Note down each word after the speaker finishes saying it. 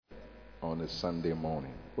on a Sunday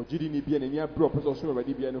morning.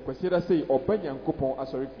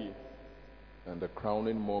 And the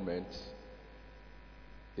crowning moment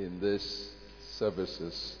in these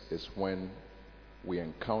services is when we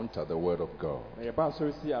encounter the Word of God.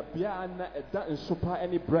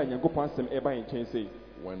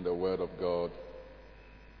 When the Word of God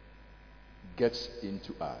gets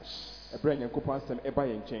into us.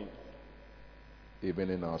 Even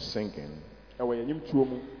in our singing,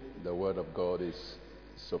 the Word of God is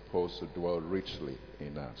supposed to dwell richly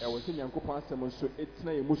in us.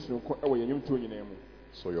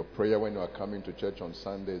 So your prayer when you are coming to church on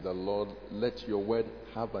Sunday, the Lord, let your Word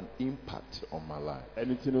have an impact on my life.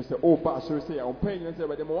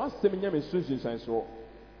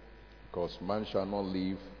 Because man shall not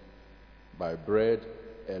live by bread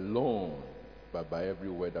alone, but by every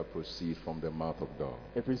word that proceeds from the mouth of God.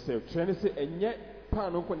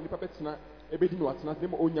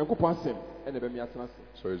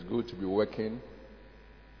 So it's good to be working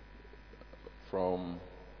from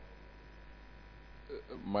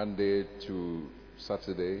Monday to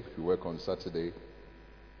Saturday, if you work on Saturday,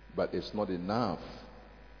 but it's not enough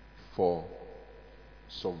for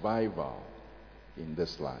survival in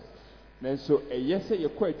this life.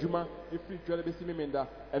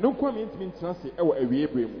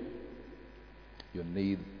 You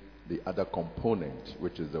need the other component,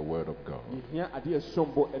 which is the Word of God.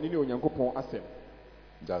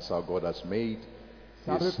 That's how God has made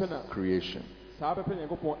His creation.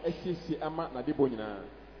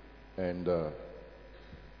 And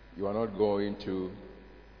you are not going to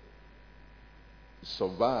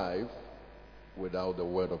survive without the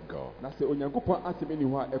Word of God.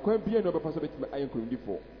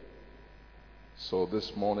 So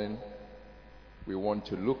this morning we want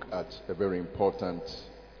to look at a very important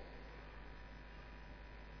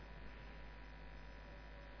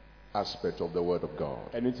aspect of the Word of God.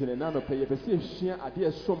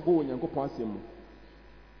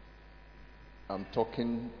 I'm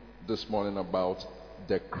talking this morning about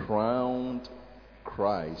the crowned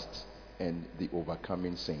Christ and the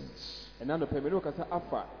overcoming saints.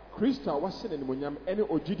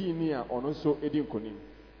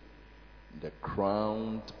 The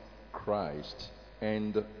crowned Christ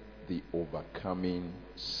and the overcoming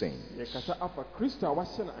saints.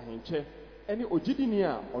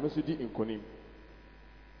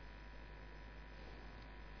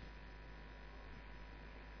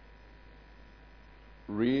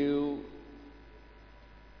 Real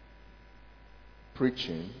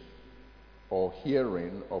preaching or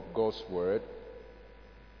hearing of God's word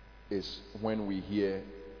is when we hear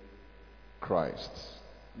Christ.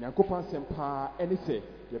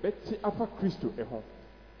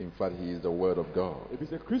 In fact, He is the Word of God.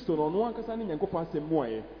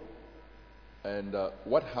 And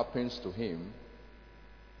what happens to Him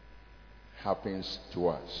happens to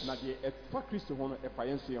us.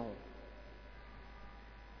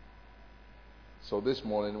 So this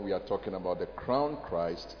morning we are talking about the crowned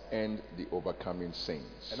Christ and the overcoming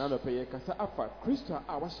saints.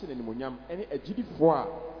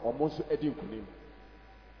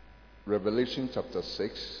 Revelation chapter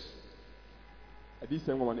 6,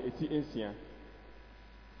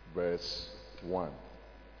 verse 1.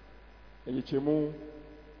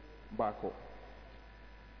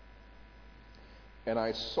 And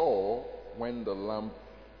I saw when the Lamb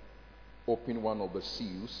opened one of the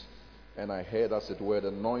seals, and I heard, as it were,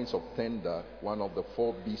 the noise of thunder, one of the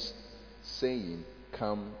four beasts saying,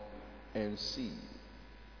 "Come and see."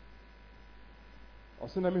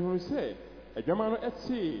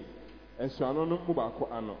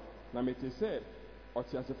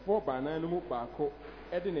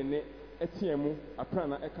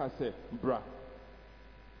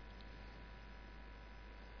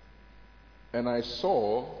 And I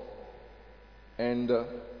saw, and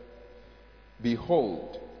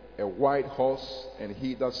behold, a white horse, and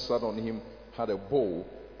he that sat on him had a bow,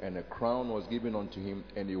 and a crown was given unto him,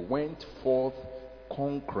 and he went forth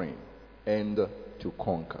conquering and to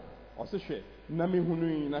conquer.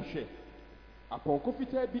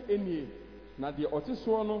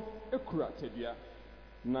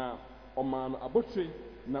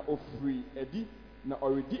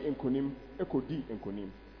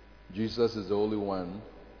 Jesus is the only one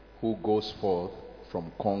who goes forth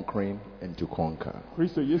from conquering and to conquer.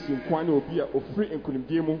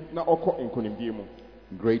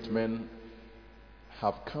 Great men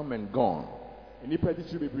have come and gone.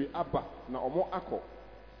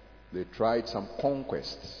 They tried some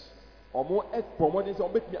conquests, but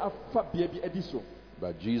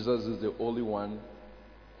Jesus is the only one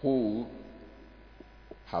who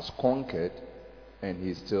has conquered and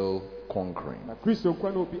he's still conquering. Na Kristo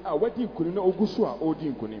kwa no bi a wadi nkunim na oguso a odi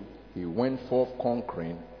nkunim. He went forth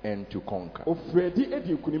conquering and to conquer. Ofredi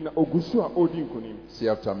edi nkunim na oguso a odi nkunim. See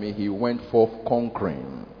after me, he went forth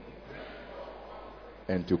conquering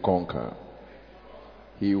and to conquer.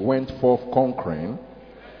 He went forth conquering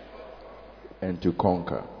and to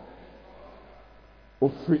conquer.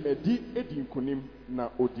 Ofredi edi nkunim na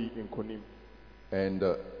odi nkunim. And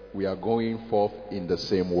we are going forth in the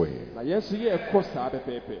same way. Na yesu ye kosa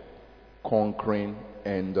abepepe. Conquering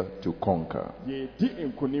and to conquer. Ye di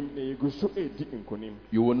nkunim na yeguso edi nkunim.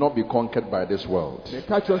 You will not be conquered by this world. Ne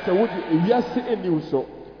ka cho se wodi ewiase eni so.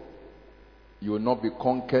 You will not be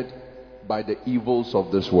conquered by the evils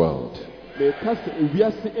of this world. Ne ka se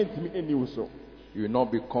ewiase entimi eni so. You will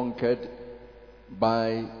not be conquered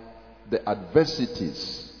by the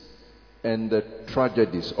adversities and the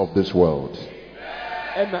tragedies of this world.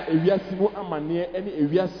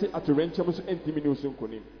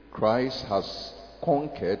 Christ has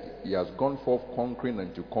conquered. He has gone forth conquering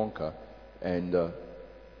and to conquer, and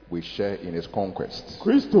we share in his conquest.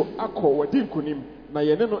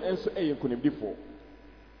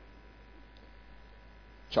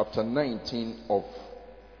 Chapter 19 of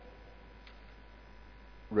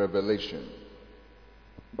Revelation.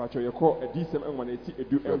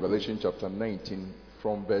 Revelation chapter 19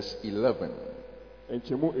 from verse 11.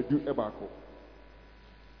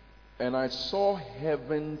 And I saw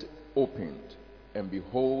heaven opened, and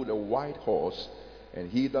behold, a white horse, and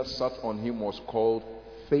he that sat on him was called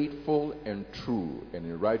Faithful and True, and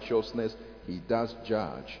in righteousness he does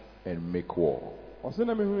judge and make war.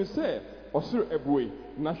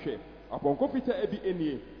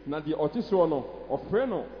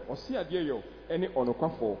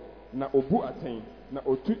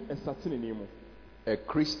 A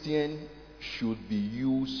Christian should be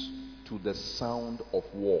used to the sound of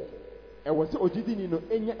war. As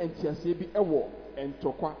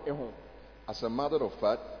a matter of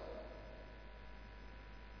fact,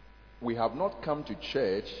 we have not come to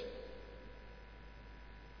church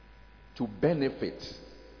to benefit.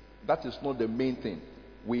 That is not the main thing.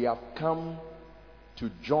 We have come to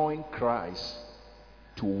join Christ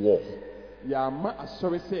to war.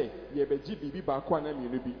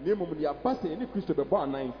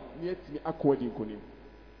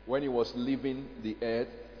 When he was leaving the earth,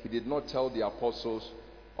 he did not tell the apostles,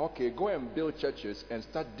 okay, go and build churches and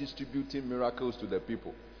start distributing miracles to the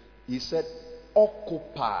people. He said,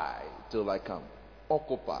 occupy till I come.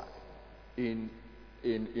 Occupy. In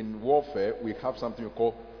warfare, we have something we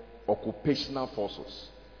call occupational forces.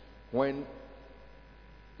 When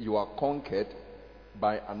you are conquered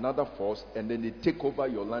by another force and then they take over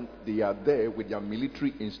your land, they are there with their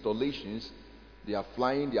military installations. They are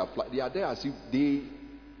flying, they are there as if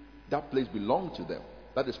that place belongs to them.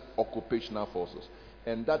 That is occupational forces.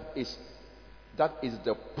 And that is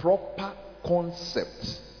the proper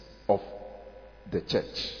concept of the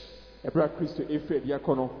church.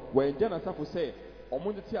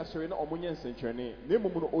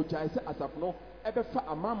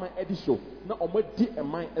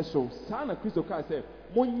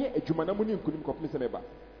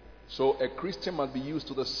 So a Christian must be used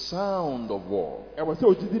to the sound of war.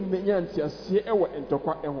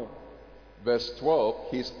 Verse 12,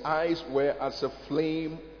 his eyes were as a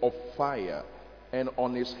flame of fire, and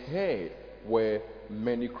on his head were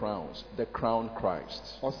many crowns. The crown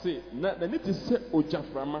Christ.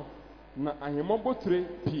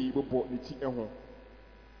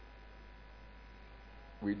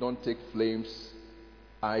 We don't take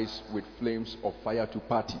eyes with flames of fire to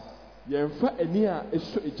party. It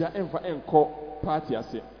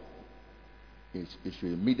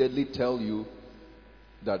should immediately tell you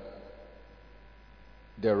that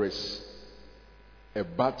there is a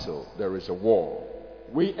battle, there is a war.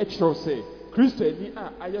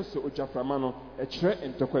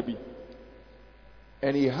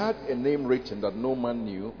 And he had a name written that no man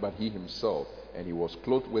knew but he himself, and he was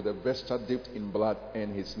clothed with a vesture dipped in blood,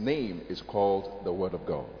 and his name is called the Word of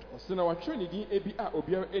God.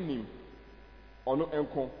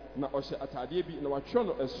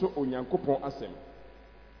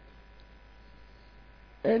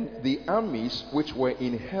 And the armies which were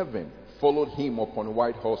in heaven followed him upon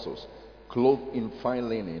white horses, clothed in fine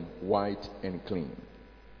linen, white and clean.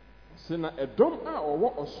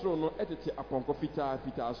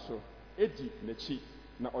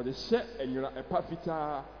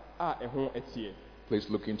 Please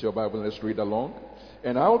look into your Bible and let's read along.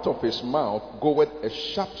 And out of his mouth goeth a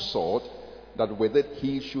sharp sword, that with it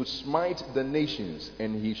he should smite the nations,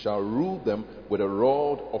 and he shall rule them with a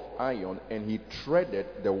rod of iron, and he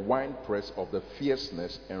treadeth the winepress of the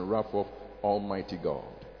fierceness and wrath of Almighty God.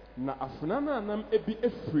 Na afuna na nam ebi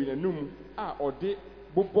efiri n'anum a ɔde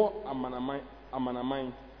bobɔ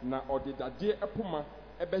amanaman na ɔde dadeɛ ɛpoma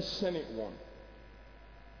ɛbɛhyɛne wɔn.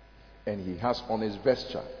 And he has on his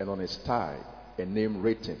vesture and on his thigh a name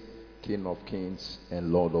written, King of Kings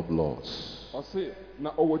and Lord of Lords. Ɔse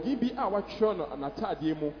na ɔwɔ din bi a wɔatwerɛ no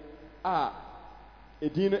n'ataadeɛ mu a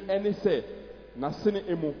edin no ɛne sɛ n'asene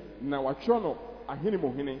emu na wɔatwerɛ no ahene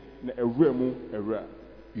mu hene na awura mu awura.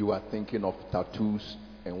 You are thinking of tattoos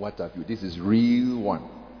and what have you. This is real one.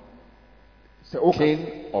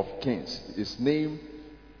 King of Kings. His name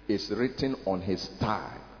is written on his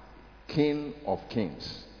thigh. King of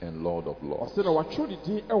Kings and Lord of Lords.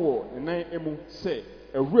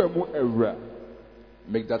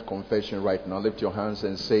 Make that confession right now. Lift your hands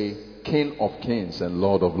and say, King of Kings and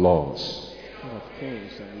Lord of Lords. King of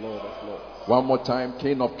Kings and Lord of Lords. One more time,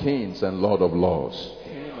 King of Kings and Lord of Lords.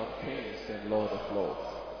 King of Kings and Lord of Lords.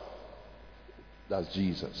 That's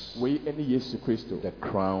Jesus. The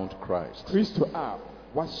crowned Christ.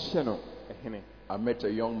 I met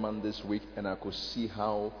a young man this week and I could see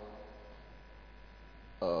how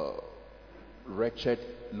wretched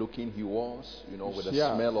looking he was, with the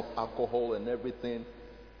smell of alcohol and everything.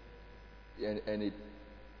 And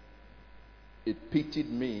it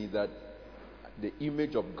pitied me that the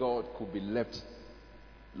image of God could be left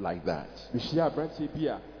like that. As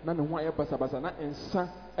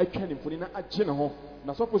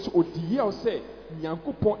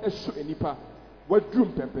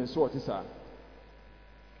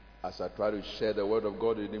I tried to share the word of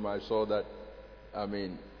God with him, I saw that,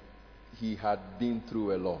 he had been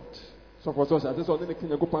through a lot.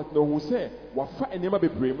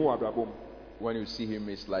 When you see him,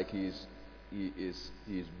 it's like he is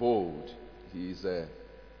bold. He's a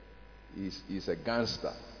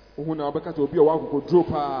gangster.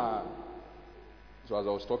 So as I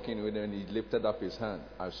was talking with him, he lifted up his hand.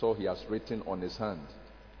 I saw he has written on his hand,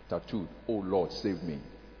 tattooed, "Oh Lord, save me."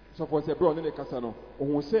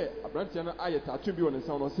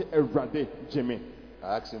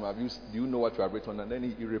 I asked him, do you know what you have written? And then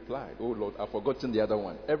he replied, "Oh Lord, I've forgotten the other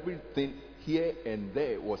one." Everything here and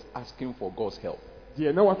there was asking for God's help.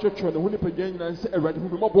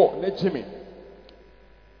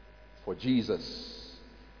 For Jesus,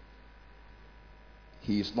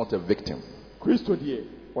 he is not a victim.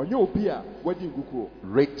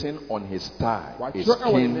 Written on his thigh is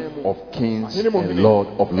King of Kings and Lord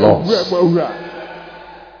of Lords.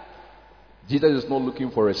 Jesus is not looking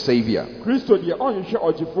for a savior. He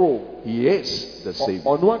is the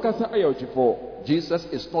savior. Jesus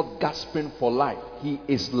is not gasping for life. He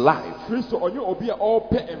is life.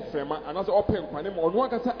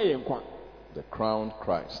 The crowned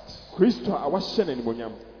Christ.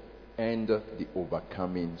 And the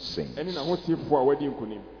overcoming saints.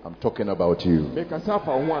 I'm talking about you.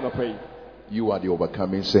 You are the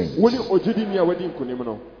overcoming saints. We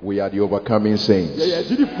are the overcoming saints.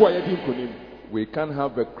 We can't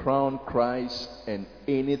have a crowned Christ and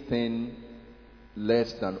anything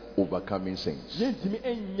less than overcoming saints.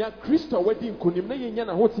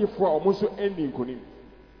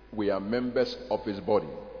 We are members of his body.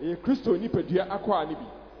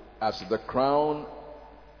 As the crown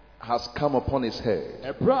has come upon his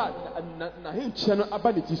head,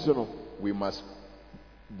 we must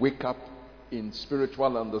wake up in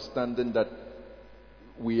spiritual understanding that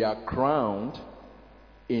we are crowned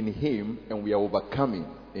in him and we are overcoming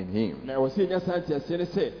in him.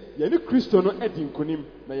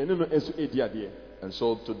 And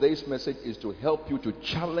so today's message is to help you to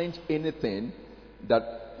challenge anything that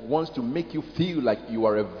wants to make you feel like you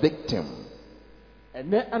are a victim. To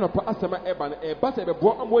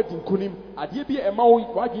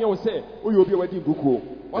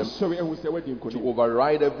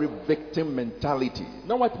override every victim mentality.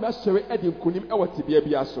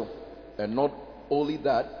 And not only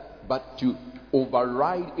that, but to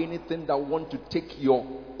override anything that wants to take your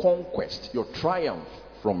conquest, your triumph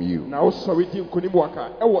from you.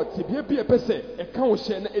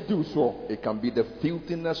 It can be the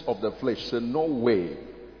filthiness of the flesh. So no way.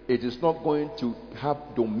 It is not going to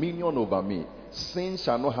have dominion over me. Sin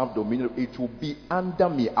shall not have dominion. It will be under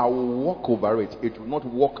me. I will walk over it. It will not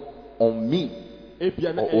walk on me.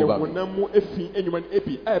 Or over me.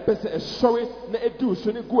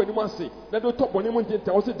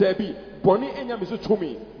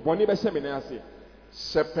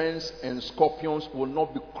 Serpents and scorpions will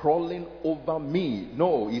not be crawling over me.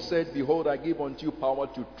 No, he said, "Behold, I give unto you power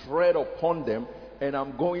to tread upon them And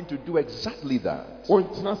I'm going to do exactly that.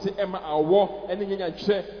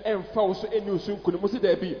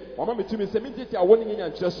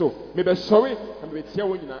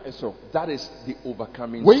 That is the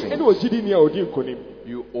overcoming sin.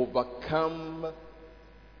 You overcome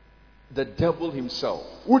the devil himself,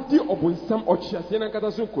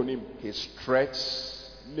 his threats,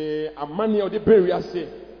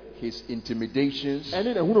 his intimidations. You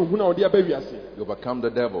overcome the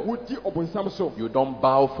devil. You don't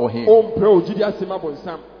bow for him.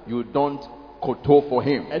 You don't kowtow for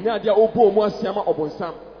him.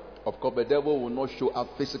 Of course, the devil will not show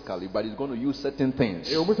up physically, but he's going to use certain things.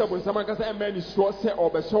 He can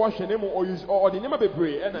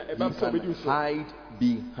hide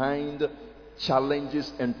behind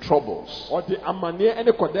challenges and troubles, but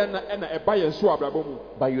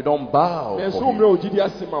you don't bow for him.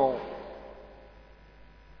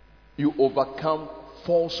 You overcome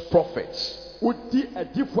false prophets.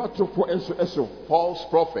 False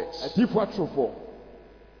prophets.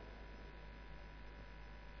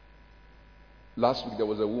 Last week there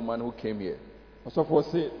was a woman who came here.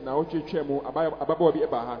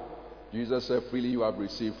 Jesus said, freely you have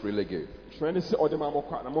received, freely give. I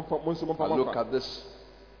look at this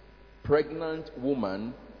pregnant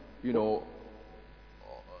woman,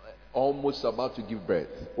 almost about to give birth.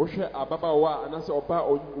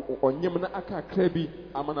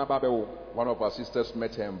 One of our sisters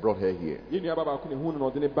met her and brought her here.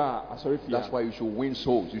 That's why you should win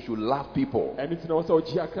souls. You should love people.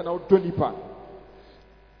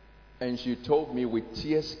 And she told me with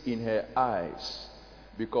tears in her eyes,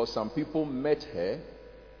 because some people met her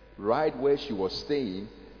right where she was staying,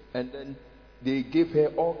 and then they gave her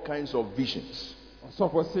all kinds of visions.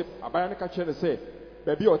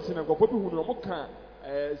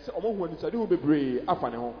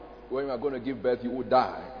 When you are going to give birth, you will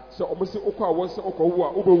die.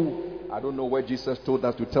 I don't know where Jesus told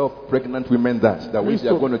us to tell pregnant women that when they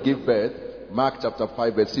are going to give birth, Mark chapter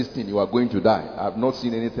 5 verse 16, you are going to die. I have not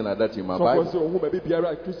seen anything like that in my Bible.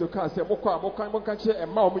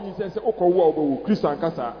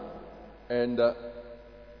 And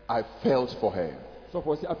I felt for her.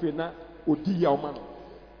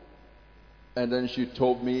 And then she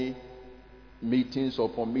told me meetings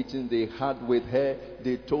upon meetings they had with her,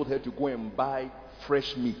 they told her to go and buy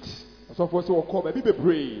fresh meat.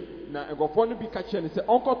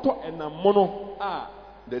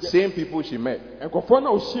 The same people she met,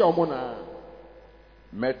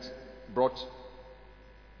 brought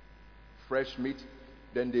fresh meat,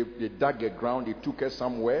 then they dug a ground, they took her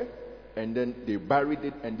somewhere, and then they buried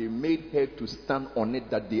it, and they made her to stand on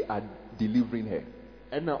it that they are delivering her.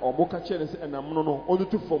 Of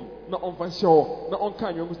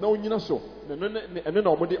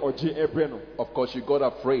course, she got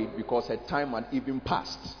afraid because her time had even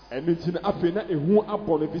passed. I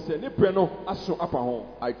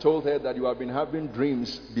told her that you have been having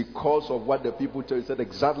dreams because of what the people tell you. She said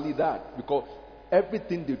exactly that, because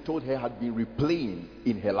everything they told her had been replaying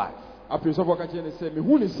in her life.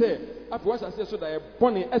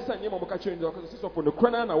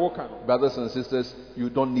 Brothers and sisters, you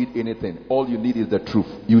don't need anything. All you need is the truth.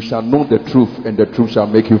 You shall know the truth, and the truth shall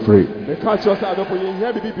make you free.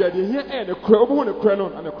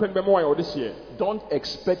 Don't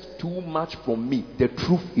expect too much from me. The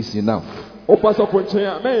truth is enough. Don't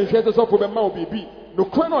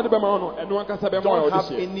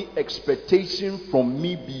have any expectation from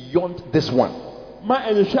me beyond this one.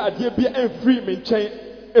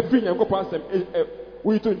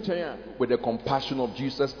 With the compassion of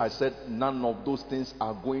Jesus, I said none of those things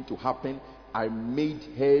are going to happen. I made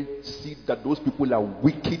her see that those people are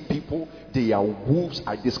wicked people. They are wolves.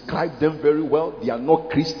 I described them very well. They are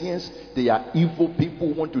not Christians. They are evil people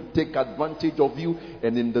who want to take advantage of you.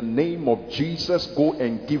 And in the name of Jesus, go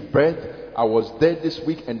and give birth. I was there this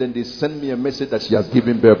week, and then they sent me a message that she has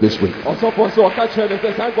given birth this week.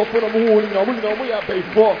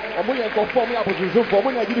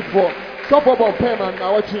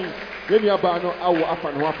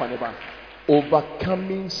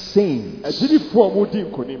 Overcoming sins.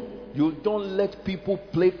 You don't let people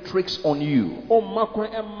play tricks on you.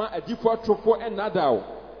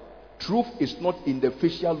 Truth is not in the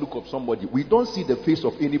facial look of somebody. We don't see the face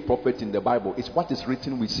of any prophet in the Bible. It's what is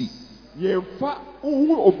written we see.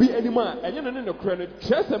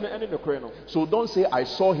 So don't say I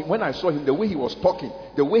saw him. When I saw him, the way he was talking,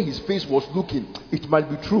 the way his face was looking, it might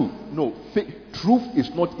be true. No, truth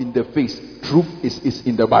is not in the face. Truth is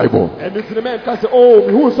in the Bible.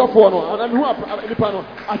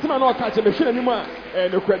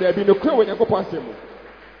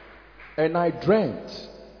 And I dreamt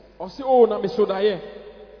Ɔsi o na mesodaye.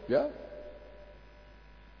 Yeah.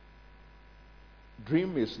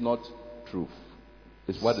 Dream is not truth.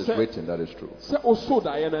 It's what is written that is true. Se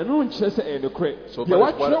osodaye na no nkyerɛ sɛ ɛyɛ nokorɛ. So Deɛ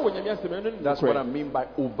wakyerɛ wɔ Nyame asɛm no that's what I nokorɛ. mean by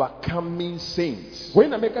overcoming saints. Wei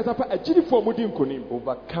na mekasa pa agyidifo a mudi nkonim.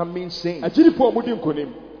 Overcoming saints. Agyidifo a mudi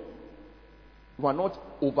nkonim. You are not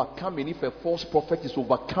overcoming if a false prophet is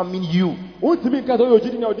overcoming you. Wontumi nka sɛ ɔyɛ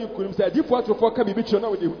ogyidini a ɔdi nkonim sɛ agyidifo atorofoɔ ka biribi kyerɛ na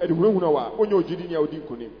wɔde adihunahuna wa ɔnyɛ ogyidini a ɔdi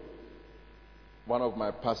nkonim. One of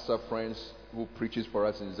my pastor friends who preaches for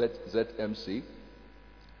us in ZMC,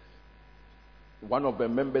 one of the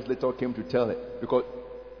members later came to tell her because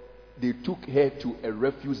they took her to a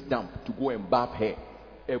refuse dump to go and bath her.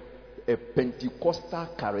 A Pentecostal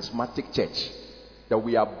charismatic church that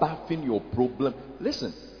we are bathing your problem.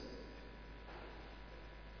 Listen.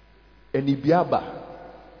 Enibiaba.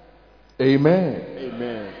 Amen.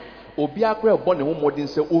 Amen. Obiakwe obon ne modern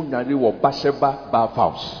say onyare wo Basheba bath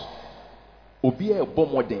house. Obi e bo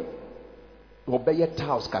modern. Obeye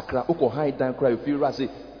tiles kakra uko high down cry if you say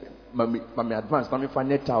mami advance na me fa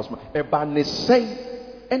net tiles e ba ne say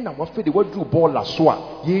and na what the word do ball so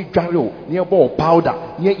a ye dware o ne ball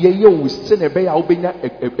powder ye o say na be ya obenya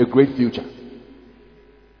a great future.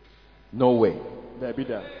 No way.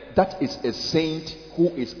 That is a saint who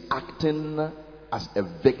is acting as a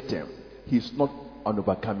victim. He's not an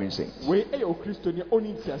overcoming saint. We e o Kristo ni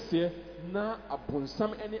oni ntiase na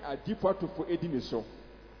abonsam ene adifo atofo edi ne so.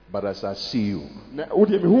 But as I see you, na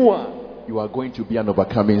odi me hu a you are going to be an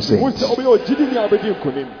overcoming saint. Wo se obe ogidi ni abedi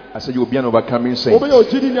nkonim. I said you will be an overcoming saint. Obe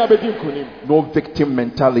ogidi ni abedi nkonim. No victim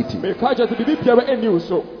mentality. Me ka je bibi biara eni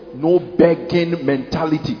uso. No begging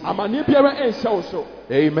mentality. Amani biara enhya uso.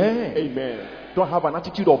 Amen. Amen. Don't have an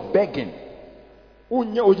attitude of begging.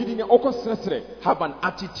 Have an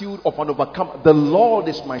attitude of an overcomer. The Lord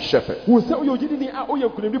is my shepherd.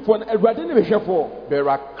 There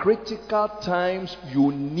are critical times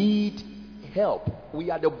you need help. We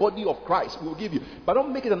are the body of Christ. We will give you. But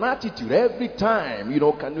don't make it an attitude every time.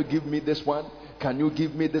 Can you give me this one? Can you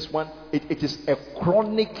give me this one? It is a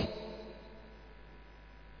chronic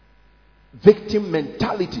victim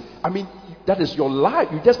mentality. I mean, that is your life.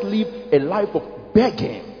 You just live a life of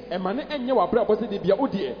begging. It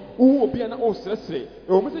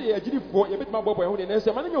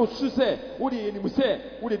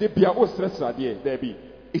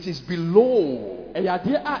is below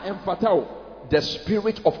the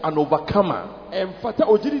spirit of an overcomer.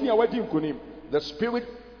 The spirit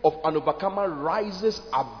of an overcomer rises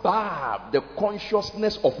above the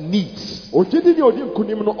consciousness of needs.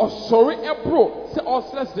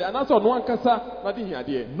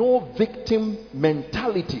 No victim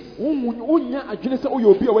mentality. Because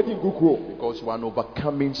you are an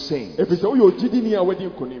overcoming saint.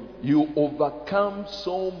 You overcome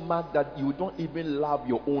so much that you don't even love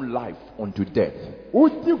your own life unto death.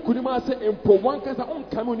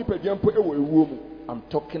 I'm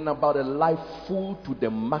talking about a life full to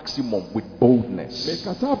the maximum with boldness.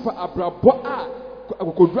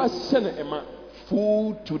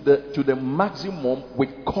 Full to the maximum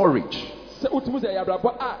with courage. A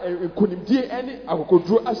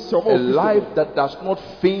life that does not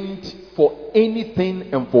faint for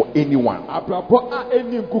anything and for anyone.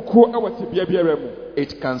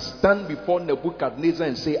 It can stand before Nebuchadnezzar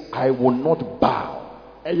and say, I will not bow.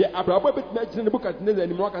 It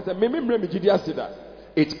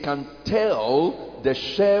can tell the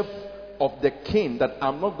chef of the king that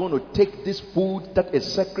I'm not going to take this food that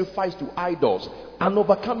is sacrificed to idols. An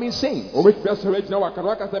overcoming saint. I'm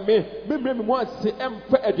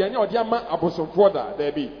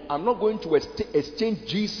not going to exchange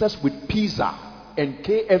Jesus with pizza and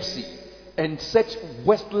KFC and such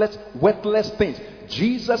worthless things.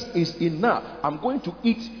 Jesus is enough. I'm going to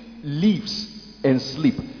eat leaves and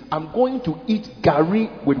sleep. I'm going to eat gari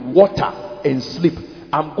with water and sleep.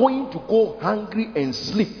 I'm going to go hungry and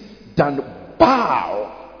sleep than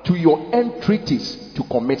bow to your entreaties to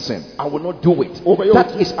commit sin. I will not do it.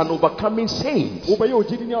 That is an overcoming saint.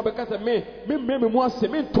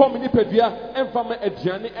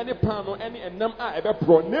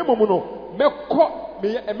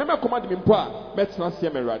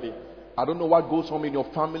 I don't know what goes on in your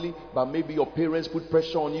family, but maybe your parents put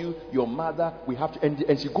pressure on you, your mother, we have to,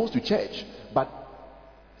 and she goes to church, but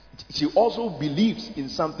she also believes in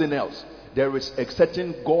something else. There is a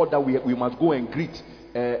certain God that we must go and greet.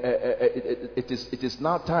 It is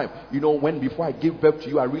now time. When before I gave birth to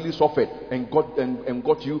you, I really suffered and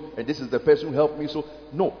got you, and this is the person who helped me. So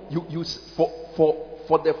no, you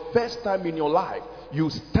for the first time in your life, you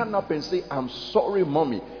stand up and say, I'm sorry,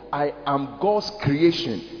 mommy. I am God's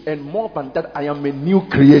creation, and more than that, I am a new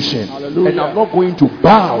creation. Hallelujah. And I'm not going to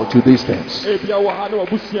bow to these things.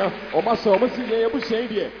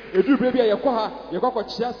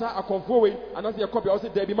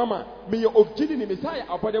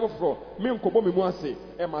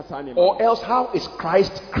 Or else, how is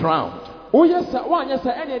Christ crowned?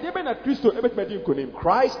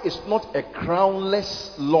 Christ is not a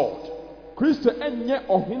crownless Lord.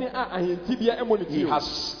 He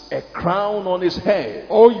has a crown on his head,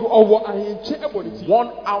 won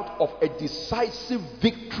out of a decisive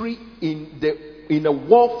victory in the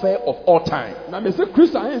warfare of all time.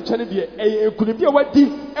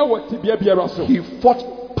 He fought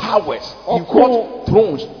powers, he fought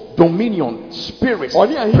thrones, dominion, spirits,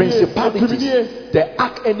 principalities, the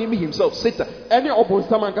arch enemy himself, Satan.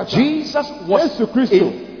 Jesus was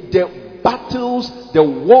in the battles, the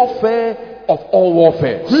warfare of all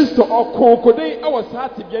warfare. He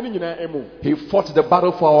fought the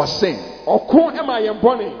battle for our sin.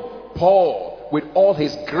 Paul, with all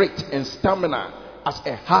his grit and stamina, as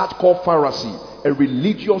a hardcore Pharisee, a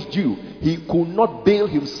religious Jew, he could not bail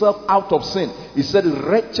himself out of sin. He said,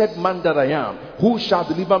 "Wretched man that I am, who shall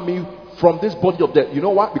deliver me from this body of death?" You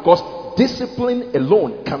know what? Because discipline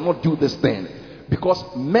alone cannot do this thing. Because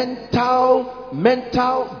mental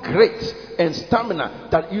grit and stamina,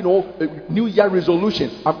 that New Year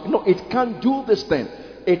resolution, it can't do this thing.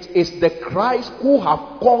 It is the Christ who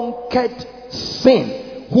have conquered sin,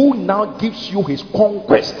 who now gives you his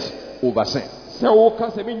conquest over sin.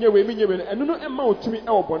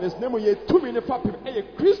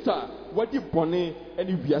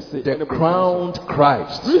 The crowned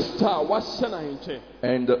Christ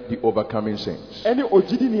and the overcoming saints.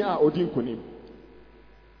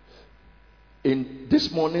 In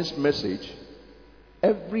this morning's message,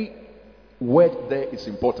 every word there is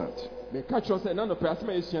important.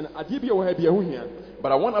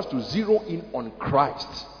 But I want us to zero in on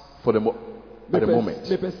Christ for the moment.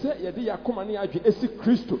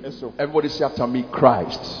 Everybody say after me,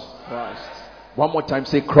 Christ. Christ. One more time,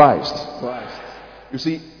 say Christ. Christ. You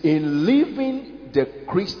see, in living the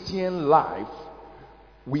Christian life,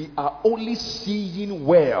 we are only seeing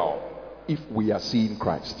well if we are seeing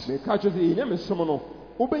Christ.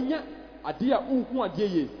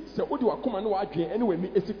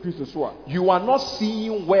 You are not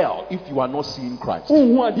seeing well if you are not seeing Christ.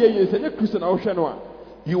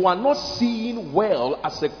 You are not seeing well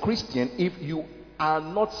as a Christian if you are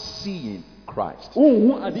not seeing Christ.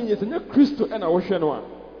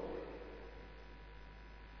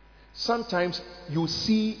 Sometimes you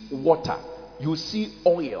see water, you see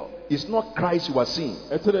oil. It's not Christ you are seeing.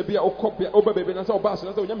 Sometimes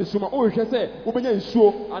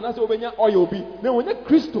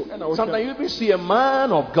you even see a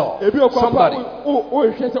man of God, somebody.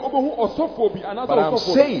 But I'm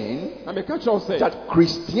saying that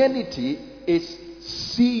Christianity is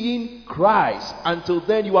seeing Christ. Until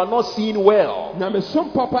then, you are not seeing well.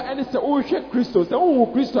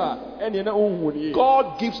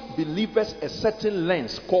 God gives believers a certain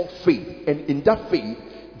lens called faith, and in that faith,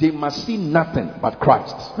 they must see nothing but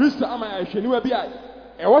Christ.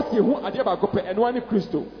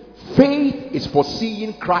 Faith is for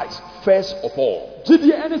seeing Christ first of all.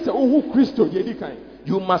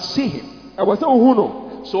 You must see him.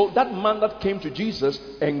 So that man that came to Jesus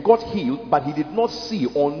and got healed, but he did not see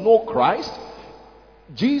or know Christ,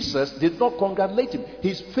 Jesus did not congratulate him.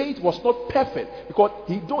 His faith was not perfect because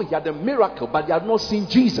he had a miracle, but he had not seen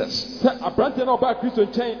Jesus.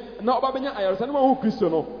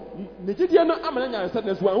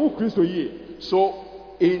 So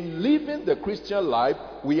in living the Christian life,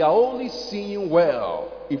 we are only seeing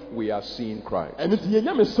well if we are seeing Christ.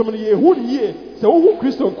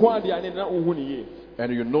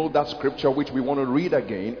 And you know that scripture which we want to read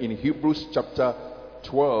again in Hebrews chapter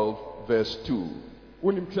 12 verse 2.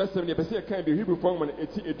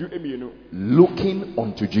 Looking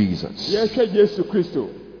unto Jesus.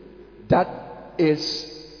 That is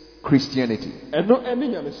Christianity.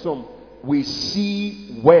 We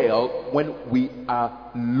see well when we are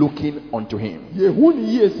looking unto him.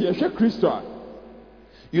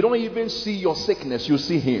 You don't even see your sickness, you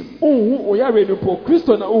see him.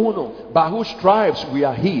 By whose stripes we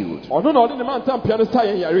are healed.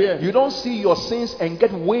 You don't see your sins and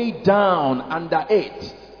get weighed down under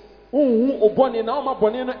it.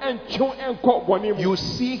 You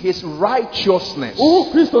see his righteousness.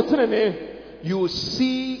 You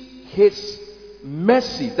see his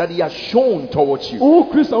mercy that he has shown towards you.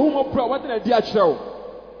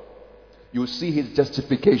 You see his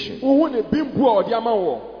justification.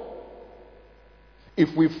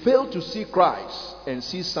 If we fail to see Christ and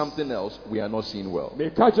see something else, we are not seeing well. The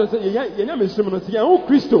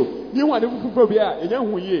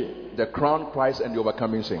crown Christ and the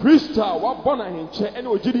overcoming saints.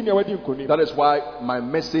 That is why my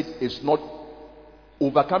message is not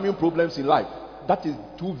overcoming problems in life. That is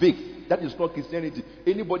too vague. That is not Christianity.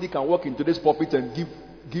 Anybody can walk into this pulpit and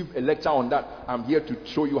give a lecture on that. I'm here to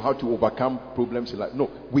show you how to overcome problems in life. No,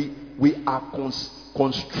 we are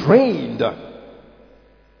constrained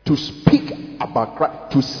to speak about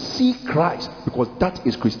Christ, to see Christ, because that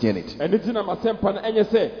is Christianity.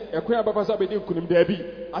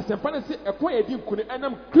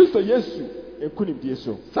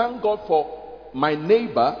 Thank God for my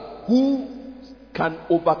neighbor who can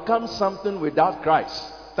overcome something without Christ.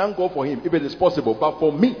 Thank God for him, if it is possible. But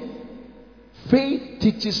for me, faith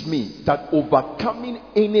teaches me that overcoming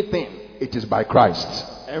anything, it is by Christ.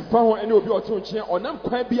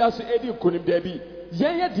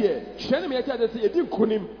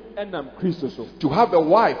 To have a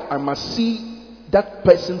wife, I must see that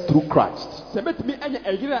person through Christ. So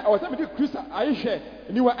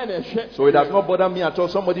it does not bother me at all.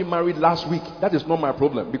 Somebody married last week. That is not my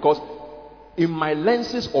problem, because in my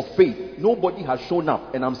lenses of faith, nobody has shown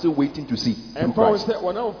up, and I'm still waiting to see through Christ. I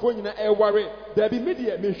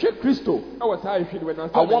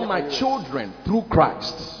want my children through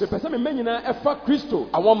Christ.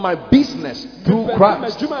 I want my business through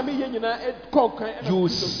Christ. You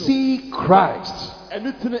see Christ.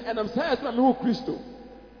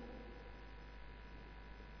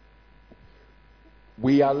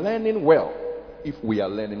 We are learning well if we are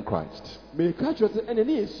learning Christ.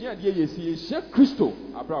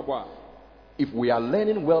 If we are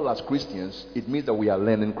learning well as Christians, it means that we are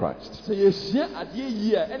learning Christ.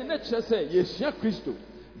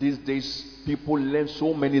 These days, people learn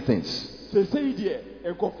so many things.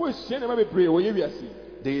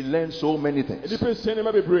 They learn so many things.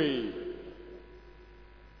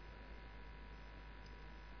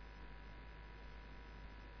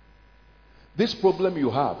 This problem you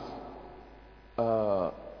have,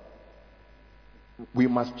 we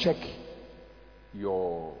must check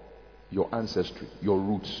your ancestry, your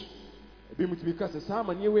roots.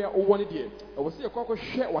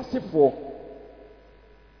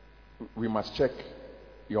 We must check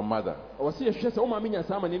your mother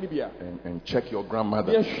and check your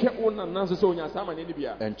grandmother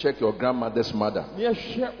and check your grandmother's mother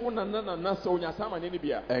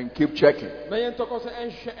and keep checking.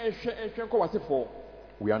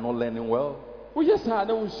 We are not learning well.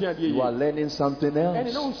 You are learning something else.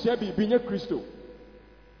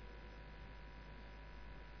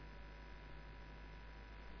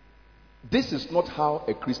 This is not how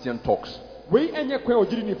a Christian talks.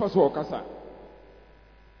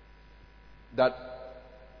 That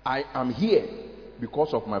I am here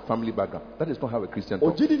because of my family background. That is not how a Christian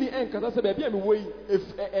talks.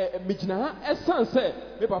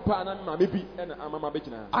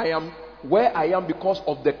 I am where I am because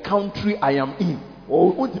of the country I am in.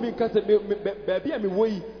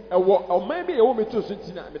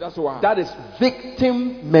 That is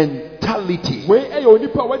victim mentality.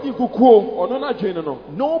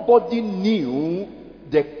 Nobody knew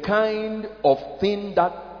the kind of thing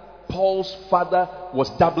that Paul's father was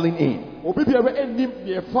dabbling in.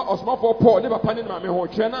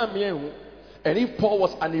 And if Paul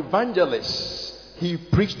was an evangelist, he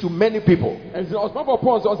preached to many people.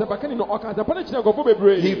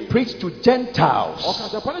 He preached to Gentiles.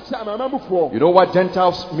 You know what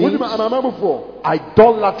Gentiles means?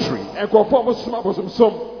 Idolatry.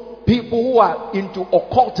 People who are into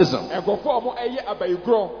occultism.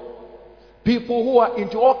 People who are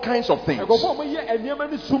into all kinds of things.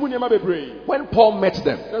 When Paul met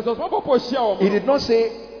them, he did not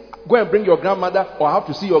say, go and bring your grandmother, or I have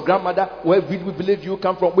to see your grandmother, where village you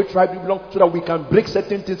come from, which tribe you belong, so that we can break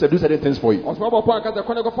certain things and do certain things for you.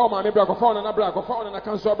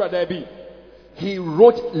 He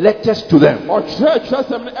wrote letters to them.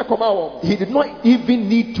 He did not even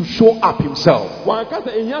need to show up himself, because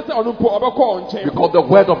the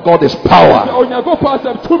word of God is power.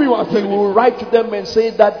 He will write to them and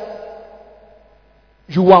say that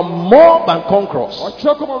you are more than conquerors,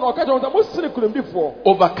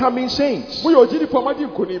 overcoming saints.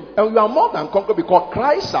 And we are more than conquerors because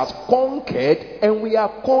Christ has conquered and we are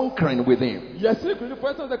conquering with him.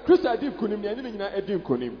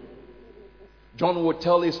 John would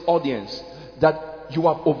tell his audience that you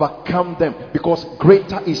have overcome them, because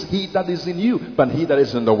greater is he that is in you than he that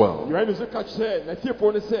is in the world.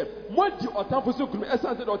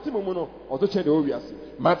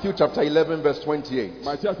 Matthew chapter 11 verse 28.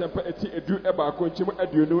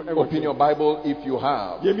 Open your Bible if you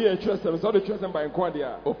have.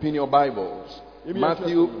 Open your Bibles.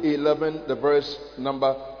 Matthew 11, the verse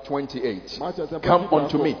number 28. Come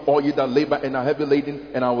unto me, all ye that labor and are heavy laden,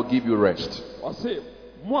 and I will give you rest.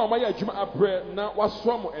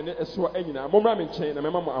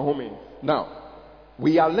 Now,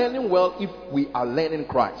 we are learning well if we are learning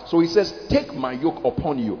Christ. So he says, take my yoke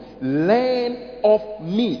upon you. Learn of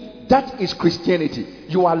me. That is Christianity.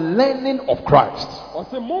 You are learning of Christ.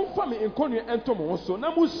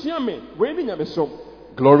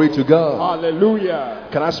 Glory to God. Hallelujah.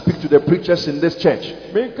 Can I speak to the preachers in this church?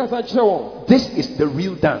 This is the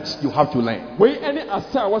real dance you have to learn.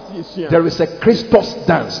 There is a Christos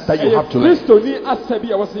dance that you have to learn.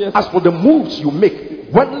 As for the moves you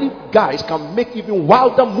make, worldly guys can make even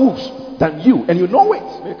wilder moves than you, and you know it.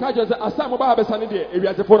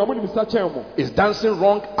 Is dancing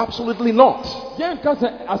wrong? Absolutely not.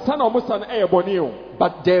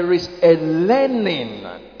 But there is a learning.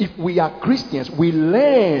 If we are Christians, we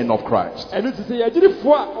learn of Christ.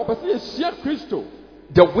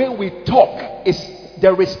 The way we talk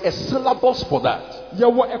there is a syllabus for that. The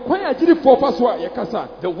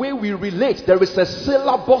way we relate, there is a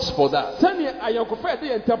syllabus for that.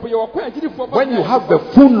 When you have the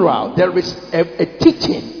funeral, there is a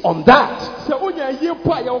teaching on that.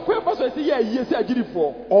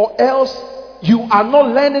 Or else you are not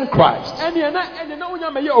learning Christ.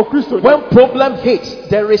 When problem hits,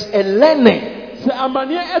 there is a learning. We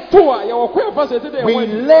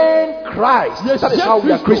learn Christ. That is how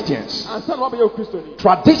we are Christians.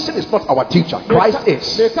 Tradition is not our teacher. Christ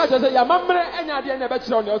is.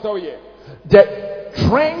 The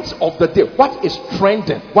trends of the day. What is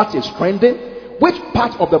trending? What is trending? Which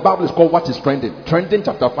part of the Bible is called what is trending? Trending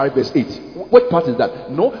chapter 5 verse 8. What part is that?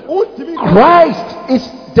 No. Christ is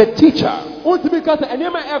the teacher. Learn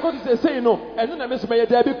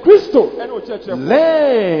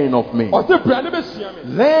of me.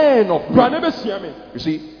 Learn of me. You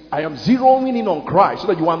see, I am zeroing in on Christ so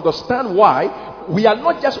that you understand why we are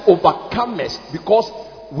not just overcomers because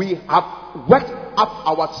we have worked up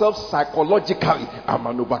ourselves psychologically. I'm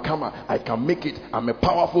an overcomer. I can make it. I'm a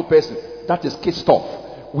powerful person. That is kid stuff.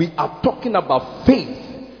 We are talking about faith,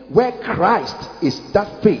 where Christ is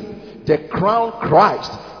that faith. The crown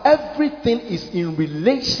Christ. Everything is in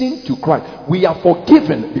relation to Christ. We are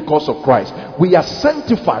forgiven because of Christ. We are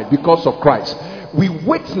sanctified because of Christ. We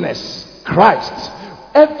witness Christ.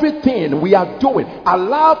 Everything we are doing. I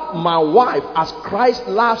love my wife as Christ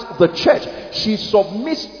loves the church. She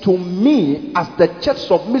submits to me as the church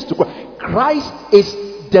submits to Christ. Christ is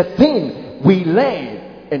the thing we learn.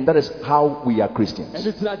 And that is how we are Christians.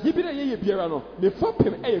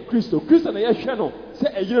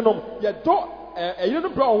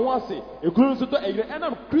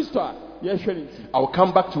 I'll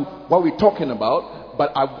come back to what we're talking about,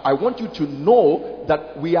 but I want you to know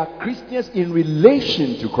that we are Christians in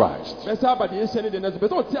relation to Christ. We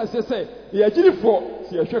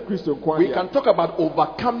can talk about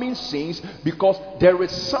overcoming sins because there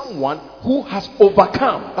is someone who has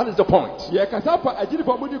overcome. That is the point.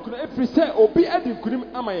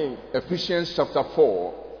 Ephesians chapter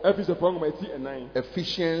 4.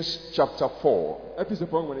 Ephesians chapter 4.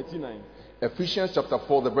 Ephesians chapter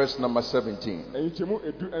 4, the verse number 17.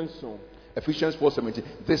 Ephesians 4:17.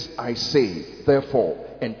 This I say, therefore,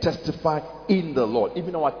 and testify in the Lord.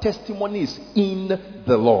 Even our testimony is in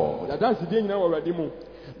the Lord.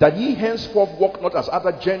 That ye henceforth walk not as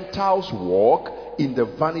other Gentiles walk, in the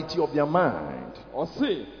vanity of their mind.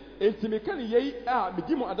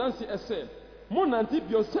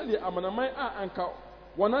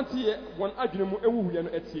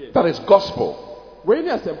 That is gospel.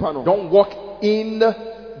 Don't walk in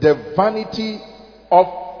the vanity of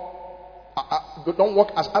don't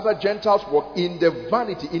walk as other Gentiles walk, in the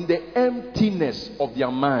vanity, in the emptiness of their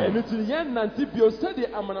mind.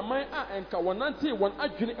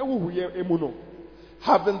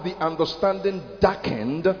 Having the understanding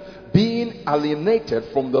darkened, being alienated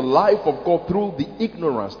from the life of God through the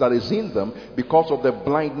ignorance that is in them because of the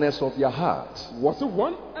blindness of their hearts.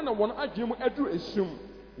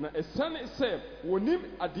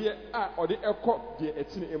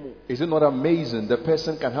 Is it not amazing? The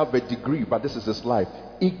person can have a degree, but this is his life.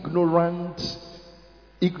 Ignorant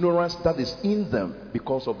ignorance that is in them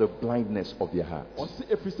because of the blindness of their heart.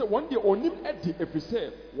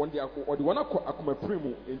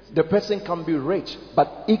 The person can be rich,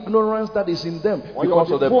 but ignorance that is in them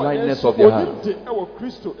because of the blindness of their heart.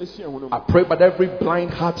 I pray that every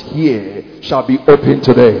blind heart here shall be open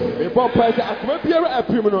today.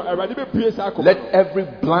 Let every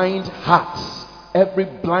blind heart, every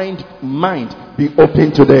blind mind be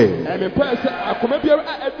open today.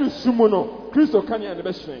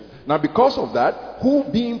 Now because of that, who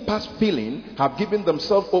being past feeling have given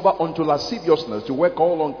themselves over unto lasciviousness to work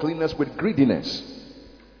all uncleanness with greediness.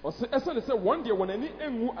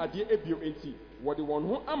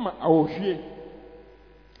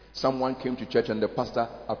 Someone came to church and the pastor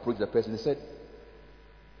approached the person and said,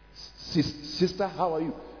 "Sister, how are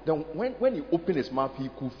you?" Then when he opened his mouth, he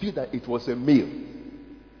could feel that it was a male.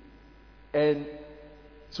 And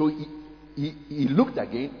so he looked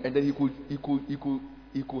again, and then he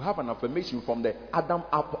could have an affirmation from the Adam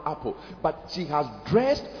apple. But she has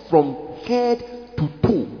dressed from head to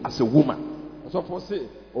toe as a woman.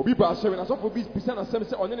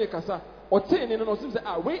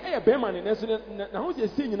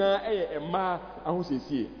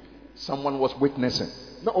 Someone was witnessing.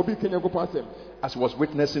 As was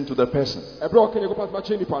witnessing to the person,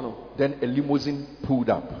 then a limousine pulled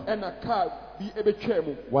up.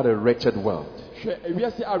 What a wretched world.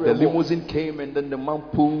 The limousine came and then the man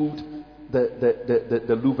pulled the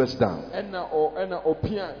louvers down.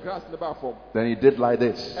 Then he did like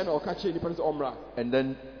this. And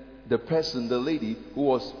then the person, the lady who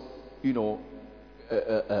was,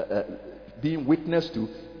 being witnessed to,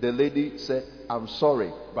 the lady said, "I'm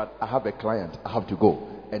sorry, but I have a client. I have to go."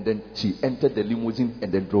 And then she entered the limousine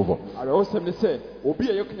and then drove off.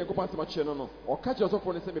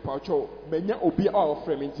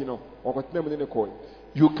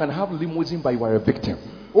 You can have limousine, but you are a victim.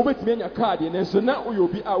 But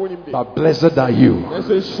blessed are you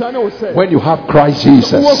when you have Christ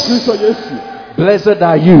Jesus. Blessed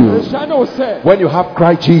are you when you have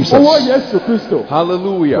Christ Jesus.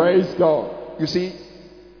 Hallelujah. Praise God. You see,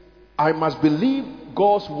 I must believe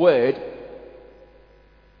God's word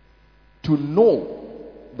to know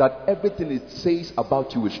that everything it says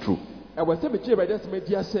about you is true.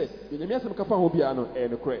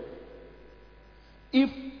 If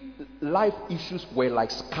life issues were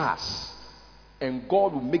like scars and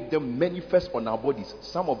God will make them manifest on our bodies,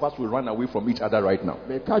 some of us will run away from each other right now.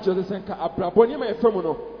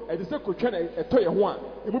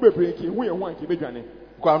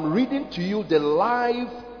 I'm reading to you the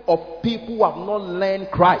life of people who have not learned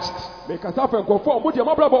Christ,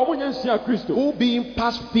 who being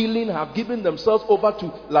past feeling have given themselves over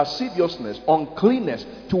to lasciviousness, uncleanness,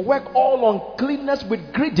 to work all uncleanness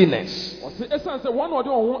with greediness.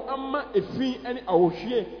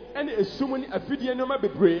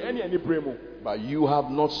 But you have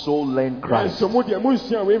not so learned Christ.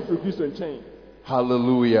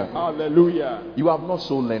 Hallelujah. Hallelujah. You have not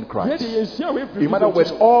so learned Christ. In other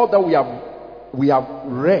words, all that we have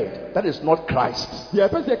read, that is not Christ. To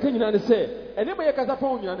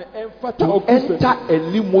enter a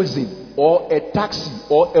limousine or a taxi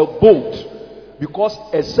or a boat because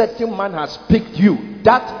a certain man has picked you,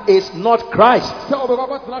 that is not Christ. To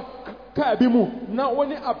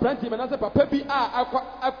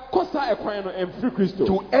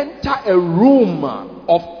enter a room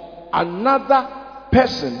of another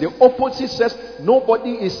person, the opposite says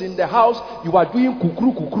nobody is in the house, you are doing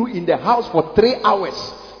kukru in the house for 3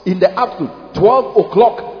 hours in the afternoon, 12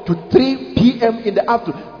 o'clock to 3 p.m. in the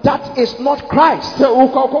afternoon. That is not Christ.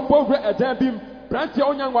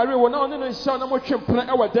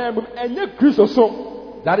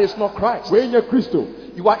 That is not Christ.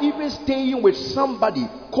 You are even staying with somebody,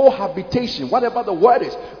 cohabitation, whatever the word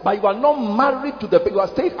is, but you are not married to the people. You are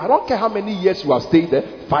staying, I don't care how many years you have stayed there,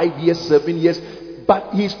 5 years, 7 years,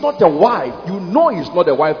 but he is not a wife. You know he is not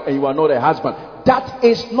a wife and you are not a husband. That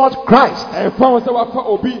is not Christ. So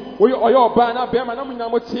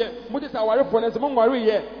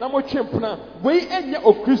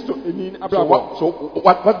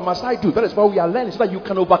what must I do? That is why we are learning, so that you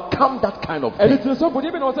can overcome that kind of thing.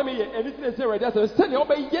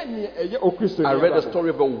 I read a story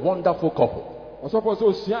of a wonderful couple.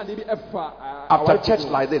 After church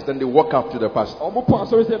like this, then they walk up to the pastor.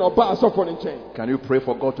 Can you pray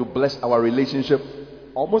for God to bless our relationship?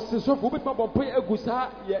 Allow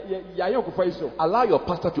your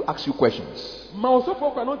pastor to ask you questions.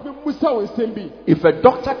 If a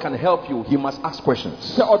doctor can help you, he must ask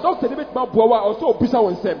questions. So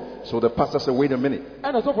the pastor said, wait a minute.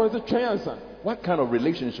 What kind of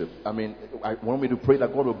relationship? I mean, I want me to pray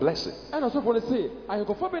that God will bless it. So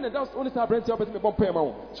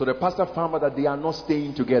the pastor found out that they are not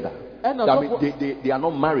staying together. I mean, they are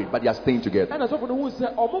not married, but they are staying together.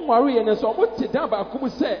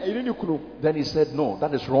 Then he said, no,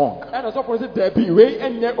 that is wrong.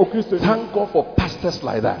 Thank God for pastors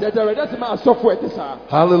like that.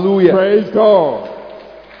 Hallelujah. Praise God.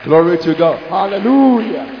 Glory to God.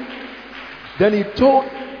 Hallelujah. Then he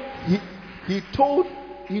told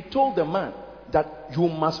the man that you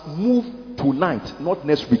must move tonight, not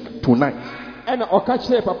next week, tonight. He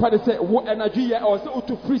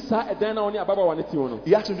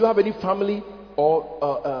asked him, do you have any family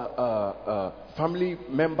or family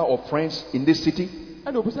member or friends in this city?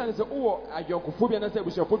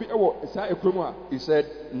 He said,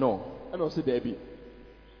 no.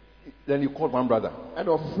 Then he called one brother.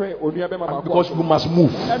 Because you must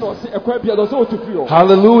move.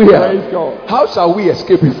 Hallelujah. How shall we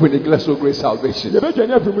escape if we neglect so great salvation? Listen,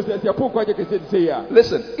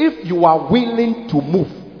 if you are willing to move,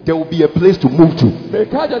 there will be a place to move to.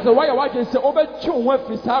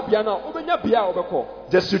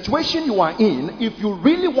 The situation you are in, if you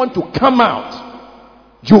really want to come out,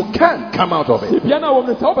 you can come out of it.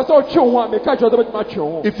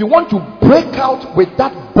 If you want to break out with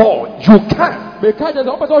that ball, you can.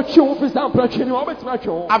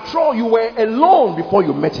 After all, you were alone before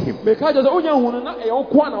you met him.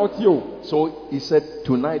 So he said,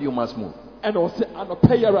 tonight you must move.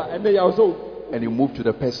 And he moved to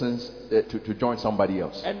the persons to join somebody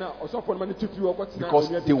else. Because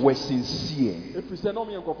they were sincere.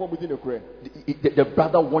 The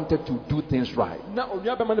brother wanted to do things right.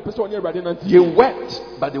 They wept,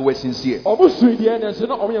 but they were sincere. But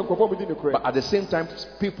at the same time,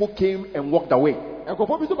 people came and walked away.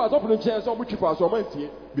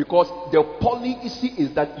 Because the policy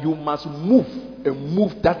is that you must move and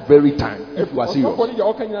move that very time if you are serious.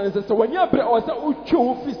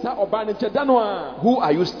 Who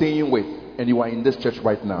are you staying with? And you are in this church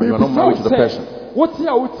right now. You are not married to the person.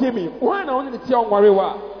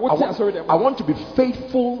 I want to be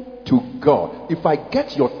faithful to God. If I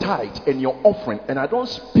get your tithe and your offering and I don't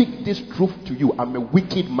speak this truth to you, I'm a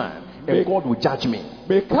wicked man. And God will judge me.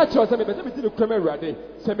 I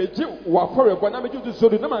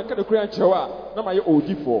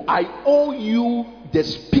owe you the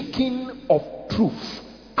speaking of truth,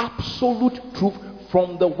 absolute truth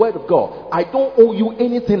from the word of God. I don't owe you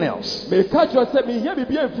anything else.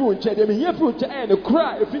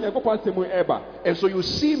 And so you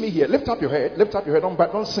see me here. Lift up your head. Lift up your head.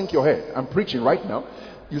 Don't sink your head. I'm preaching right now.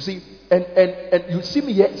 You see, and you see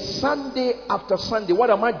me here Sunday after Sunday. What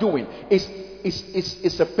am I doing?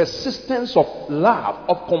 It's a persistence of love,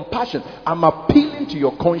 of compassion. I'm appealing to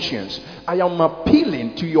your conscience. I am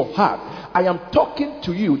appealing to your heart. I am talking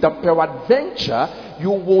to you that peradventure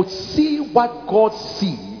you will see what God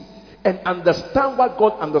sees and understand what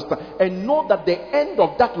God understands, and know that the end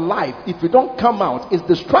of that life, if you don't come out, is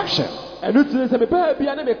destruction. And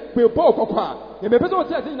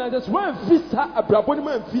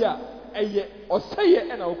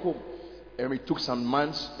it took some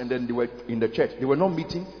months, and then they were in the church. They were not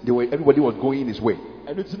meeting. Everybody was going his way.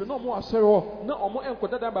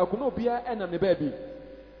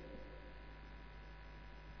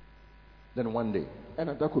 Then one day,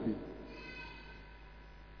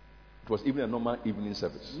 it was even a normal evening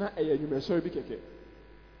service.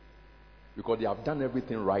 Because they have done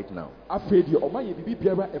everything right now.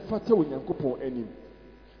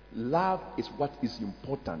 Love is what is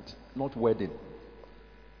important, not wedding.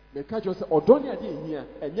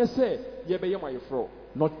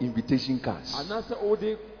 Not invitation cards.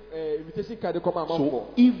 So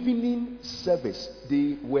evening service,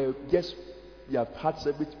 they have had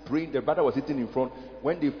service praying. The brother was sitting in front.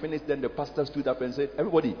 When they finished, then the pastor stood up and said,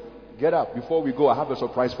 everybody, get up. Before we go, I have a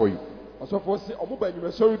surprise for you. The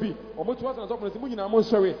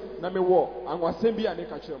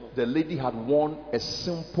lady had worn a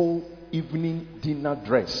simple evening dinner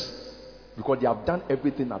dress because they have done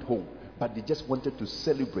everything at home, but they just wanted to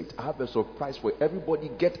celebrate. I have a surprise for everybody.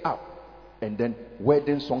 Get up. And then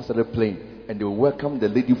wedding songs started playing, and they welcomed the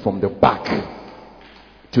lady from the back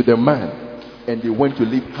to the man, and they went to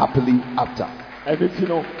live happily after. May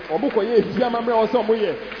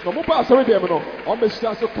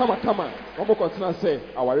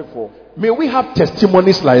we have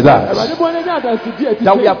testimonies like that.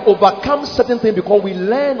 That we have overcome certain things because we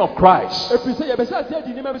learn of Christ.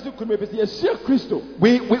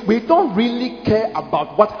 We don't really care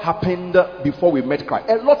about what happened before we met Christ.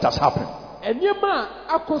 A lot has happened.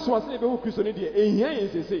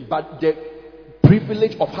 But the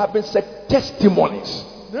privilege of having such testimonies.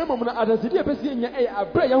 na mmom na adansedi a pɛsɛ yɛnya ɛyɛ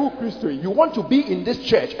abrɛ yɛho Kristo yi. You want to be in this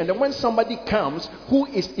church, and then when somebody comes who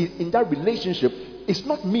is in that relationship, it's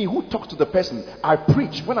not me who talks to the person. I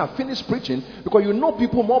preach. When I finish preaching, because you know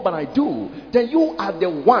people more than I do, then you are the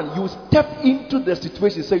one. You step into the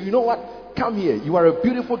situation, say, you know what? Come here. You are a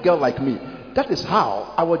beautiful girl like me. That is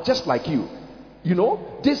how I was just like you. You know,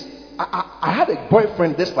 this. I had a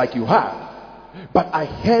boyfriend just like you have, but I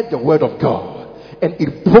heard the word of God, and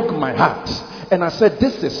it broke my heart. And I said,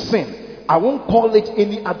 this is sin. I won't call it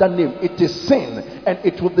any other name. It is sin, and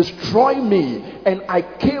it will destroy me. And I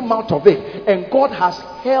came out of it, and God has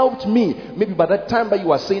helped me. Maybe by that time that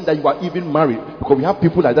you are saying that you are even married, because we have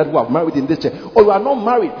people like that who are married in this church, or you are not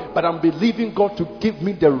married, but I'm believing God to give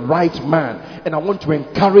me the right man. And I want to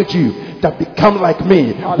encourage you that become like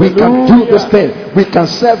me. Hallelujah. We can do this thing. We can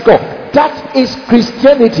serve God. That is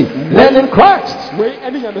Christianity. Learning Christ.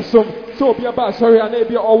 So be about sorry and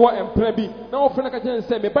maybe or and prebi. Now for like I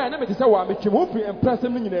say me buy na me say wa me twem ofri empress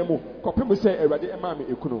me nyina mu. Kopem say Awurade ema me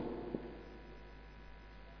ekuno.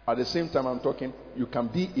 At the same time I'm talking, you can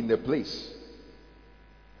be in a place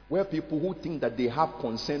where people who think that they have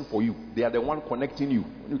concern for you, they are the one connecting you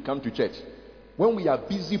when you come to church. When we are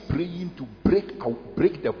busy praying to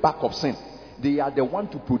break the back of sin, they are the one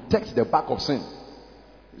to protect the back of sin.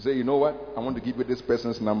 You say, you know what? I want to give you this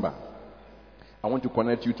person's number. I want to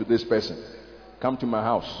connect you to this person. Come to my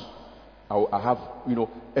house. I have,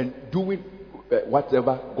 and doing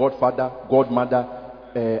whatever, Godfather, Godmother,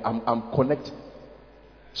 I'm connected.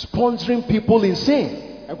 Sponsoring people in sin.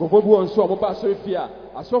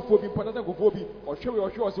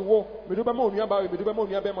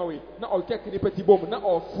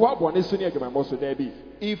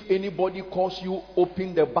 If anybody calls you,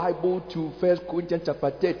 open the Bible to 1 Corinthians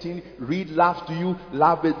chapter 13, read love to you,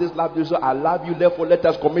 love is this, love is so, I love you, therefore let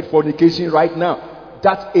us commit fornication right now.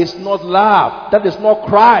 That is not love. That is not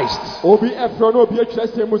Christ. But you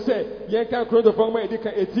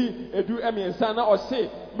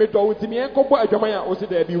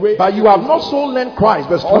have not so learned Christ.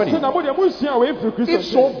 Verse 20. If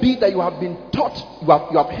so be that you have been taught,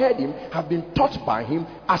 you have heard him, have been taught by him,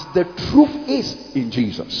 as the truth is in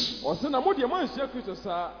Jesus.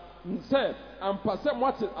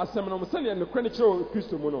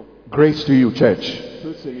 Grace to you, church.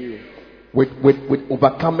 With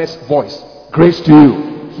overcomer's voice. Grace to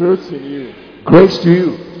you. Truth in you. Grace to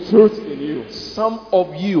you. Truth in you. Some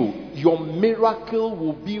of you, your miracle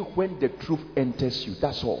will be when the truth enters you.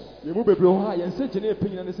 That's all.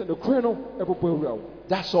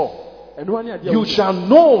 That's all. You shall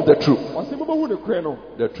know the truth.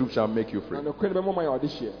 The truth shall make you free.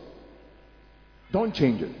 Don't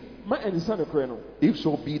change it. If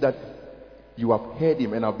so be that you have heard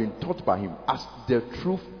him and have been taught by him, as the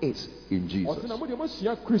truth is in Jesus. So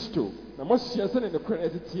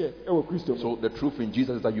the truth in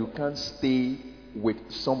Jesus is that you can't stay with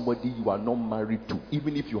somebody you are not married to,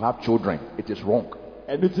 even if you have children. It is wrong.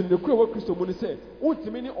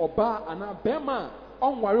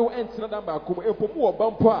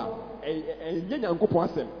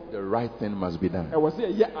 The right thing must be done.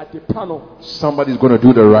 Somebody is going to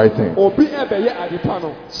do the right thing.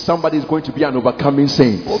 Somebody is going to be an overcoming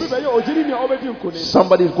saint.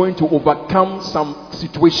 Somebody is going to overcome some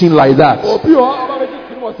situation like that.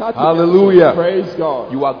 Hallelujah. Praise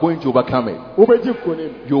God. You are going to overcome it.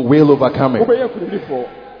 You will overcome it.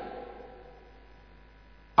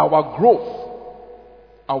 Our growth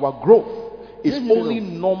is only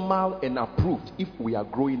normal and approved if we are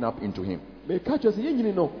growing up into him. Whether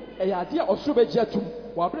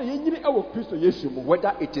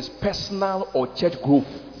it is personal or church growth.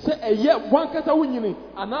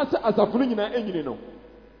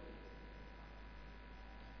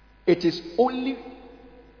 It is only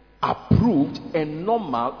approved and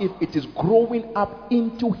normal if it is growing up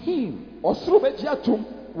into him.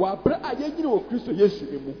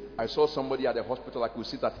 I saw somebody at the hospital. I could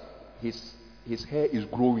see that his hair is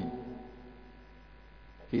growing.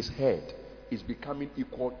 His head is becoming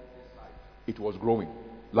equal. It was growing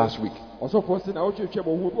last week.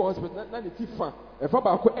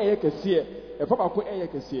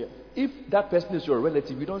 If that person is your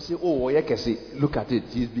relative, you don't say, "Oh, look at it."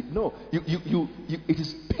 No, it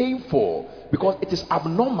is painful because it is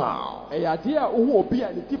abnormal.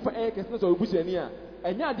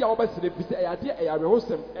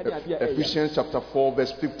 Ephesians chapter 4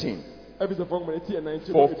 verse 15.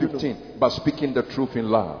 4:15. But speaking the truth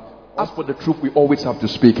in love. As for the truth, we always have to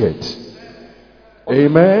speak it.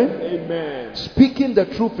 Amen. Amen. Speaking the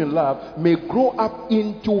truth in love may grow up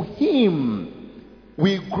into him.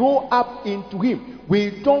 We grow up into Him. We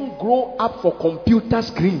don't grow up for computer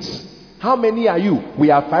screens. How many are you? We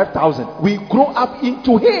are 5,000. We grow up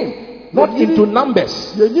into Him, not into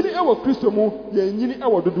numbers.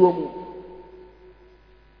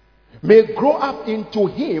 May grow up into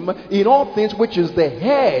Him in all things, which is the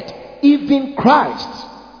head, even Christ.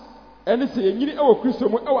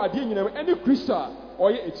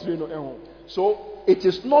 So it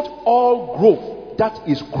is not all growth that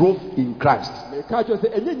is growth in Christ.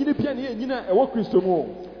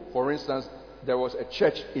 For instance, there was a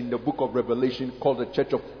church in the book of Revelation called the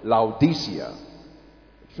Church of Laodicea.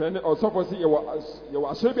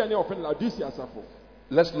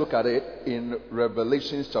 Let's look at it in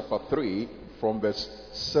Revelation chapter 3 from verse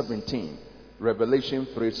 17. Revelation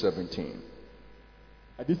 3:17.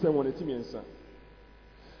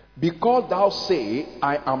 Because thou say,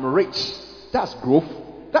 I am rich. That's growth.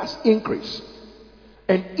 That's increase.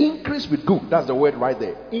 And increase with good. That's the word right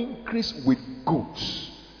there. Increase with goods.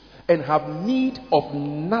 And have need of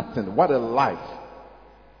nothing. What a life.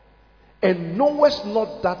 And knowest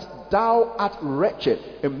not that thou art wretched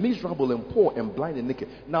and miserable and poor and blind and naked.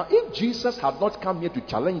 Now, if Jesus had not come here to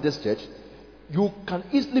challenge this church, you can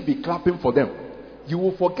easily be clapping for them. You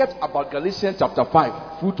will forget about Galatians chapter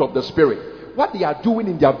 5, fruit of the Spirit. What they are doing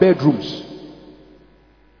in their bedrooms.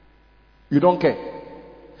 You don't care.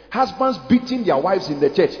 Husbands beating their wives in the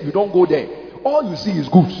church. You don't go there. All you see is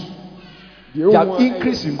goods. They have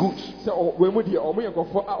increase in goods.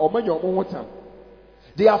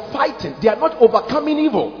 They are fighting. They are not overcoming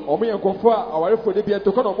evil.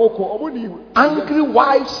 Angry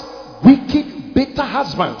wives, wicked, bitter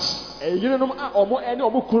husbands.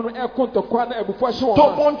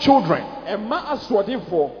 Stubborn children.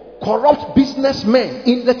 Corrupt businessmen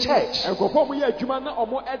in the church.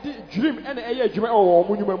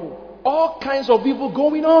 All kinds of evil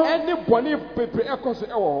going on.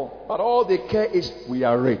 But all they care is we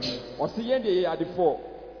are rich.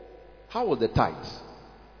 How was the tithe?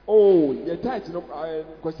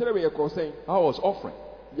 How was offering?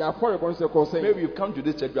 Maybe you come to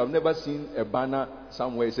this church, you have never seen a banner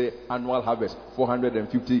somewhere say annual harvest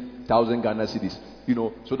 450,000 Ghana cedis,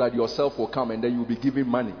 so that yourself will come and then you'll be giving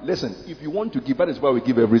money. Listen, if you want to give, that is why we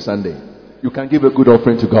give every Sunday. You can give a good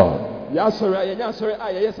offering to God.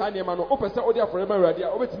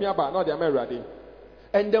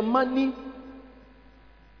 And the money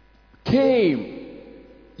came,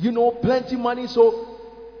 plenty money, so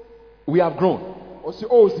we have grown. No.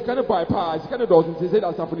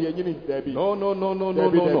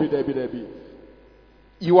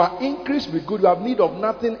 You are increased with good, you have need of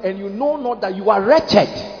nothing, and you know not that you are wretched.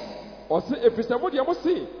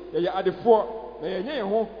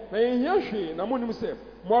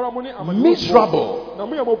 Miserable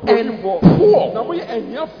and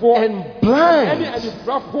poor and blind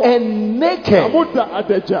and naked.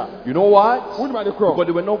 You know what? Because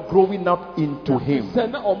they were not growing up into Him.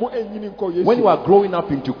 When you are growing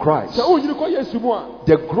up into Christ,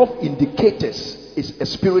 the growth indicators is a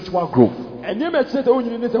spiritual growth.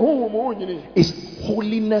 It's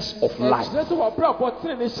holiness of life.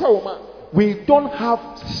 We don't have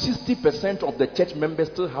 60% of the church members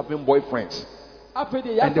still having boyfriends.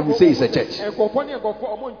 And then we say it's a church.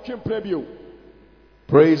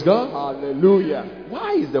 Praise God. Hallelujah.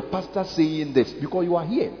 Why is the pastor saying this? Because you are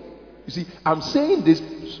here. You see, I'm saying this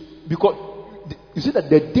because you see that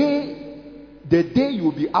the day you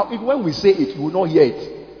will be out, even when we say it, you will not hear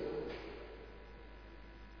it.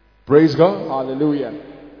 Praise God. Hallelujah.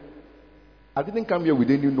 I didn't come here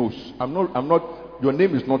with any notes. I'm not. Your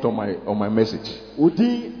name is not on my message.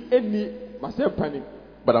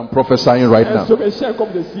 But I'm prophesying right now.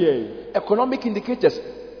 Economic indicators,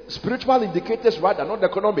 spiritual indicators rather, not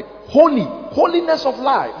economic. Holiness of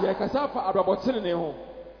life.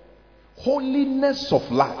 Holiness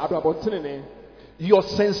of life. Your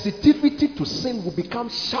sensitivity to sin will become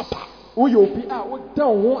sharper.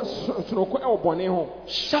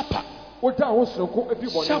 Sharper.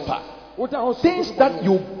 Sharper. Things that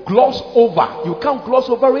you gloss over, you can't gloss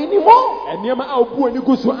over anymore.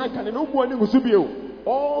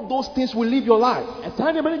 All those things will leave your life.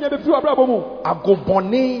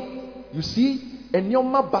 Agobone, you see, and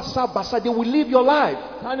yoma basa, they will leave your life.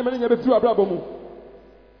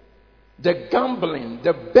 The gambling,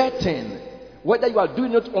 the betting, whether you are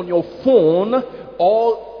doing it on your phone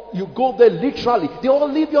or you go there literally, they all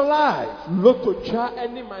live your life.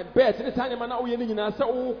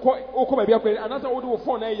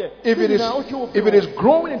 If it is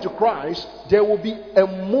growing into Christ, there will be a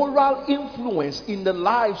moral influence in the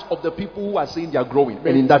lives of the people who are saying they are growing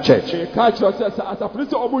and in that church.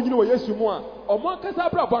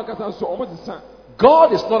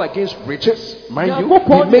 God is not against riches, mind you.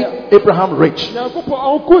 Nyankopɔn He made Abraham rich. Nyankopɔn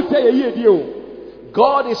ɔnko sɛ yɛyie die o.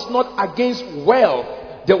 God is not against wealth.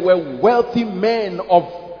 There were wealthy men of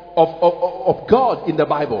God in the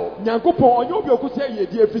Bible. Nyankopɔn ɔnyɛ obi a ɔko sɛ yɛyie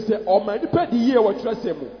die fi sɛ ɔma nipa di yie wɔ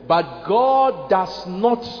Kyerɛwsɛm mu. But God does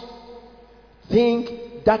not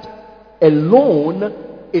think that alone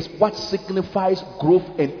is what signifies growth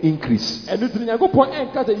and increase. ɛno nti Nyankopɔn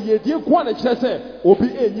ɛnka sɛ yɛyie die nko a na kyerɛ sɛ obi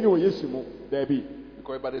ɛnyini wɔ Yesu mu. Dabi.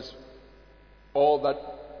 Because that is all that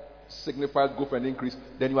signifies growth and increase,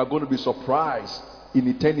 then you are going to be surprised in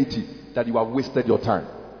eternity that you have wasted your time.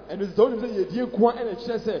 ɛno nti sɛ wonim sɛ yɛyie die nko a ɛna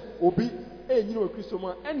kyerɛ sɛ obi ɛnyini wɔ Kristo mu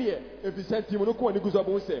a ɛneɛ ɛfisɛ nti mu no kɔ wɔ ne gu so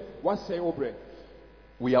abɔhu sɛ wasɛe wo brɛ.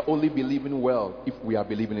 We are only believing well if we are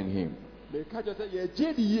believing in Him. meka kyerɛ sɛ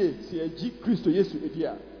yɛgye di yie sɛ yɛgye Kristo Yesu edi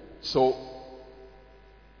a. So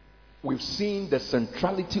we've seen the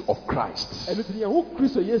centrality of Christ. ɛno nti yɛho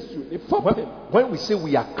Kristo Yesu ne fapem. When we say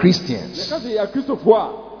we are Christians, yɛka sɛ yɛyɛ Kristofoɔ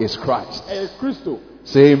a it's Christ. ɛyɛ Kristo.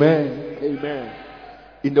 Say amen. Amen.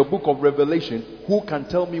 In the book of Revelation, who can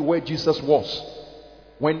tell me where Jesus was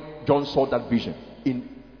when John saw that vision?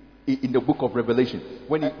 In the book of Revelation,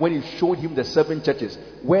 when he showed him the 7 churches,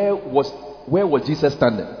 where was Jesus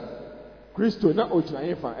standing? Kristo na ogyina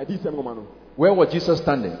yefa edi sɛm ngoma no. Where was Jesus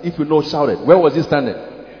standing? If you know, shout it. Where was he standing?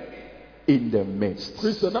 In the midst.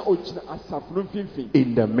 Kristo na ogyina asafo no mfimfini.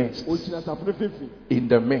 In the midst. Ogyina asafo no mfimfini. In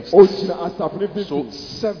the midst. Ogyina asafo no mfimfini. So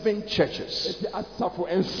 7 churches. eti asafo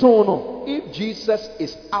enson no. If Jesus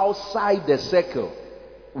is outside the circle,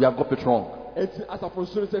 we have got it wrong. eti asafo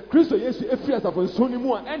nson sɛ Kristo Yesu efiri asafo nson ni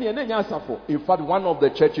mu a ɛne na nya asafo. In fact, one of the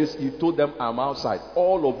churches, he told them, I'm outside.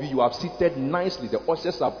 All of you have seated nicely. The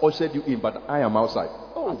ushers have ushered you in, but I am outside.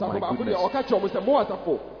 Oh, my goodness.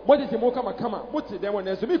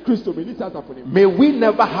 May we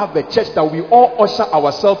never have a church that we all usher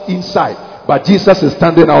ourselves inside, but Jesus is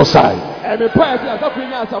standing outside.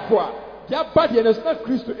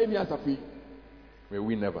 May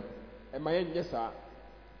we never.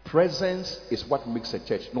 Presence is what makes a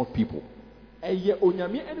church, not people.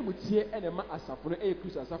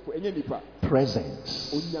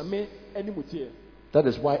 Presence. That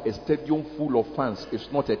is why a stadium full of fans is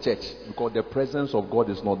not a church, because the presence of God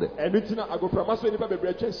is not there.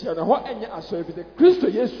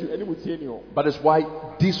 But it's why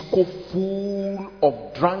disco full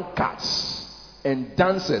of drunkards and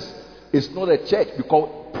dancers is not a church, because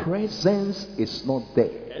presence is not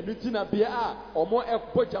there.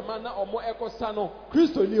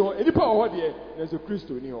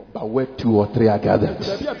 But where 2 or 3 are gathered.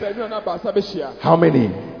 How many?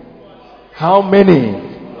 How many?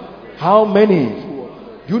 How many?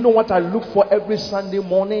 You know what I look for every Sunday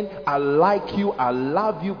morning? I like you, I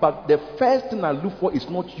love you, but the first thing I look for is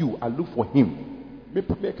not you, I look for Him.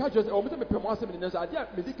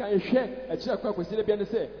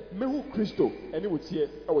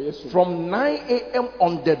 From 9 a.m.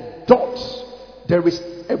 on the dot, there is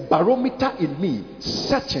a barometer in me,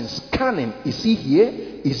 searching, scanning. Is he here?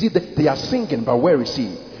 Is he there? They are singing, but where is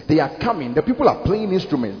he? They are coming. The people are playing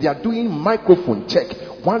instruments. They are doing microphone check.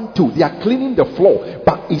 1, 2. They are cleaning the floor.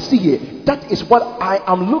 But is he here? That is what I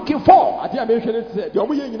am looking for.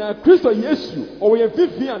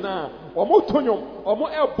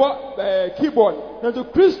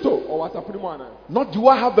 Not do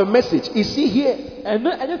I have a message? Is he here?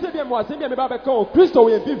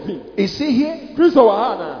 Is he here?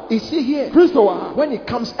 Is he here? When he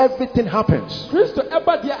comes, everything happens.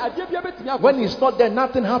 When he's not there,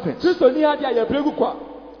 nothing happens.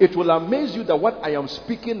 It will amaze you that what I am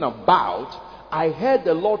speaking about, I heard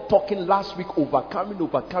the Lord talking last week, overcoming.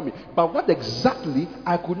 But what exactly,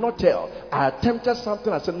 I could not tell. I attempted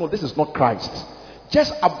something, I said, no, this is not Christ.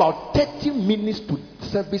 Just about 30 minutes to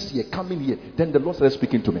service here, coming here, then the Lord started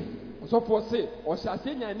speaking to me.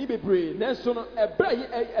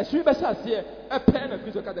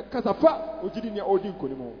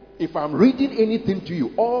 If I'm reading anything to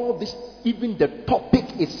you, all this, even the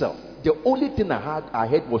topic itself, the only thing I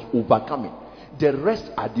heard was overcoming. The rest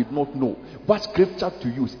I did not know. What scripture to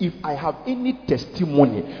use? If I have any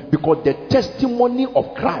testimony, because the testimony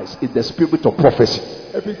of Christ is the spirit of prophecy.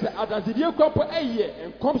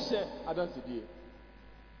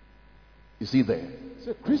 Is he there?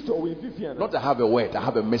 Not I have a word, I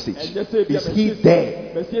have a message. Is he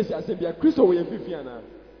there?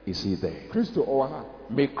 Is he there?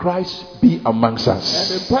 May Christ be amongst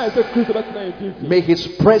us. May his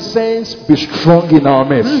presence be strong in our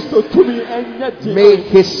midst. May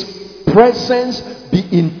his presence be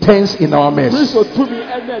intense in our midst.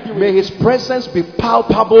 May his presence be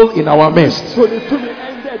palpable in our midst.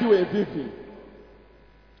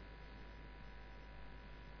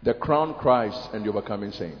 The crown Christ and the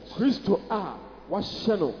overcoming saints. Kristo a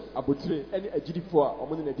wahyɛ no abotire ɛne agyidifo a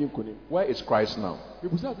ɔmo ne n'adi nkonim. Where is Christ now?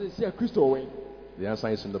 Bibusa sɛ sɛ Kristo wɔ wɛn. The answer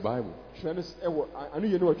is in the Bible. Twerɛ no ɛwɔ anu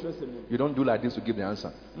yɛ no wɔ twerɛ sɛm nim. You don't do like this to give the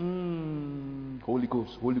answer. Holy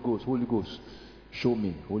Ghost, Holy Ghost, Holy Ghost. Show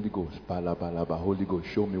me, Holy Ghost. Bala, bala, bala, Holy Ghost.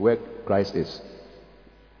 Show me where Christ is.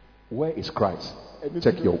 Where is Christ?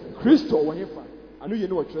 Check your Kristo wɔ hefa. Anu yɛ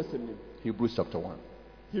no wɔ twerɛ sɛm nim. Hebrews chapter 1.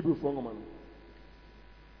 Hebrew fo ngoma no.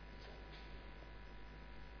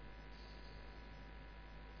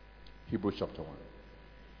 Hebrews chapter 1.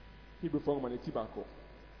 Hebrew fo ngoma no ti baako.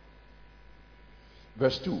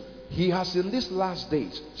 Verse 2. He has in these last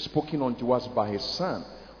days spoken unto us by his Son,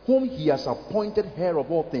 whom he has appointed heir of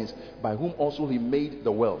all things, by whom also he made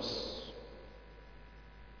the worlds.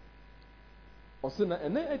 Ɔsɛ na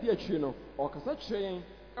ɛnɛ adi akyire no ɔkasa kyerɛ yɛn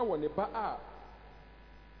ɛwɔ ne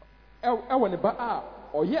ba a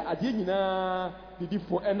ɔyɛ adeɛ nyinaa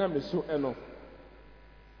didifo ɛnam ne so ɛno.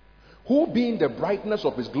 Who being the brightness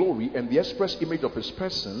of his glory and the express image of his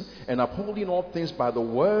person, and upholding all things by the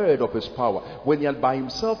word of his power, when he had by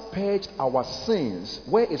himself purged our sins,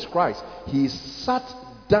 where is Christ? He sat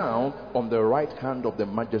down on the right hand of the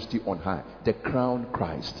majesty on high, the crown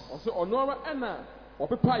Christ. Ɔsɛ ɔno ara ɛna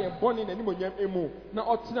ɔpepa yɛn bɔne n'animonyam emu na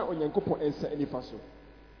ɔtena Onyankopɔn nsa nifa so.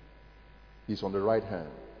 He's on the right hand.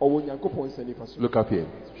 Ɔwɔ Onyankopɔn nsa nifa so. Look up here.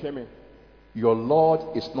 Hwɛ me. Your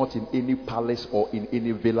Lord is not in any palace or in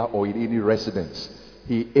any villa or in any residence.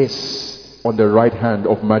 He is on the right hand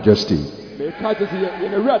of majesty.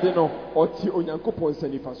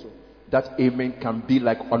 That amen can be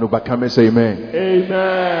like on overcomers. Amen.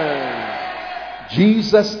 Amen.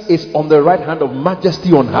 Jesus is on the right hand of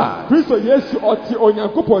majesty on high.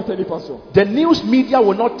 The news media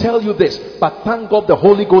will not tell you this, but thank God the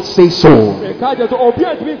Holy Ghost says so.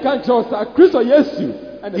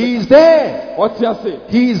 He is there.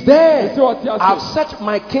 He is there. I've set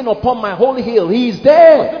my king upon my holy hill. He is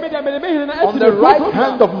there. On the right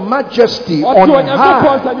hand of majesty on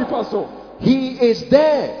high. He is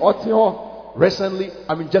there. Recently,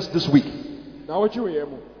 just this week.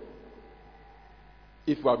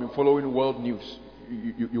 If you have been following world news,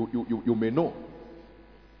 you may know.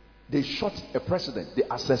 They shot a president. They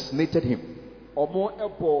assassinated him. He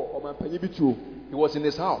was in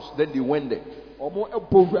his house. Then they went there.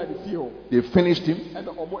 They finished him.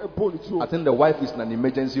 I think the wife is in an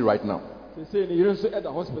emergency right now.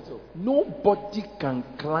 Nobody can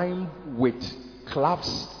climb with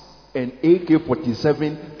claps and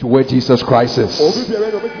AK-47 to where Jesus Christ is.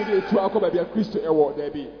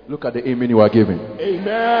 Look at the amen you are giving.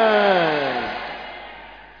 Amen.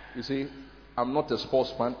 You see, I'm not a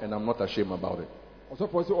sports fan and I'm not ashamed about it.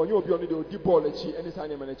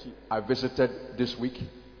 I visited this week,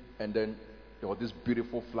 and then there was this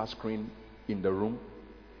beautiful flat screen in the room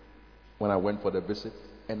when I went for the visit,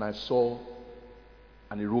 and I saw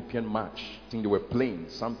an European match. I think they were playing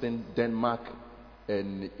something, Denmark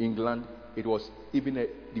and England. It was even they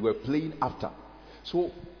were playing after.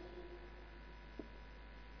 So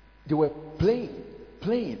they were playing.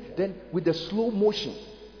 Then with the slow motion,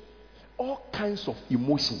 all kinds of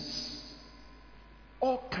emotions.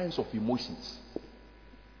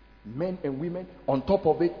 Men and women. On top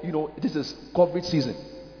of it, this is COVID season,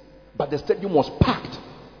 but the stadium was packed.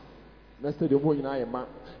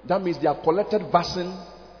 That means they have collected vaccine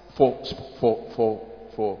for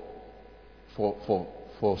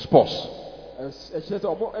sports.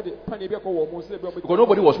 Because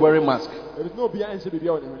nobody was wearing masks.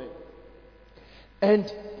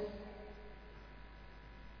 And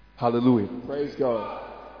hallelujah. Praise God.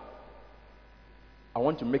 I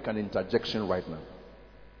want to make an interjection right now.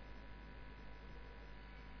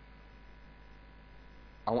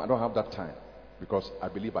 I don't have that time because I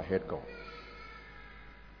believe I heard God.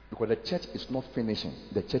 Because the church is not finishing,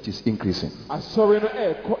 the church is increasing.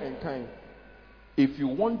 If you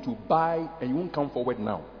want to buy, and you won't come forward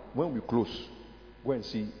now, when we close, go and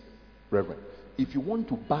see Reverend. If you want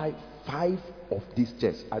to buy 5 of these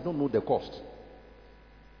chairs, I don't know the cost.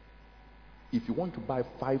 If you want to buy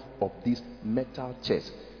 5 of these metal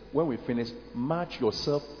chairs, when we finish, match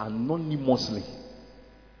yourself anonymously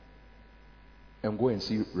and go and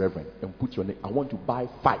see Reverend and put your name. I want to buy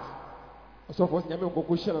 5.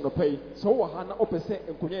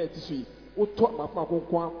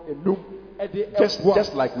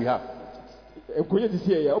 Just like we have.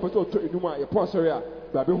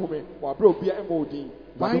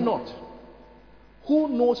 Why not? Who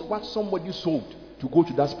knows what somebody sold to go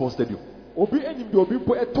to that sports stadium?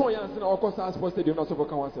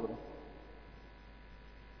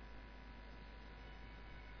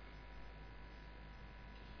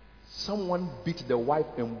 Someone beat the wife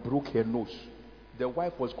and broke her nose. The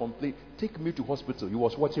wife was complaining, take me to hospital. He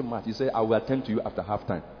was watching match. He said, I will attend to you after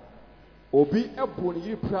halftime. Obi ebo ni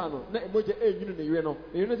yiri prano na emoje enyunu ne yire no.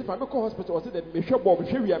 Yire no se fa me call hospital o se de me hwe bom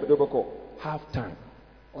hwe wi abedo beko. Halftime.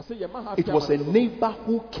 O se ye ma halftime. It was a neighbor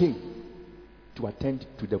who came to attend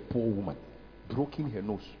to the poor woman, broken her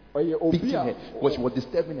nose. Beating her because she was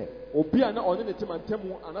disturbing her.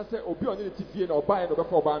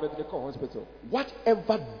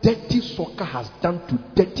 Whatever dirty soccer has done to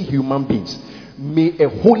dirty human beings, may a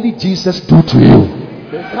holy Jesus do to you.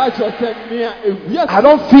 I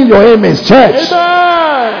don't feel your amens, church.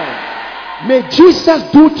 Amen. May Jesus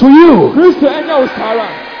do to you.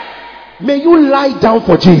 May you lie down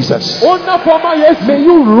for Jesus. May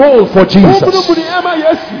you roll for Jesus.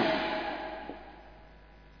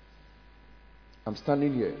 I'm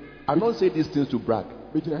standing here. I don't say these things to brag.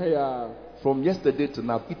 From yesterday to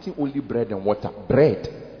now, I've eaten only bread and water. Bread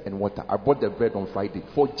and water. I bought the bread on Friday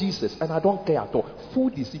for Jesus, and I don't care at all.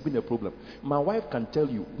 Food is even a problem. My wife can tell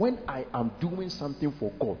you when I am doing something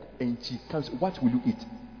for God, and she comes, what will you eat?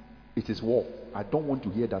 It is war. I don't want to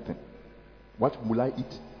hear that thing. What will I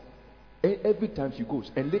eat? Every time she goes,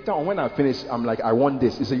 and later on when I finish, I'm like, I want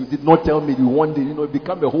this. She said, you did not tell me you want it. It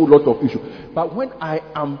become a whole lot of issue. But when I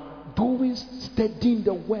am doing, studying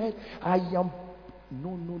the word, I am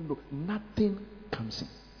nothing comes in.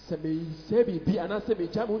 And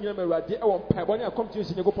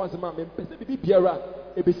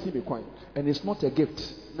it's not a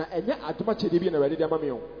gift.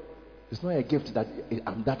 It's not a gift that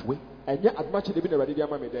I'm that way.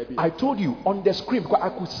 I told you on the screen because I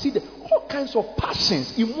could see all kinds of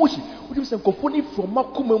passions, emotions.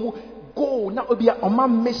 Go now,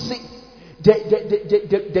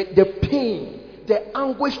 the pain, the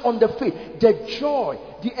anguish on the face, the joy,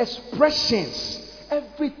 the expressions,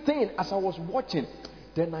 everything. As I was watching,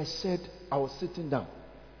 then I said, I was sitting down.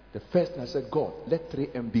 The first thing I said, God, let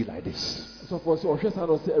 3M be like this.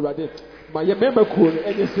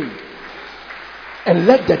 And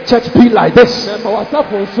let the church be like this.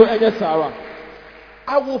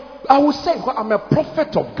 I will say, well, I'm a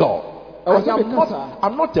prophet of God.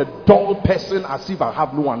 I'm not a dull person as if I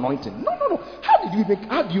have no anointing. No. How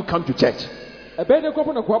do you come to church?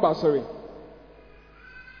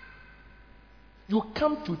 You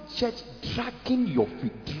come to church dragging your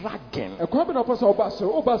feet, dragging.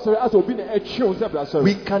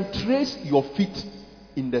 We can trace your feet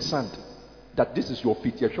in the sand. That this is your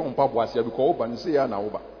feet.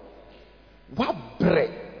 What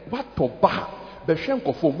bread? What toba?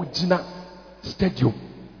 Beshenko for Mujina Stadium.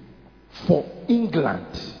 For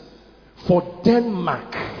England, for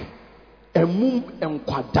Denmark, and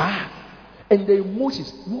the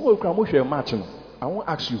emotions. I won't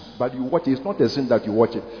ask you, but you watch it. It's not a sin that you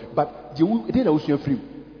watch it, but you didn't also free.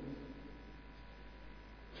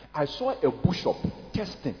 I saw a bishop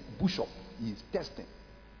testing. Bishop is testing,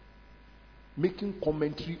 making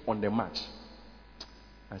commentary on the match.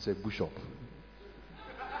 I said, Bishop,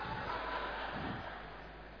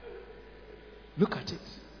 look at it.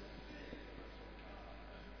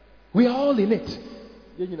 We are all in it.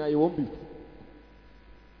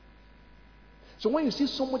 So when you see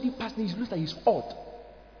somebody passing, it looks like he's odd.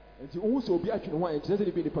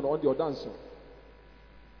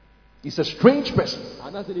 He's a strange person.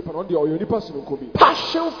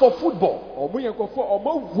 Passion for football.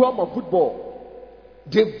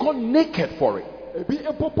 They've gone naked for it.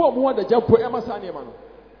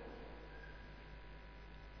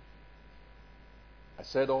 I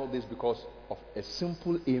said all this because of a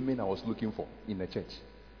simple amen I was looking for in the church.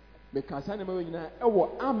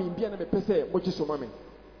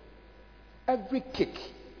 Every kick,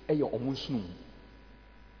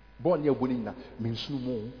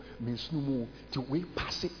 till we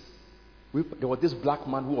pass it. There was this black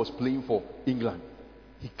man who was playing for England.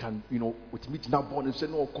 He can, with me now born and say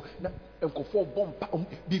no,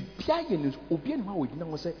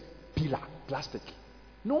 pillar, plastic.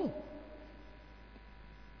 No.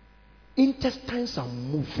 Intestines are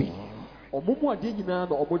moving.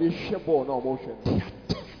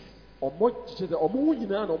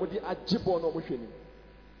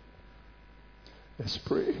 Let's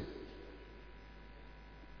pray.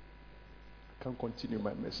 I can't continue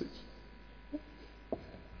my message.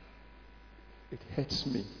 It hurts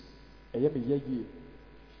me. It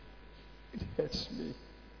hurts me.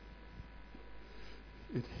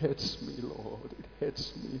 It hurts me, Lord. It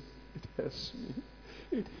hurts me. It hurts me.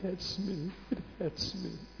 It hurts me. It hurts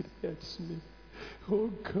me. It hurts me. Oh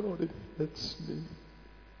God, it hurts me.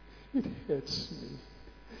 It hurts me.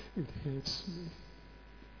 It hurts me.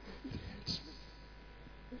 It hurts me.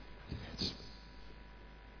 It hurts me.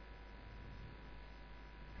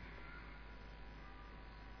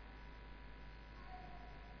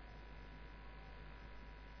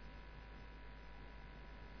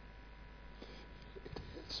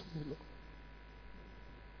 hurts me, Lord.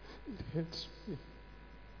 It hurts me.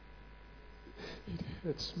 It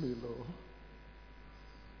hurts me, Lord.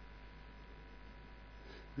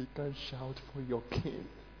 We can shout for your king,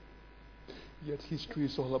 yet history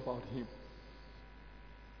is all about him.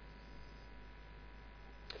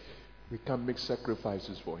 We can make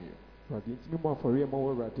sacrifices for him.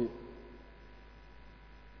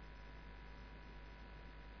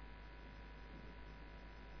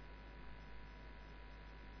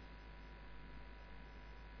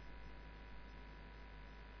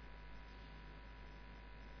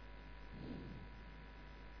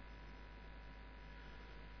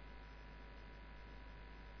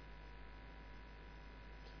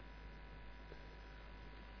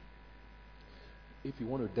 If you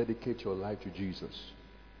want to dedicate your life to Jesus,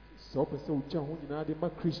 you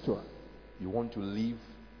want to leave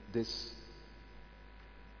this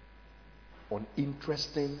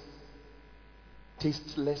uninteresting,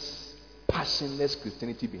 tasteless, passionless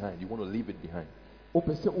Christianity behind. You want to leave it behind. I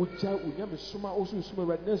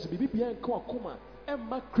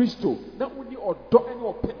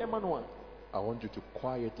want you to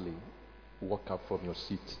quietly walk up from your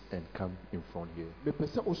seat and come in front here.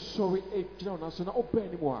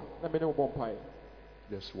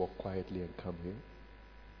 Just walk quietly and come here.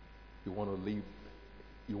 You want to leave.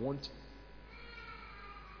 You want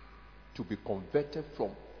to be converted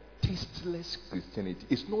from tasteless Christianity.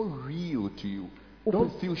 It's not real to you.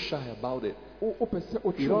 Don't feel shy about it.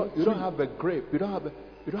 You don't have a grip. You don't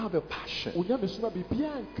have a passion.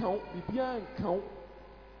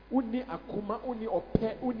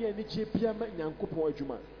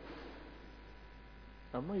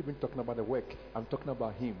 I'm not even talking about the work. I'm talking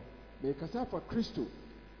about him.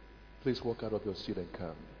 Please walk out of your seat and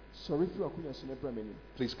come.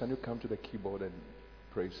 Please, can you come to the keyboard and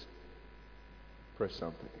press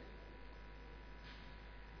something?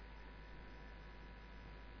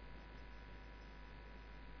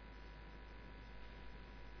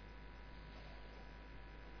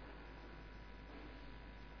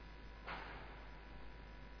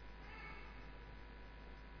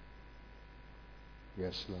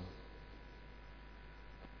 Yes, Lord.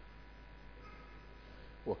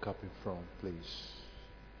 Walk up in front, please.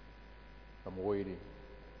 I'm waiting.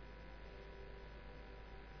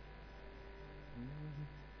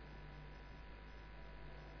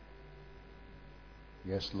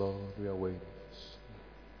 Yes, Lord, we are waiting.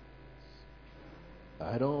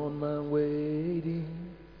 I don't mind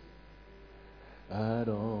waiting. I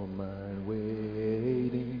don't mind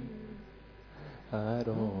waiting. I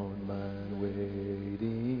don't mind waiting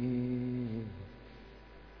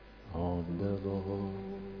on the Lord.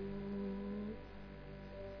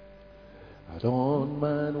 I don't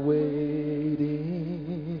mind waiting.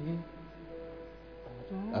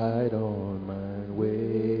 I don't mind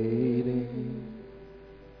waiting.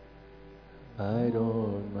 I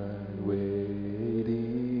don't mind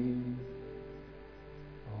waiting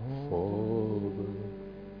for the Lord.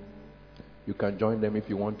 You can join them if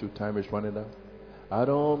you want to. Time is running out. I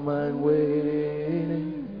don't mind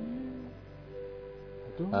waiting.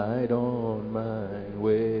 I don't mind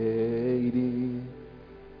waiting.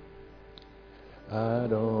 I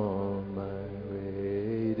don't mind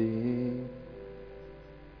waiting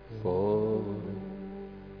for.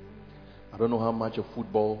 I don't know how much a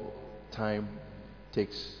football time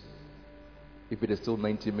takes. If it is still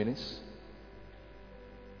 90 minutes.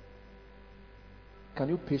 Can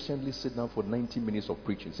you patiently sit down for 90 minutes of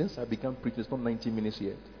preaching? Since I began preaching, it's not 90 minutes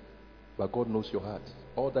yet. But God knows your heart.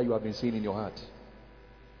 All that you have been saying in your heart.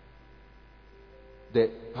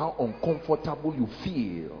 How uncomfortable you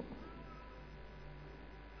feel.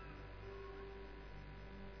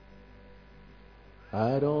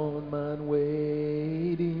 I don't mind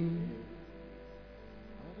waiting.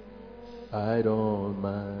 I don't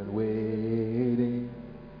mind waiting.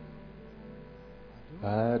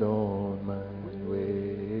 I don't mind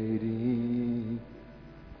waiting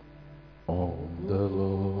on the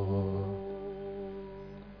Lord.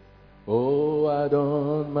 Oh, I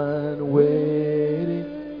don't mind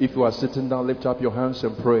waiting. If you are sitting down, lift up your hands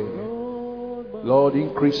and pray. Lord,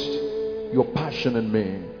 increase your passion in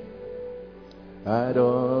me. I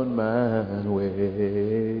don't mind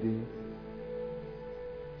waiting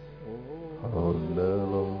on the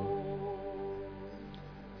Lord.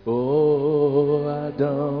 Oh, I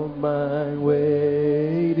don't mind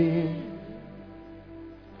waiting.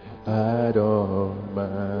 I don't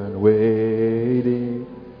mind waiting.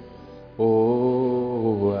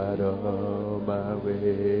 Oh, I don't mind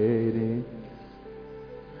waiting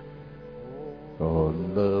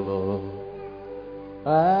on the Lord.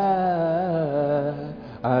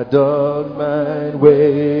 I don't mind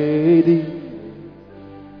waiting.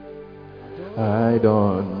 I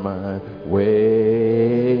don't mind waiting.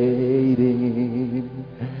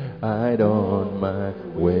 I don't mind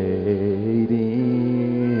waiting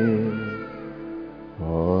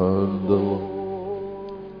on the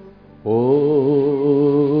Lord.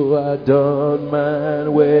 Oh, I don't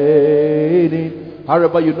mind waiting.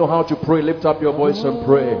 However you know how to pray, lift up your voice and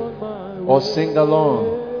pray. Or sing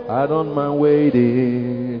along. I don't mind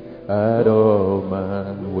waiting. I don't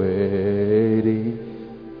mind waiting.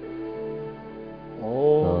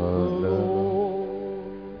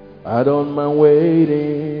 I don't mind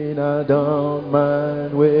waiting. I don't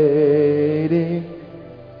mind waiting.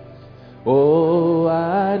 Oh,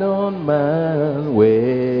 I don't mind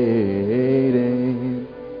waiting.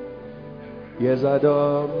 Yes, I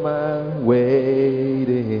don't mind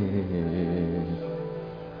waiting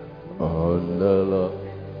on the Lord.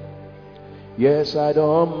 Yes, I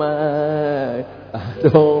don't mind. I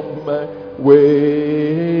don't mind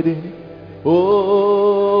waiting.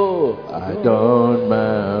 Oh, I don't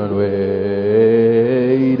mind waiting.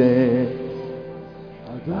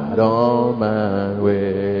 I don't mind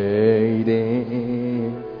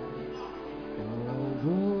waiting.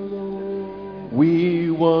 We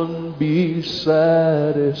won't be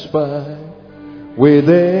satisfied with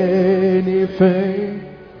anything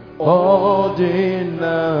ordinary.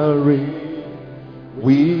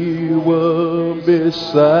 We won't be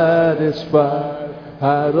satisfied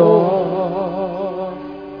at all.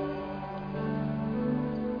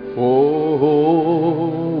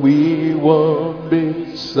 Oh, we won't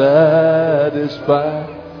be satisfied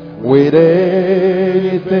with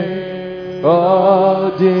anything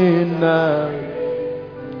ordinary.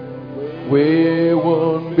 We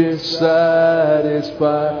won't be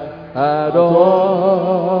satisfied at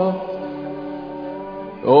all.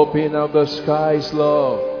 Open up the skies,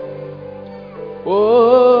 Lord.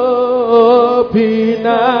 Open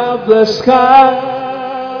up the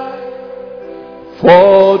sky,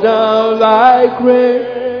 fall down like rain.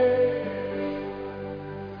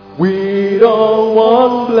 We don't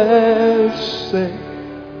want blessing,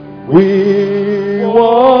 we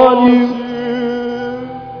want you.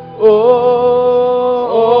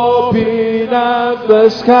 Oh, open up the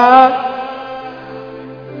sky.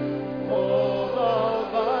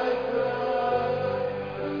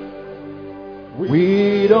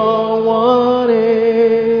 We don't want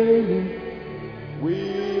it.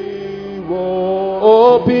 We won't.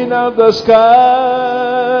 Open up the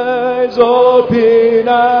skies. Open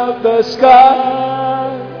up the sky.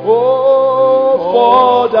 Oh,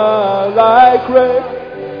 fall down like rain.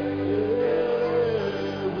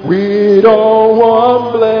 We don't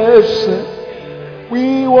want blessing.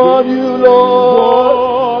 We want you,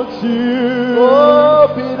 Lord.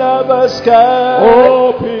 Open up the sky.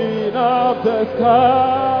 Open up the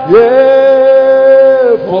sky.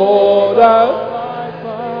 Yeah, fall down.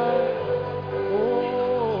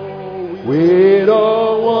 We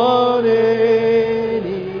don't want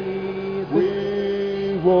any.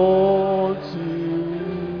 We want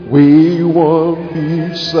you. We won't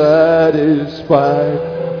be satisfied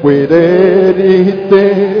with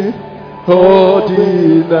anything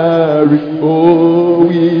ordinary. Oh,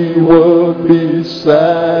 we won't be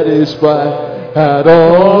satisfied at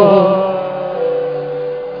all.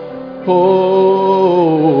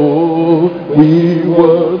 Oh, we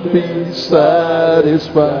won't be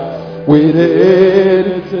satisfied with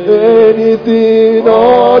anything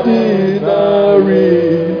ordinary.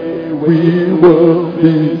 We won't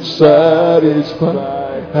be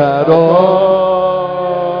satisfied at all.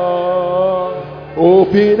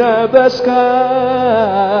 Open up the skies.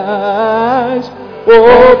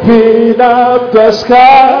 Open up the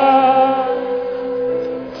sky.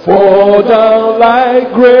 Fall down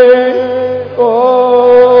like rain.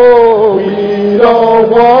 Oh, we don't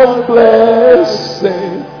want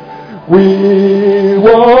blessing. We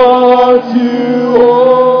want you.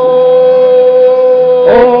 Oh,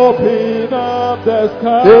 open up the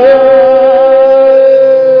sky. Yeah.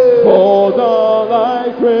 Fall down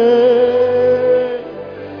like rain.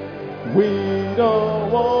 We don't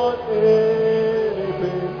want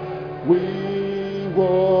anything. We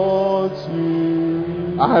want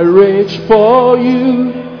you. I reach for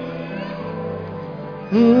you.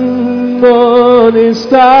 Morning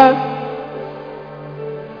star.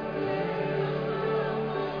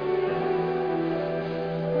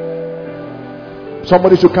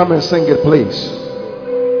 Somebody should come and sing it, please.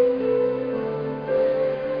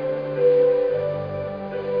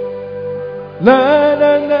 Na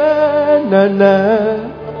na na na na.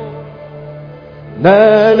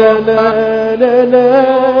 Na na na na na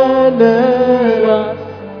na.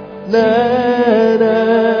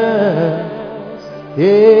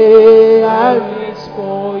 Hey, I reach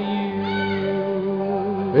for you.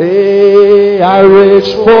 Hey, I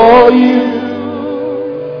reach for you.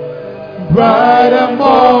 Bright and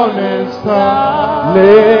morning star.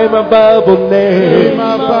 Name above all names.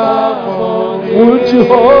 Would you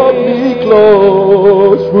hold me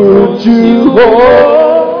close? Would you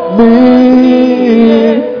hold me?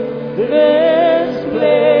 This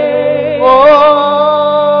place.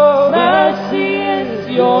 Oh, Mercy is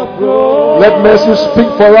your throne. let mercy speak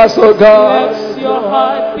for us, oh God. Let your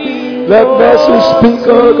heart beat. Let mercy speak,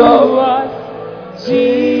 oh God.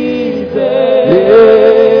 Jesus.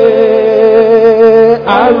 Yeah,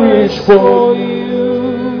 I reach for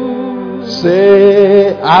you.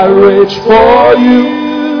 Say, I reach for you.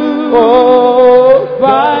 Oh,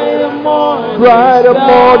 bright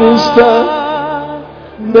morning star.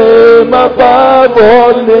 Name above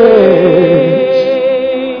all names.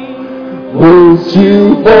 Would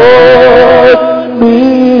you hold me?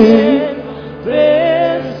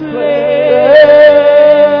 This place.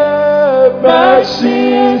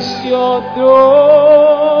 Mercy is Your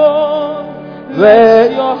throne.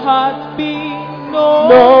 Let Your heart be known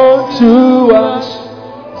known to us.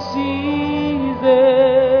 Jesus.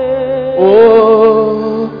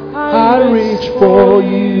 Oh, I reach for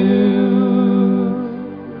you.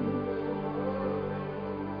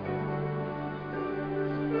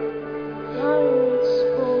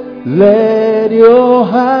 Let your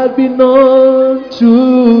heart be known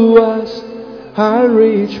to us. I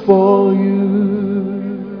reach for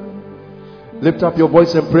you. Lift up your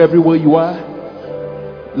voice and pray everywhere you are.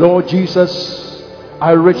 Lord Jesus,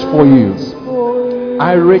 I reach for you.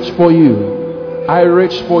 I reach for you. I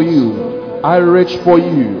reach for you. I reach for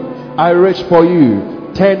you. I reach for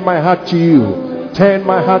you. Turn my heart to you. Turn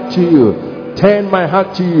my heart to you. Turn my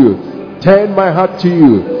heart to you. Turn my heart to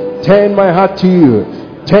you. Turn my heart to you.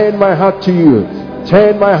 Turn my heart to you.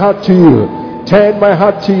 Turn my heart to you. Turn my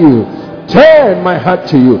heart to you. Turn my heart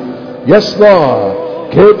to you. Yes,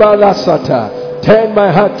 Lord. Kebalasata. Turn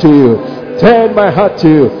my heart to you. Turn my heart to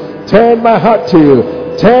you. Turn my heart to you.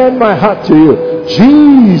 Turn my heart to you.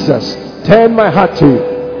 Jesus. Turn my heart to you.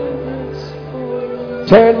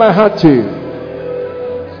 Turn my heart to you.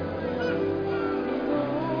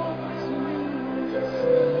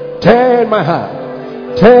 Turn my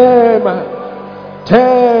heart. Turn my heart.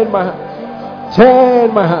 Turn my heart.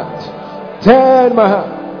 Turn my heart. Turn my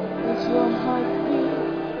heart.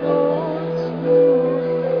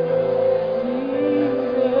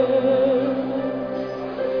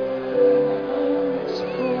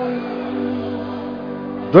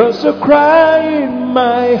 There's a cry in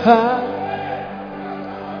my heart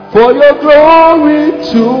for your glory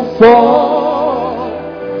to fall,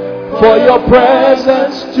 for your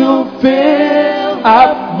presence to fill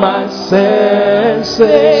up my senses.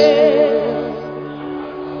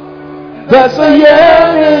 There's a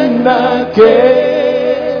yearning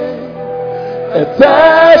again, a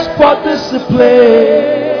thirst for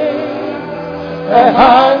discipline, a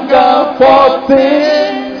hunger for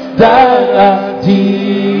things that are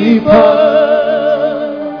deeper.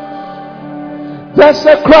 There's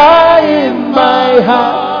a cry in my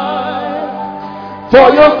heart for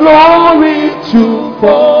your glory to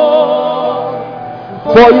fall,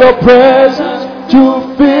 for your presence to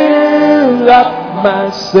fill up my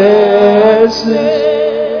senses.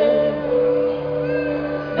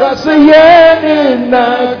 There's a yearning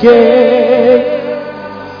again,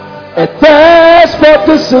 a thirst for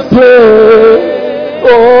discipline.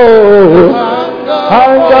 Oh,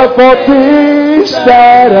 hunger for things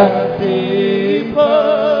that are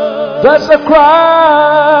deeper. There's a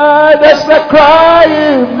cry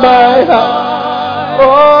in my heart. Oh,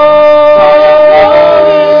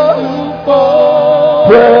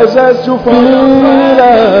 presence to fill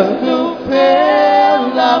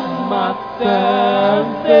up my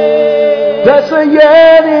senses. There's a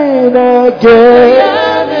yearning again,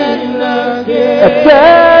 a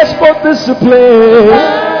thirst for discipline.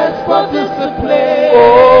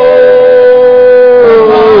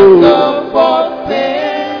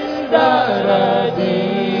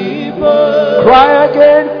 Cry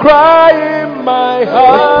again, cry in my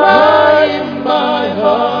heart.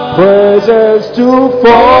 Presence to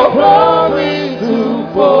fall, glory to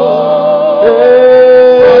fall.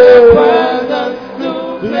 Presence to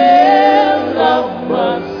fill up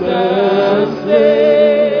my senses.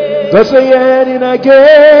 There's a yearning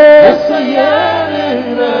again,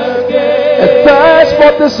 a thirst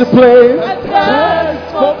for discipline.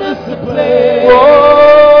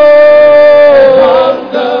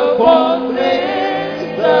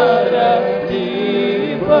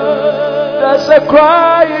 There's a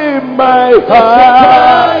cry in my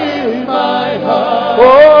heart.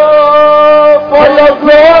 Oh, for your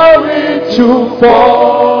glory to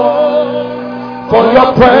fall, for your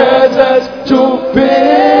presence to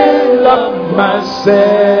fill up my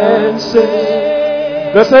senses.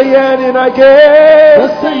 There's a yearning again.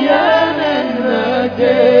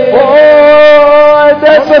 Oh, and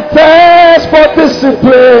there's a thirst for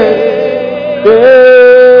discipline.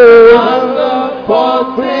 Yeah. For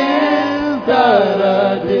things that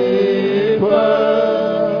are deeper.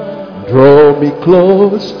 Draw me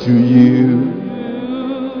close to you.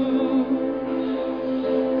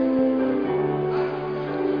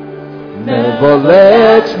 Never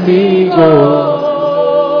let me go.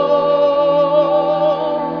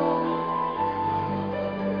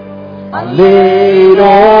 I lay it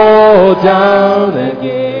all down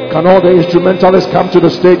again. Can all the instrumentalists come to the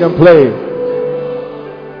stage and play?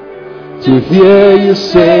 To hear you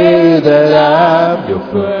say that I'm your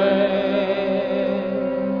friend.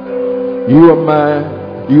 You are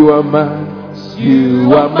mine, you are mine,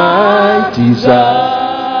 you are my desire.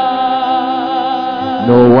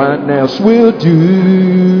 No one else will do.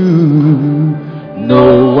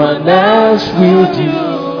 No one else will do.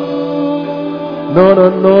 No, no,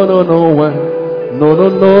 no, no, no one. No, no,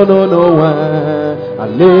 no, no, no one. I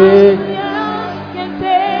lay. Can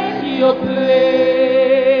take your place.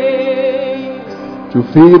 To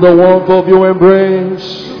feel the warmth of your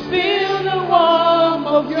embrace. Feel the warmth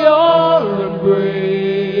of your embrace.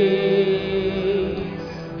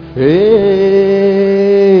 Hey.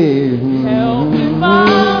 Help me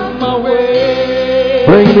find my way.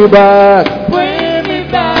 Bring me back. Bring me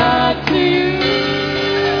back to you.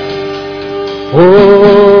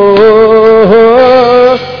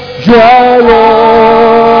 Oh, you are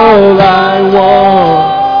all I want.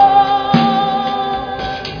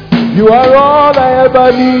 You are all I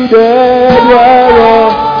ever needed. You are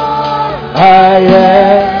all I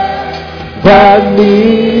ever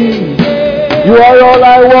need. You are all I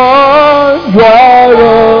want. You are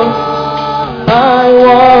all I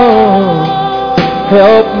want.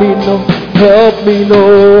 Help me know. Help me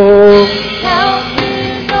know. Help me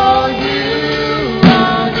know you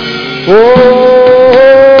are near. Oh,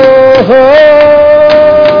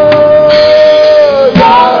 you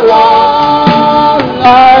are all I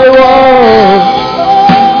want.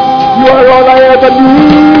 You are all I ever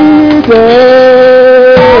needed.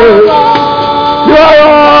 You are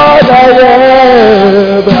all I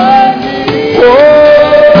ever need. Oh,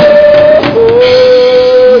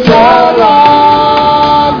 you are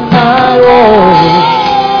all I want.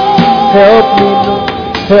 Help me know.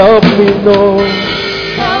 Help me know.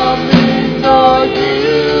 Help me know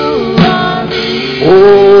you are near. Oh,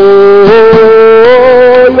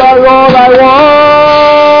 you are all I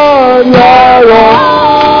want. You are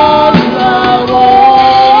all.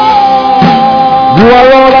 You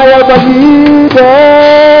are all I ever needed.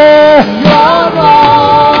 You are all.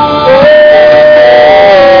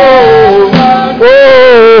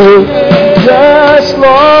 Oh, yes,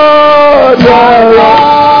 Lord. You are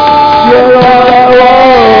all. You are all I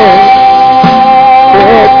want.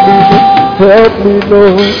 Help me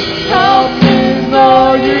know. Help me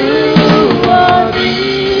know you are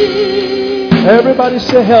near. Everybody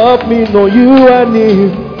say, help me know you are near.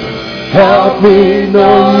 Help me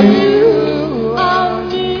know you. are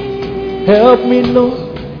near. Help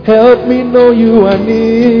me know you are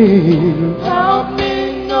near. Help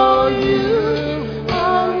me know you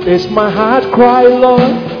are near. It's my heart cry, Lord.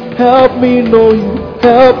 Help me know you.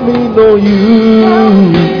 Help me know Help you.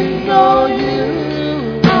 me know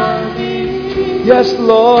you are near. Yes,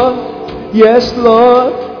 Lord. Yes,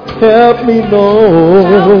 Lord. Help me Help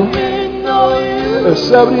know. me know you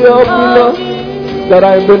Somebody help me, are Lord. near. That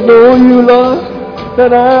I may know you, Lord.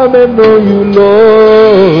 That I may know you,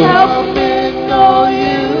 Lord. Help me know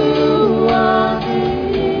you are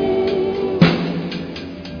near.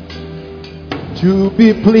 To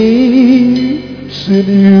be pleased in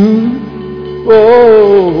you.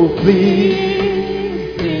 Oh,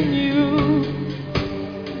 please. In you,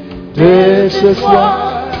 This is what what. I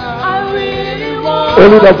really want.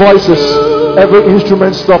 Only the voices. Every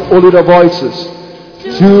instrument stop. Only the voices.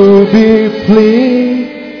 To be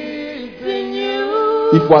pleased. In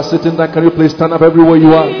you, If you are sitting down, can you please stand up everywhere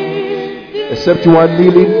you are? Except you are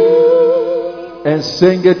kneeling. And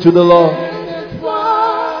sing it to the Lord. That's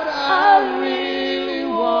what I really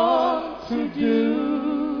want to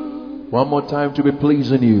do. One more time, to be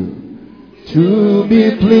pleasing you. To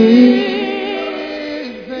be pleased.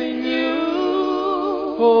 In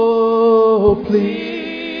you, Oh,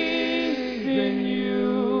 please. in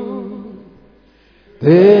you.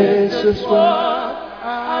 This is What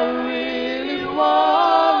I really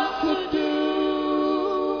want to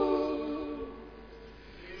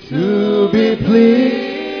to be pleasing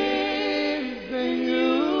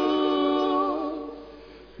you,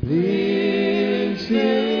 pleasing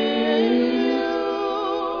you.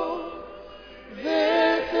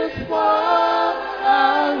 This is what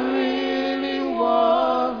I really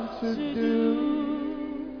want to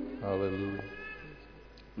do. Hallelujah.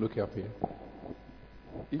 Look up here.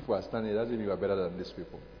 If we are standing, it doesn't mean we are better than these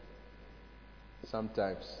people.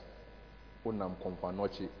 Sometimes, unam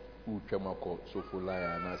komfanochi uchemako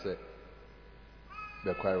sofulaya and I say,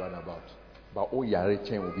 be quite run about. But all yare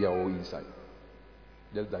chain will be all inside.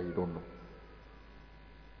 Just that you don't know.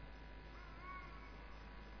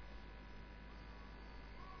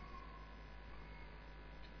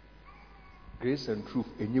 Grace and truth,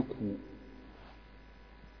 enye ku.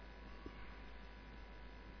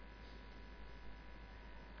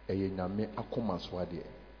 Eye nyame akoma so ade.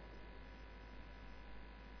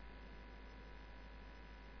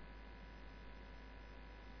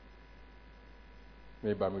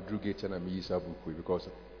 Maybe I'm a Drew Gates and I'm a Yisa book because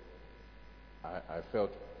I felt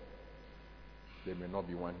there may not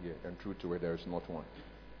be one here, and true to it, there is not one.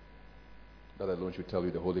 That alone should tell you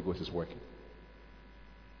the Holy Ghost is working.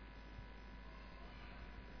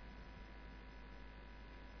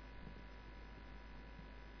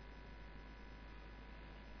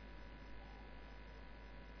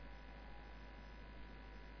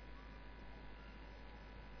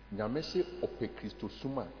 Nyame se ope Kristo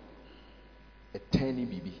suma eteni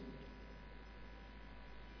bibi.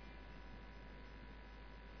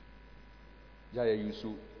 Ya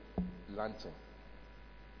yusu lantern.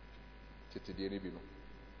 Tete de bi no.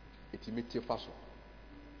 Etimi te fa so.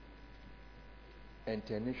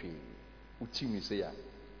 Entene hwe utimi se ya.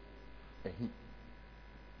 Ehi.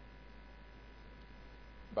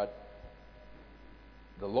 But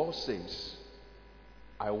the Lord says,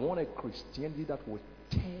 I want a Christianity that will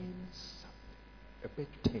turn something. A bit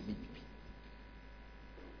turn it.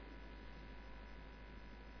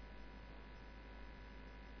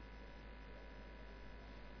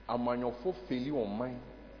 Amanyofo feli on mine.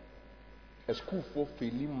 A school for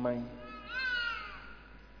feli mine.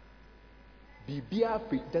 Bibia,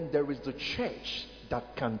 then there is the church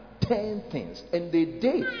that can turn things. And they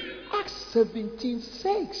did. Acts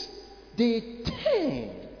 17:6. They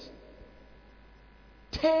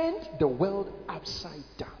turned the world upside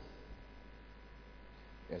down.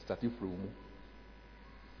 And started from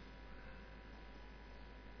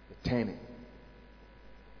the turning.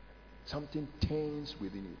 Something turns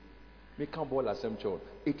within you. Make a ball as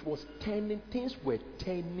it was turning, things were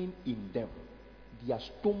turning in them. Their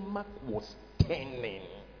stomach was turning.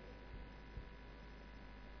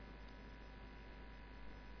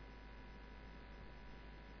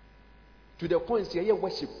 To the point where you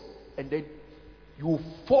worship and then you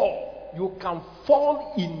fall. You can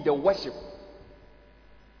fall in the worship.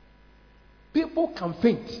 People can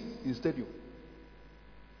faint in stadium.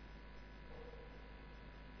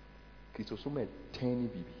 Christosome tiny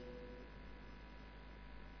baby.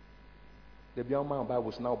 The young man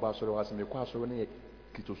Bible now about so was me kwa so na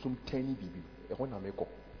Christosome tiny baby. E ho na me ko.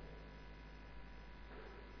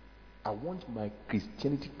 I want my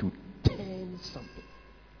Christianity to turn something.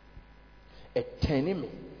 A turning me,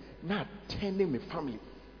 not turning my family.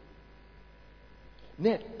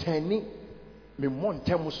 Not turning me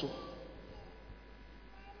montemuso.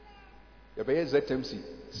 You be ZMC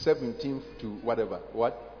 17th to whatever.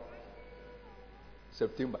 What?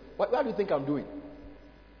 September. What do you think I'm doing?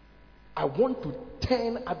 I want to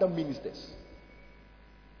turn other ministers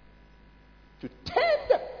to turn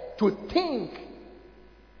them to think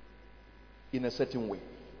in a certain way.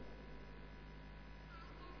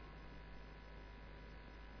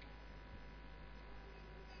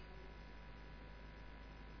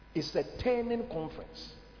 It's a turning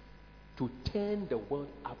conference to turn the world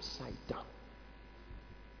upside down.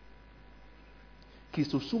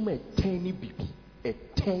 Kisosume tiny baby, a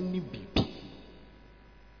tiny baby.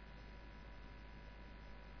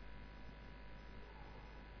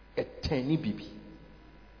 A tiny baby.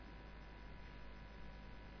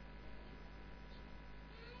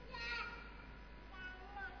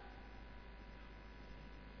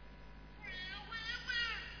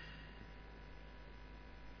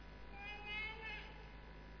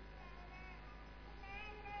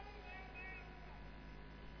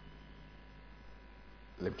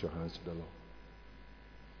 Lift your hands to the Lord.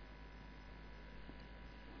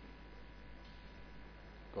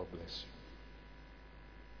 God bless you.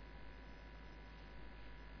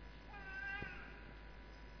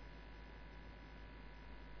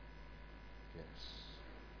 Yes.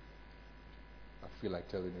 I feel like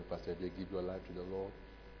telling you, Pastor, if you give your life to the Lord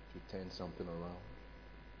to turn something around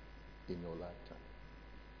in your lifetime.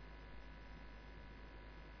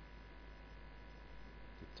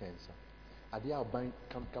 chance. Ade a bind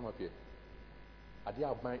come up here. Ade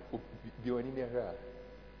a bind be on in here.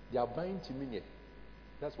 They are buying to me.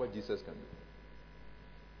 That's what Jesus can do.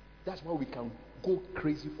 That's why we can go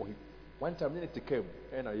crazy for him. One time, I came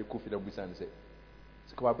and I could feel the and say,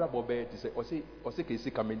 "Sikabra Bobe," to say, "Ose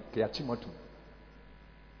kesi kame kiachimatu."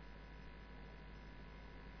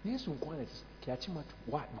 Yes, kiachimatu.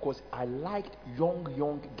 Why? Because I liked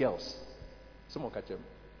young girls. Someone catch them.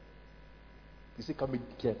 He said, "Kame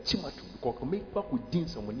kiachimatu." Because me paku din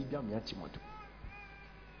someone ni biya miachimatu.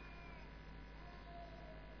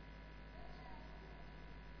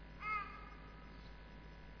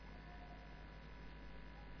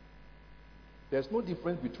 There's no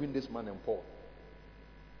difference between this man and Paul.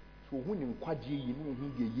 So when in Kwaji, you know,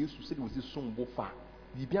 he used to say it was this song bofa.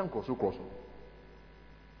 Bibian cross.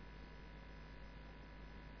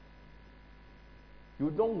 You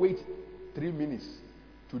don't wait 3 minutes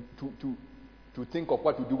to think of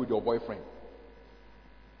what to do with your boyfriend.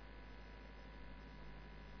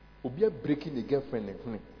 Obi breaking the girlfriend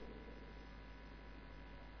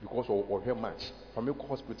because of her match. From your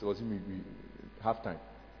hospital, we have time.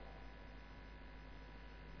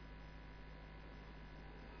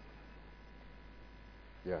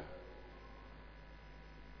 Yeah.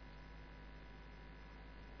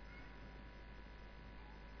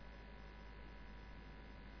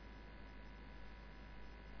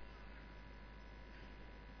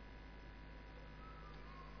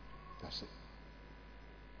 That's it.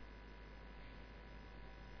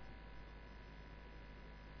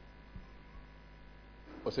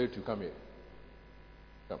 I'll say to come here.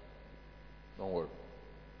 Come. Don't worry.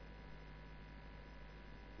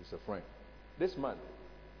 He's a friend. This man.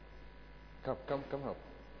 Come help.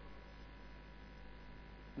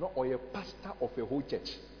 No, or a pastor of a whole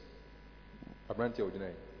church. Abrante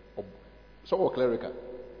ordinary. So a clerical.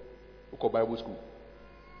 Or Bible school.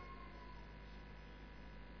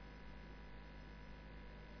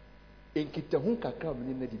 In Kitahunka come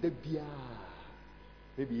in the Bia.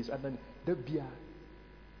 Maybe it's under the Bia.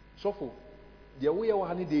 So for the way I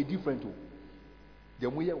had a different too. The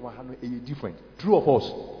way I had a different. True or false?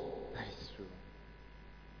 That is true.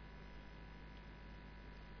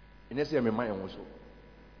 In a sense, my mind also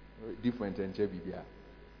different and Jebibia.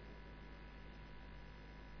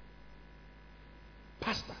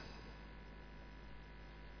 Pastor.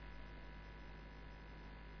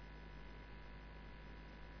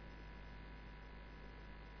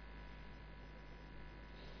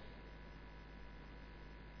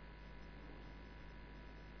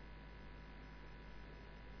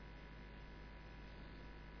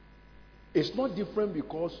 It's not different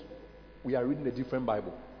because we are reading a different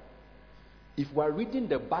Bible. If we are reading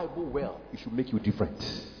the Bible well, it should make you different.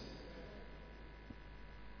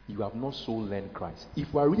 You have not so learned Christ.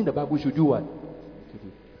 If we are reading the Bible, you should do what?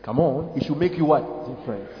 Come on. It should make you what?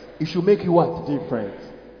 Different. It should make you what? Different.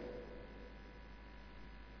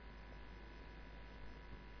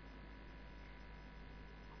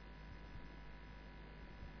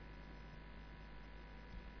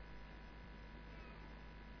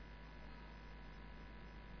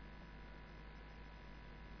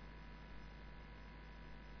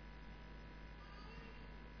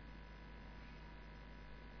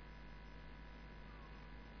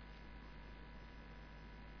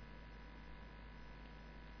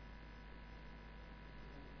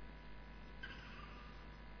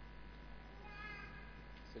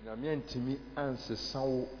 Nyamiantimi ansesa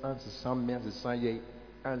me ansesa ye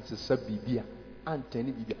ansesa bibia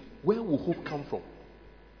anteni bibia. Where will hope come from?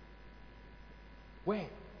 Where?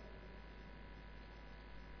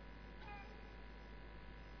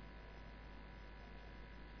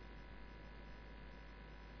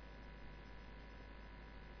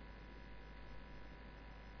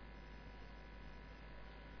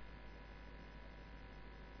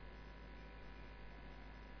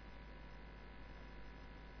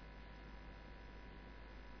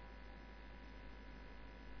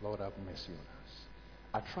 Lord, have mercy on us.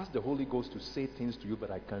 I trust the Holy Ghost to say things to you, but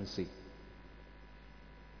I can't say.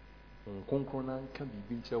 I'm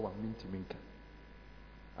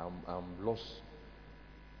lost.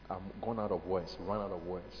 I'm gone out of words, run out of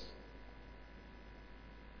words.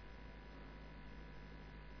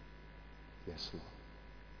 Yes, Lord.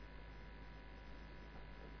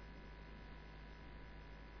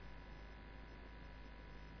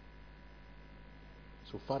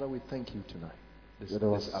 So, Father, we thank you tonight. This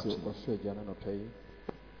afternoon. You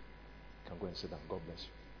can go and sit down. God bless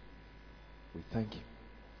you. We thank you.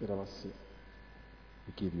 We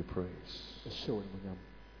give you praise.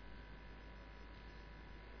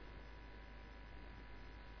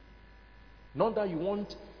 Not that you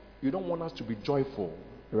don't want us to be joyful,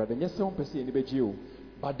 Awurade nyɛ sɛ wompɛ sɛ yɛni bɛgye o.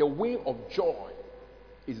 But the way of joy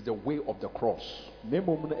is the way of the cross. Na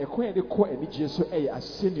mmom no ɛkwan a yɛde kɔ anigyeɛ so ɛyɛ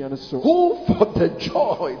asɛnnua no so. Who for the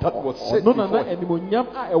joy that was set ɔno na before na him. animonyam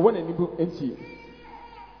a ɛwɔ n'anim nti.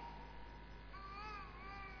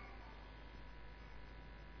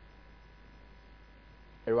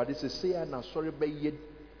 Awurade sɛ sɛ yɛ na sɔre bɛyɛ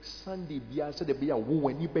Sunday biara sɛ de bɛyɛ a wo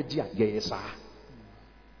w'ani bɛgye a yɛyɛ saa.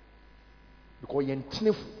 Because yɛn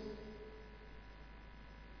tenefo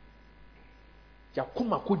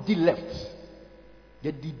yakoma kɔdi left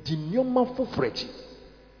yɛde di nneɛma foforɔ akyi.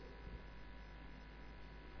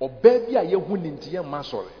 Ɔbaa bi a yɛhu ne nti yɛmma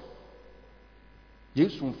sɔre.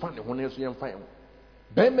 Yesu mfa ne ho na yɛso yɛmfa yɛn ho.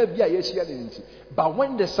 Bɛrima bi a yɛahyia ne nti. But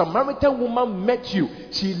when the Samaritan woman met you,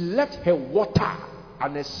 she left her water,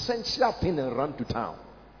 an essential thing, and ran to town.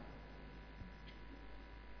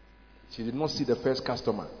 She did not see the first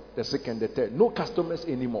customer, the second, the third. No customers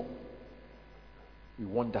anymore. We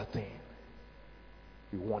want that thing.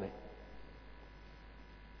 We want it.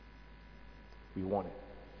 We want it.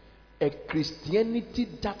 A Christianity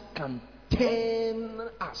that can turn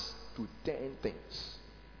us to turn things.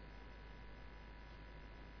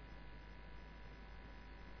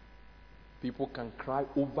 People can cry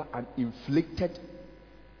over an inflated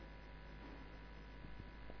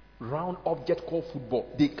round object called football.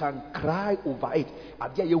 They can cry over it.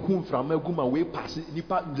 Abia ye hu from aguma we pass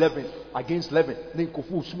nipa 11 against 11. Ne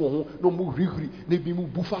kofu sumo ho no mu hiri ne bi mu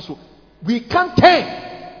bufa so. We can't turn.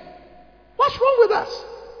 What's wrong with us?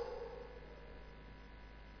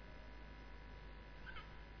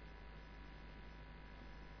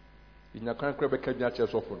 In your country,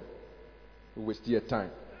 we waste your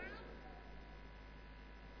time.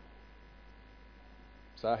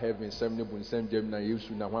 So having some new same gem na use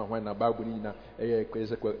na when na Bible ni na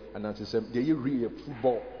kwese ananse sem de ye real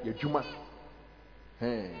football ye djuma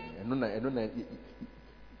eno na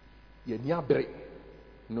ye ni abere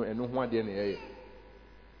no eno ho ade na ye.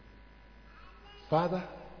 Father,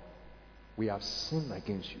 we have sinned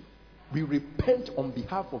against you. We repent on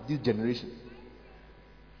behalf of this generation.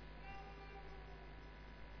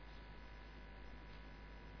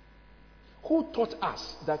 Who taught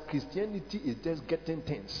us that Christianity is just getting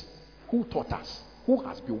things? Who taught us? Who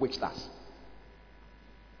has bewitched us?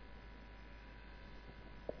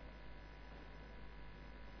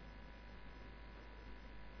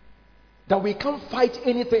 That we can't fight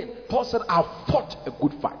anything. Paul said, I fought a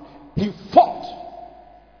good fight. He fought.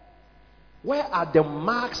 Where are the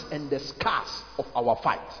marks and the scars of our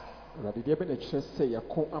fight?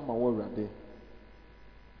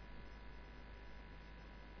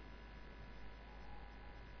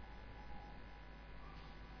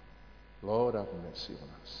 Lord, have mercy on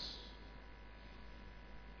us.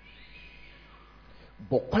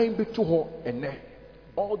 Bokwain beto ho ene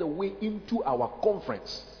all the way into our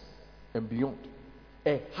conference and beyond.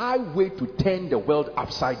 A highway to turn the world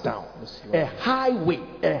upside down. Yes, a highway,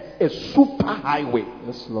 a super highway.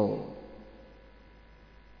 Yes, Lord.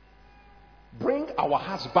 Bring our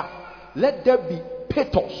hearts back. Let there be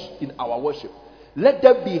pathos in our worship. Let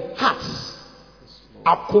there be hearts.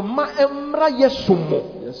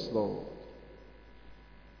 Yes, Lord.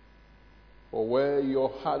 For where your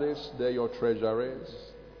heart is, there your treasure is.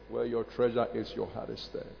 Where your treasure is, your heart is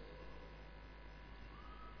there.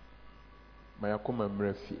 Mayakuma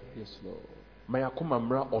mrefi. Yes, Lord. Mayakuma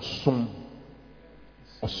mra osum.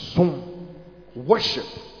 Osum. Worship.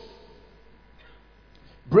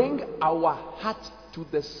 Bring our heart to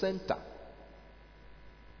the center.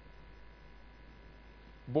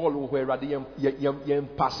 Ball where you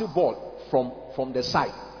pass ball from the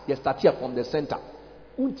side. You start here from the center.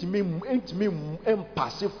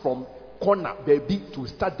 Pass it from corner, baby, to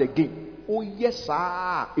start the game. Oh yes,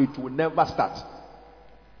 sir. It will never start.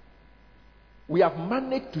 We have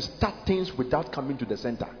managed to start things without coming to the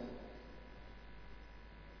center.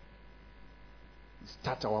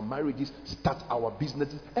 Start our marriages, start our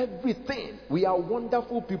businesses, everything. We are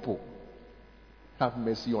wonderful people. Have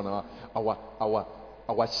mercy on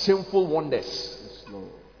our shameful wonders. Yes,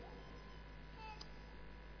 Lord.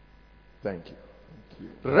 Thank you.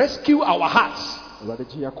 Rescue our hearts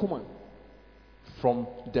from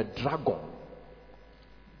the dragon.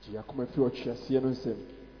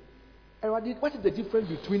 What is the difference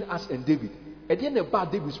between us and David? At the end of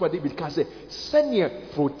bad David, what David can say, senior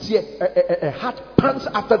frontier, a heart pants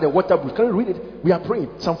after the water bush. Can you read it? We are praying.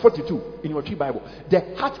 Psalm 42 in your tree Bible.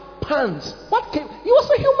 The heart pants. What came? He was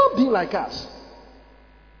a human being like us.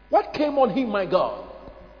 What came on him, my God?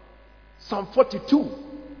 Psalm 42.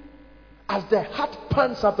 As the heart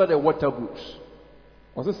pants after the water brooks.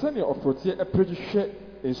 Was a senior of frontier a pretty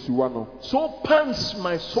shit nsuwa no. So pants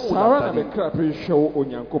my soul Saa na after me thee. kra pere hwɛ wo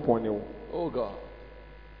Onyankopɔn ne wo. Oh God.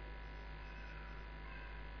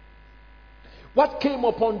 What came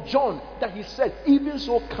upon John that he said, even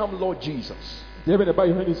so come Lord Jesus. David eba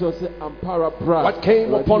Yohane so say ampara bra. What came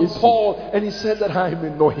Awurade upon Yesu. Paul and he said that I may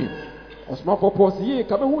know him. Osmafo Paul say ye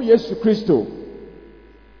ka me hu Yesu Kristo.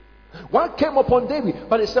 What came upon David?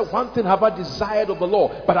 But he said, one thing have I desired of the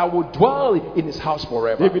Lord, but I will dwell in his house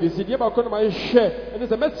forever. David say die ba ko na ma hwɛ ene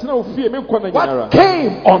se metena wo fie me nkɔ na What nyara.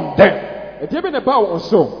 came on them? David eba wo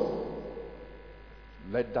so.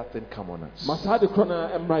 Let that thing come on us. Masa de kro na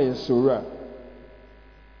emra ye so ra.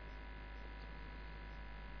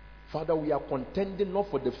 Father, we are contending not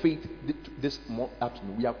for the faith this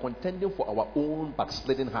afternoon. We are contending for our own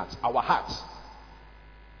backsliding hearts, our hearts.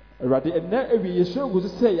 Awurade ena ewi Yesu go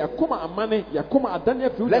say yakoma amane yakoma adane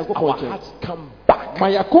afi Let Onyankopɔn our nkyɛn. hearts come back Ma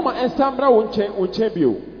yakoma ensamra wo nkyɛn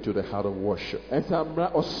bio. to the heart of worship.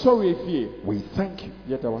 Ensamra osori efie. We thank you,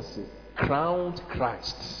 Yeta wase. crowned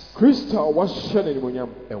Christ, Kristo wahye ne nimonyam.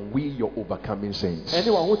 and we your overcoming saints.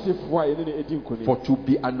 Ene wa hotefo a ene ne edi nkoni. For to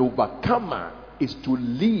be an overcomer is to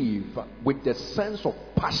live with the sense of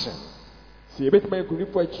passion Se ebetuma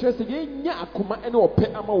nkunifo a kyerɛ sɛ yenya akoma ene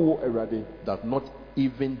ɔpɛ ama wo Awurade. that not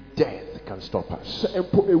even death can stop us. Sɛ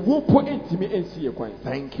empo ewu po entimi ensi ye kwan.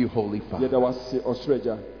 Thank you, Holy Father. Yeda wase ɔsoro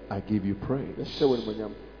agya. I give you praise Yɛhyɛ wo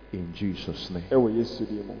nimonyam in Jesus' name. ɛwɔ Yesu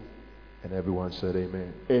din mu. And everyone said,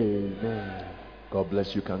 Amen. Amen. God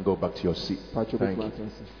bless you. Can go back to your seat. Patro Thank betuma you.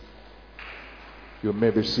 atrase. You may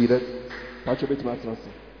be seated. Patro betuma atrase.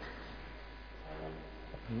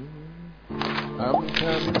 I'm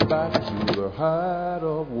coming back to the heart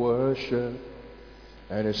of worship,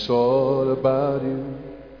 and it's all about you.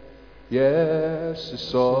 Yes,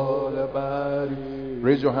 it's all about you.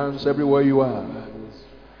 Raise your hands everywhere you are.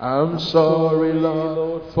 I'm sorry,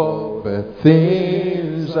 Lord, for the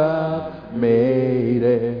things I've made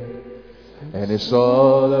it, and it's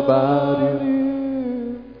all about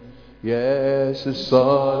you. Yes, it's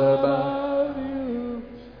all about you.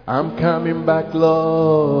 I'm coming back,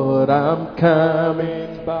 Lord. I'm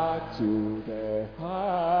coming back to the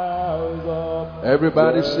house of.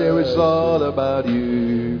 Everybody say it's all about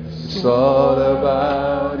you. It's all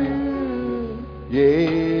about you.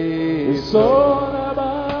 Yeah, it's all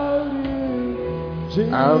about you.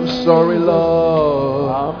 I'm sorry,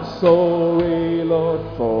 Lord. I'm sorry,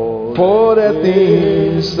 Lord, for the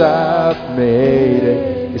things I've made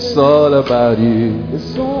it. It's all about you.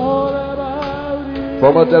 It's all about you.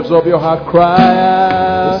 From the depths of your heart, cry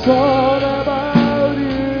out. It's all about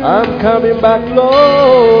you. I'm coming back,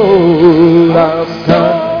 Lord. I'm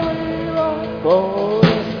coming for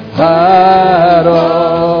the heart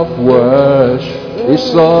of worship.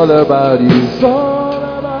 It's all about you. It's all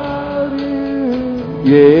about you.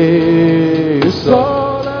 Yeah, it's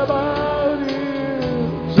all about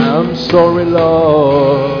you. I'm sorry,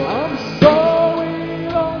 Lord. I'm sorry,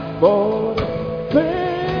 Lord, for the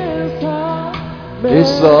things I made.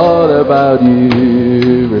 It's all about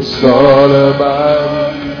you. It's all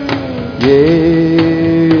about you.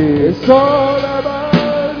 Yeah, it's all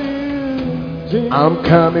about you. Jesus. I'm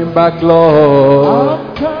coming back, Lord.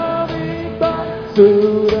 I'm coming back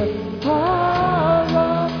to the heart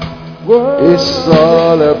of worship. It's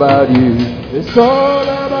all about you. It's all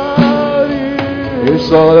about you.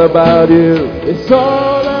 It's all about you. It's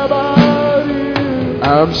all about you.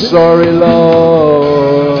 I'm sorry,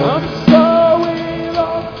 Lord. I'm sorry,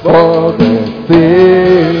 Lord, for the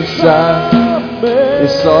things I made.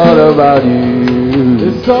 It's all about you.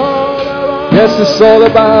 It's all about you. Yes, it's all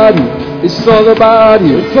about you. It's all about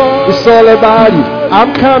you. It's all about you.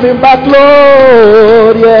 I'm coming back,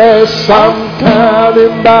 Lord. Yes, I'm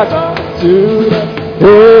coming back to the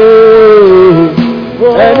hey.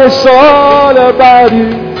 And it's all about you.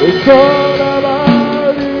 It's all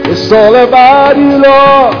about you. It's all about you,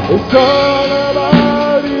 Lord. It's all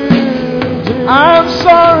about you. Jesus. I'm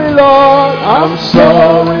sorry, Lord. I'm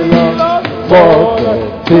sorry, Lord, for the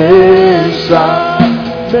things I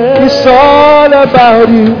made. It's all about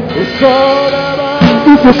you. It's all about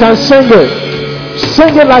you. If you can sing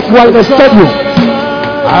it like you are in a stadium.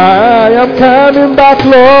 I am coming back,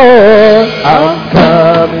 Lord. I'm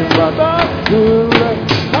coming back to the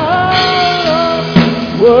heart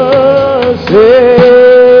of worship.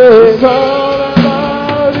 It's all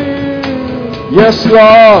about you. Yes,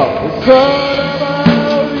 Lord. It's all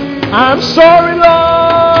about you. I'm sorry,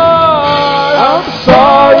 Lord. I'm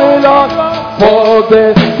sorry, Lord, for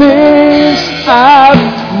the things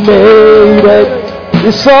I've made it.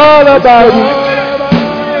 It's all about you.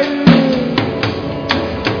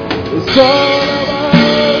 It's all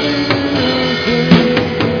about you.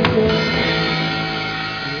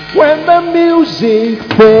 music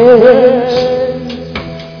fades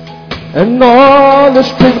and all is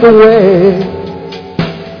stripped away,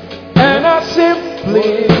 and I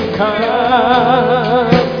simply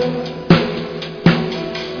come,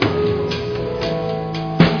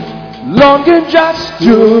 longing just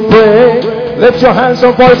to pray. Lift your hands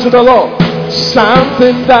and voice to the Lord.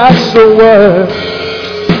 Something that's the word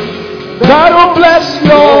that will bless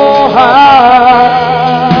your heart.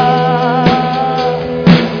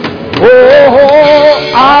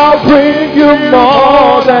 Oh, I'll bring you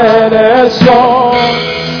more than a song,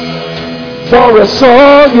 for a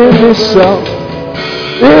song in itself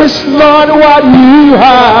is not what you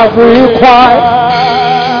have required.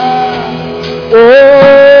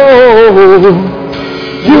 Oh,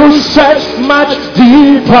 you search much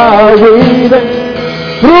deeper within,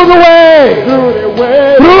 through the way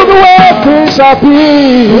things are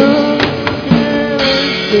being.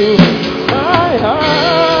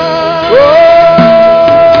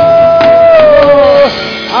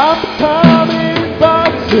 I'm coming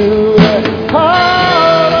back to the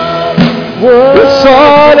heart of the world. It's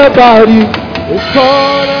all about you. It's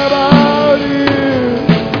all about you.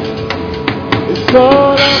 It's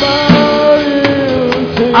all about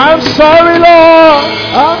you. I'm sorry, Lord.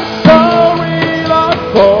 I'm sorry, Lord,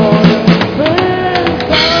 for the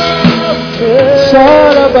things I've said. It's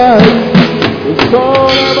all about you. It's all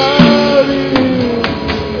about you.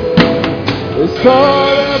 It's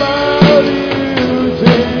all about you,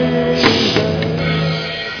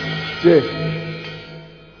 Jesus.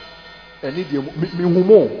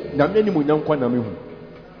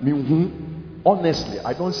 Honestly,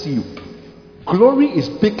 I don't see you. Glory is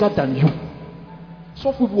bigger than you.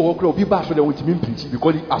 So people will be back for the ultimate principle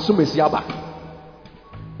because it assumes yaba.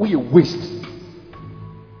 We waste.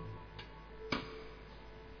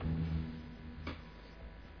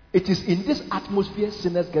 It is in this atmosphere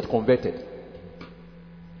sinners get converted.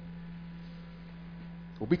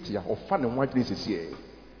 Obitia or fun and white places here.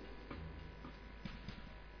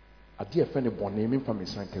 A dear friend of born naming from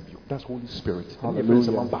his sanctity. That's Holy Spirit.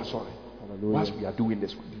 Hallelujah. Hallelujah. Whilst we are doing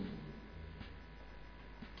this.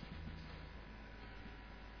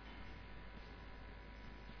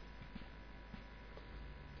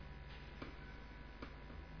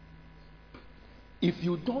 If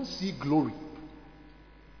you don't see glory,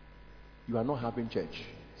 you are not having church.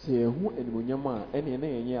 If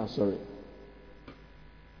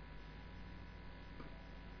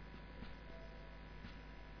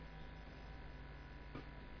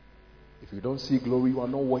you don't see glory, you are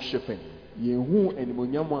not worshiping. If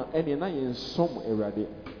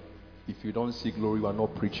you don't see glory, you are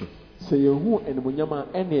not preaching.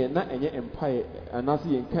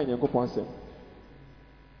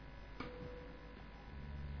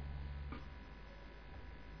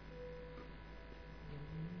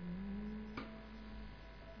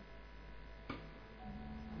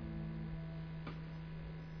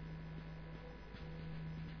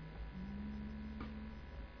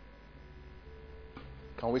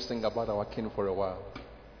 Can we sing about our King for a while?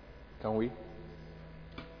 Can we?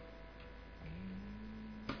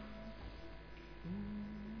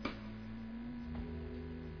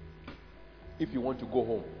 If you want to go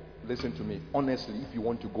home, listen to me. Honestly, if you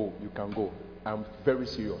want to go, you can go. I'm very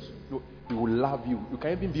serious. We will love you. You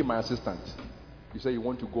can even be my assistant. You say you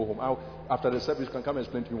want to go home. After the service, you can come and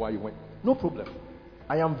explain to me why you went. No problem.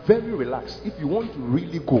 I am very relaxed. If you want to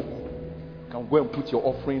really go, you can go and put your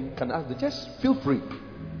offering. Can ask. Just feel free.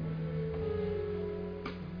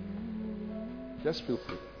 Just feel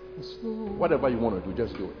free. Whatever you want to do,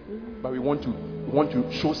 just do it. But we want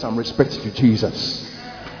to show some respect to Jesus.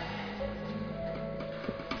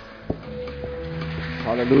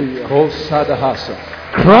 Hallelujah.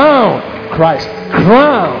 Crown Christ.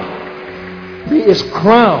 Crown. He is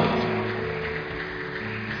crowned.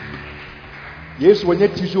 Yes, when you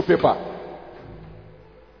tissue paper.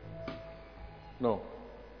 No.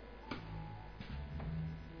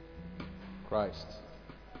 Christ.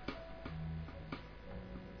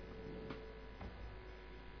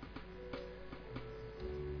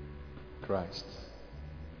 Christ.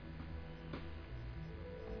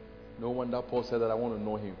 No wonder Paul said that I want to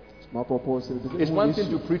know him. It's one thing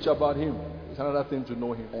to preach about him. It's another thing to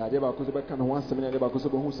know him.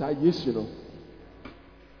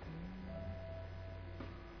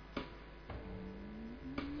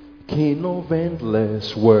 King of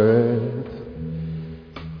endless worth,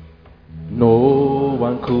 no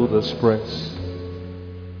one could express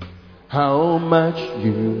how much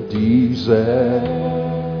you deserve.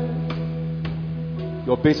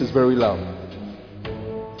 Your bass is very loud.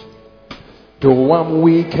 Though I'm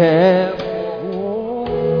weak and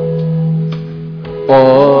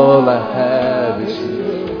all I have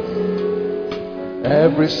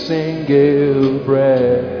every single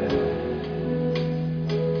breath.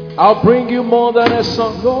 I'll bring you more than a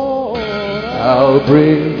song, Lord. I'll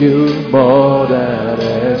bring you more than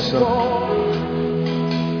a song.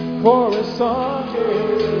 For a song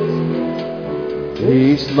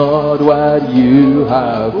is not what you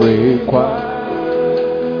have required.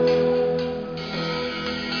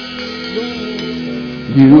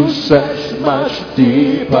 You search much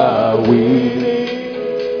deeper within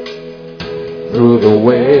through the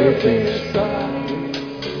way things are.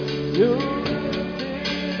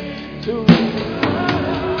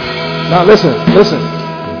 Now listen.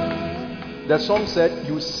 The song said,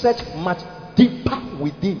 you search much deeper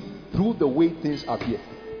within through the way things appear.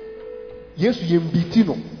 Yes, you beat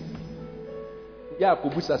him. Yeah,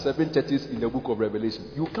 Pubusa 7 churches in the book of Revelation.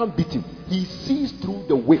 You can't beat him. He sees through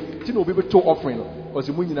the way. You know, people to offering. Or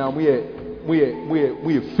the money now we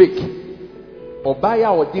fake. Or buy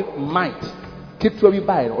or they might keep to be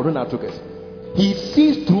buying or not took us. He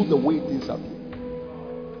sees through the way things appear.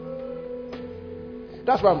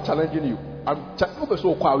 That's why I'm challenging you. I'm challenging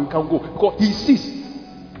so far we can go because he sees.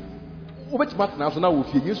 What matter now? So now we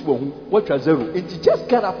feel useful. What was zero? And you just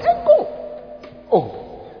get up and go. Oh.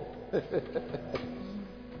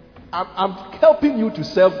 I'm helping you to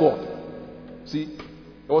serve God. See,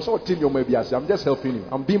 I was also telling you maybe I say I'm just helping you.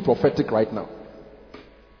 I'm being prophetic right now.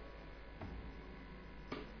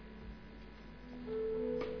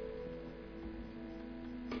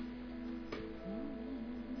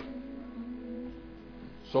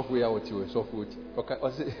 Software what you software. Okay,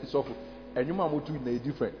 software. And you might do it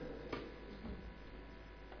different.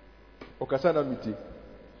 Okay, sana miti.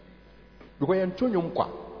 Because you Antonio mkwa.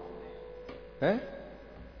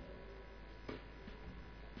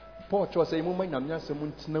 Paul was saying,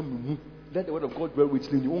 let the word of God dwell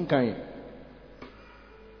richly in your own kind.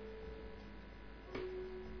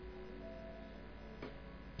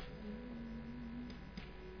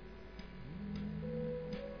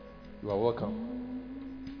 You are welcome.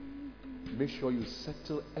 Make sure you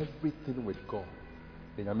settle everything with God.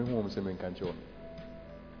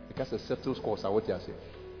 Because the settles course, what you say.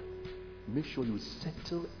 Make sure you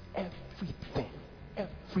settle everything.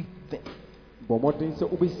 Everything. Bomodin so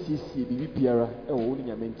obesisi bibi biara e wo ni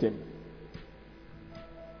nyame ntem.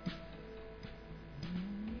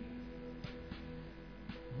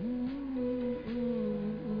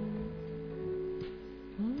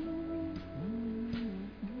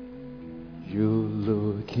 You're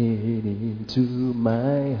looking into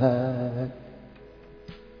my heart.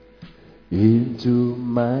 Into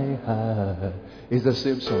my heart. It's the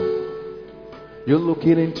same song. You're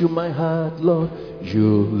looking into my heart, Lord. You're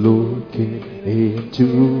looking into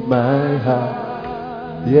my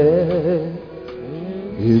heart. Yeah.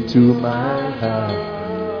 Into my heart.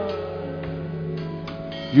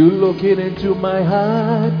 You're looking into my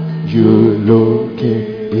heart. You're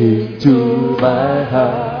looking into my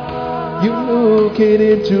heart. You're looking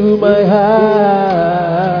into my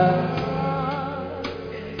heart.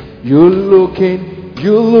 You're looking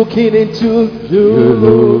into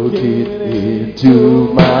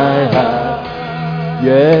my heart.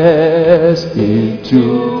 Yes,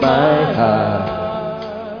 into my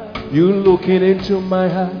heart. You're looking into my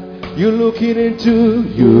heart. You're looking into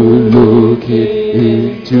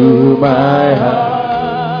my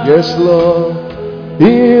heart. Yes, Lord,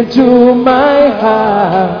 into my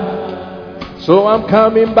heart. So I'm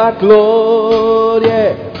coming back, Lord,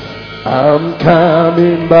 yeah. I'm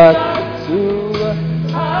coming back to.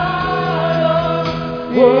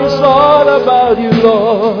 It's all about you,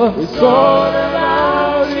 Lord. It's all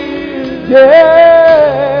about you.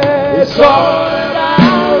 Yeah. It's all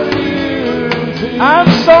about you. I'm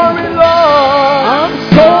sorry, Lord. I'm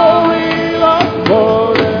sorry, Lord,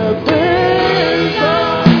 for the things.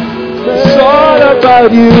 It's all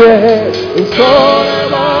about you, yeah. It's all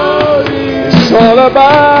about you. It's all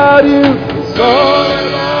about you. It's all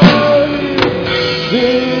about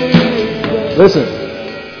you. Listen.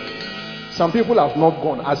 Some people have not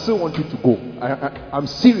gone. I still want you to go. I'm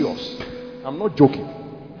serious. I'm not joking.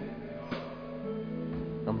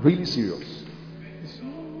 I'm really serious.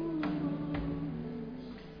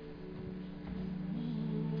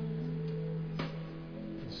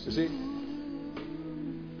 You see,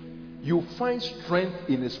 you find strength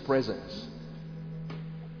in His presence.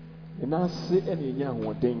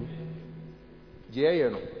 Yeah, you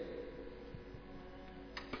know.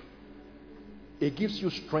 It gives you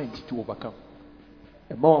strength to overcome.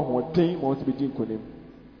 If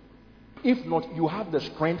not, you have the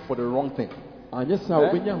strength for the wrong thing. Strength for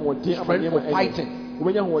fighting.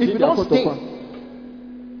 If you don't stay,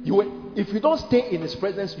 if you don't stay in His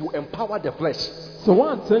presence, you empower the flesh. So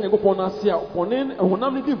one saying go pon asia ponen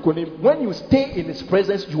ehunam ne di nkonim. When you stay in His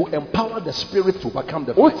presence, you empower the spirit to overcome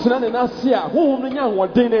the O flesh. tena ne na asia honhom no nya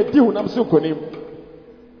hoden na di hunam so nkonim.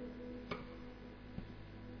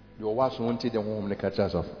 Your wife won't take the home the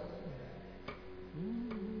catches off.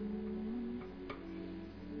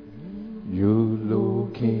 You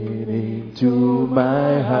looking into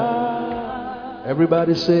my heart.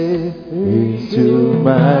 Everybody say into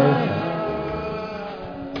my heart.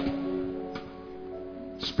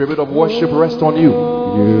 Spirit of worship rest on you.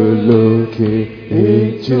 You looking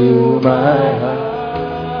into my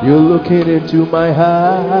heart. You looking into my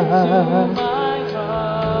heart.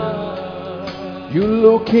 You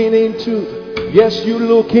looking into, yes, you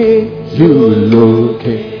looking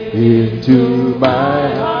into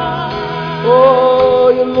my heart. Oh,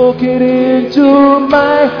 you're looking into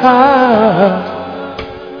my heart.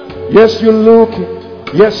 Yes, you're looking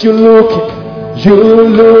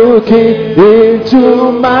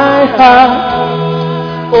into my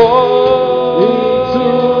heart. Oh,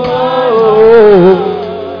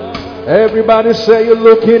 everybody say you're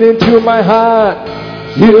looking into my heart.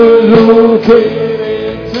 You're looking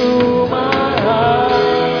into my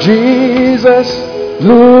heart. Jesus,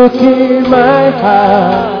 look in my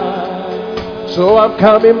heart. So I'm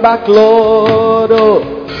coming back, Lord. Oh,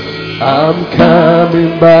 I'm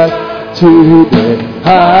coming back to the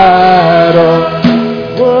heart of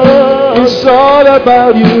world. It's all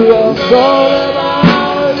about you. It's all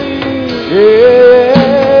about you.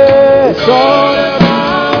 Yeah. It's all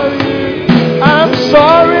about you. I'm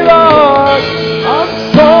sorry, Lord. I'm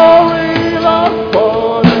sorry, Lord,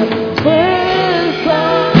 for the first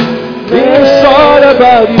time. It's all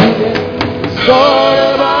about you. It's all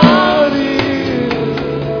about you.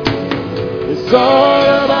 It's all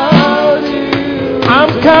about you.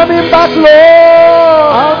 I'm coming back, Lord.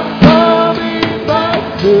 I'm coming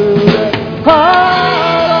back to the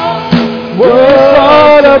heart of world. It's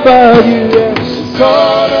all about you. It's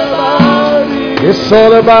all about you. It's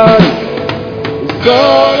all about you. It's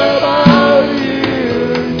all about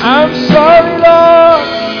you. I'm sorry, Lord.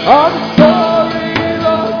 I'm sorry,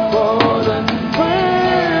 Lord, for the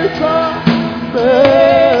first time.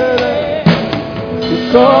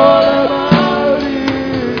 It's all about you.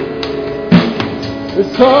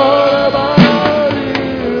 It's all about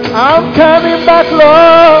you. I'm coming back,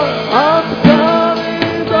 Lord. I'm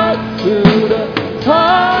coming back to the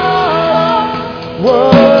heart of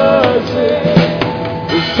worship.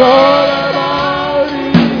 It's all about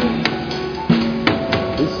you.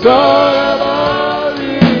 It's all about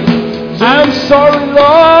you. I'm sorry,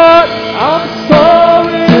 Lord. I'm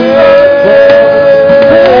sorry, Lord.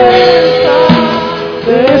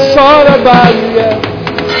 It's all about you. Yeah.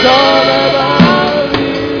 It's all about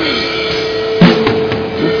you.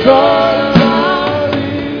 It's all about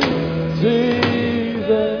you,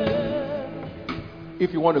 Jesus.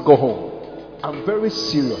 If you want to go home, I'm very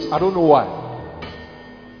serious. I don't know why.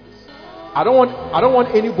 I don't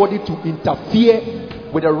want anybody to interfere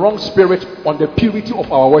with the wrong spirit on the purity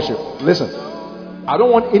of our worship. Listen, I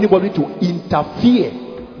don't want anybody to interfere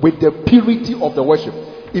with the purity of the worship.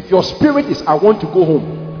 If your spirit is, I want to go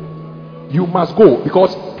home, you must go,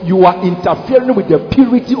 because you are interfering with the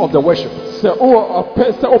purity of the worship.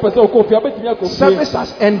 Service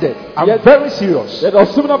has ended. I'm very serious.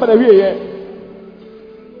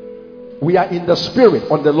 We are in the spirit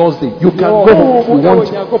on the Lord's day. You can go home if you want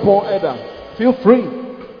to. Feel free.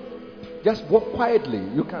 Just walk quietly.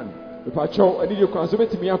 You can.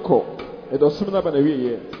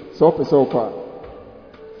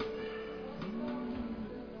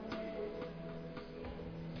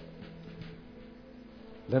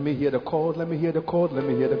 Let me hear the call. Let me hear the call. Let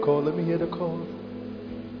me hear the call. Let me hear the call.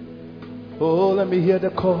 Oh, let me hear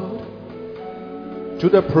the call. To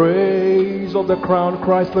the praise of the crown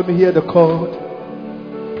Christ, let me hear the chord.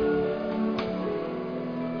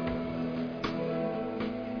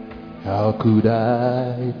 How could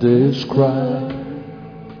I describe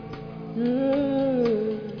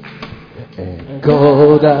and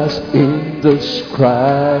God as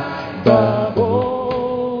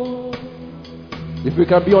indescribable? If you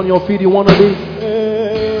can be on your feet, you want to be.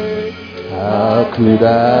 How could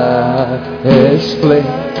I explain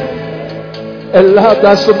a love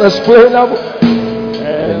that's unexplainable?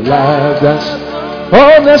 A love that's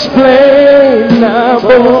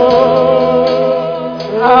unexplainable.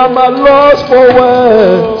 I'm at loss for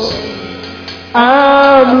words.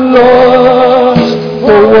 I'm lost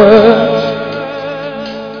for words.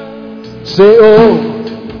 Say, oh,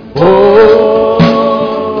 oh,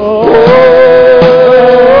 oh,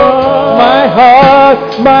 my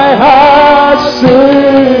heart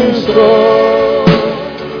sings. Oh,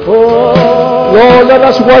 Lord, let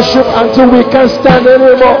us worship until we can't stand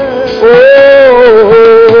anymore.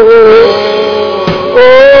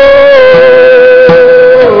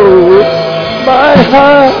 My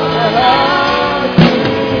heart.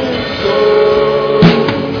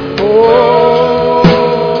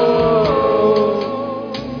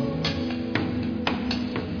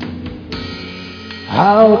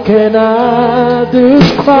 How can I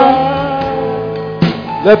describe?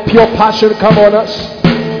 Let pure passion come on us.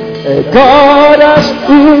 A God as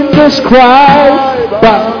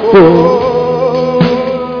indescribable.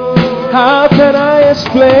 How can I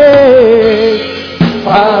explain?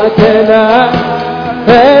 How can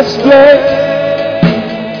I explain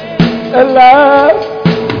a love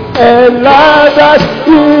that's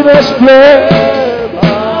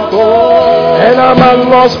inexplainable? And I'm at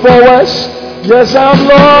loss for words. Yes, I'm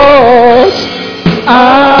lost.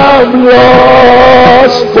 I'm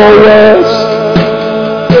lost for words.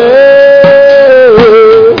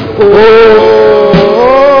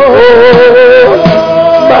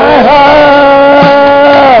 My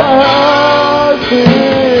heart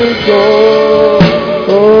is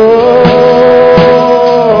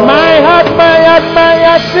my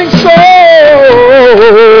heart sings so.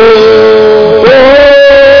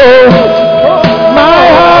 My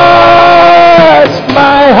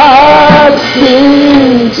heart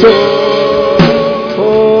sings so.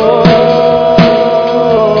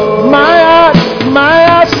 My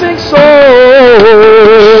heart sings so.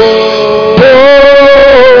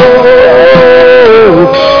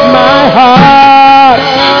 My heart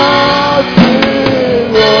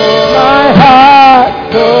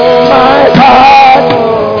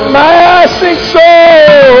sings so.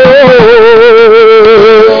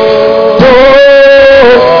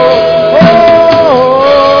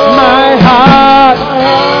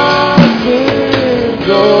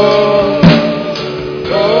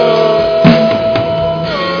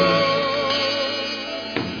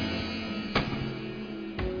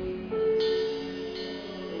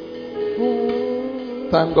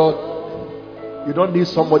 Thank God. You don't need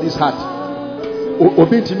somebody's heart.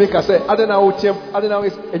 Obi to make us say, I don't know is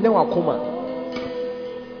enyawa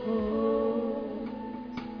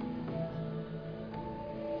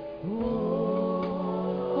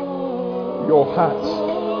your heart.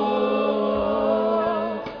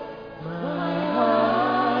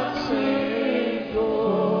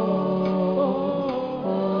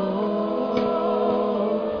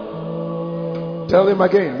 Tell him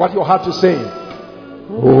again what your heart is saying.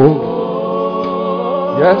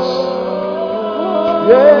 Oh, yes.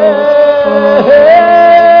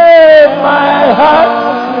 Yeah, my heart.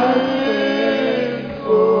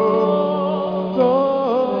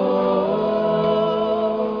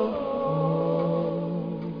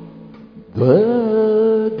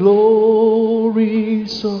 The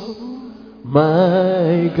glories of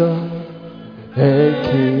my God and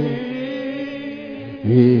King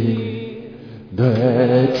in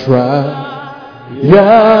the trials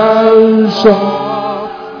of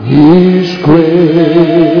His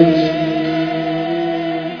grace,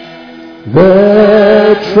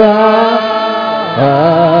 the trials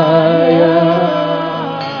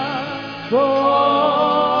of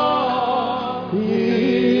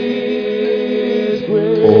His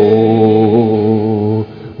grace.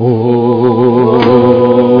 Oh,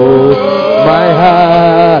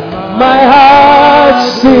 my heart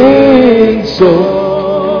sings so.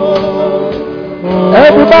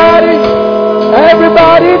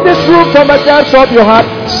 Everybody in this room, from a dance of your heart,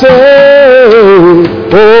 say,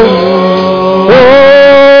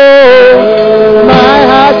 my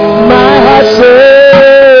heart,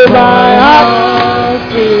 say, my heart.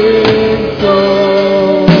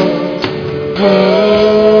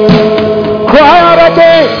 Cry out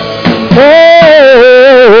again,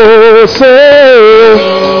 say,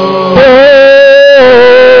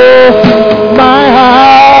 my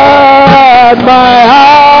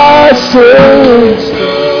heart sings.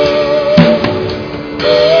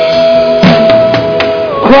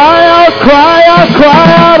 Cry out,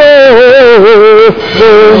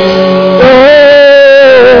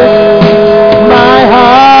 my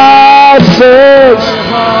heart sings.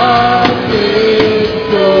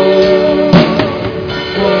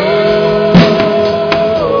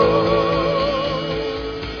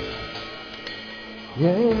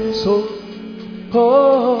 Yes,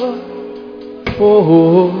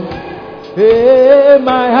 hey,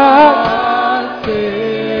 my heart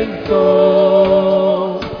sings so.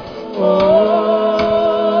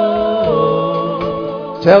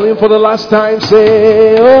 Tell him for the last time,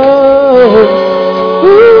 say,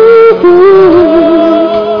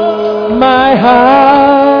 my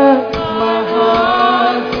heart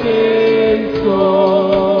sings so.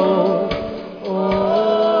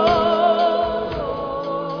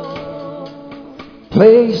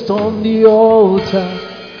 placed on the altar,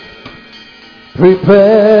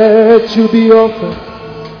 prepared to be offered.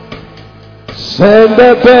 Send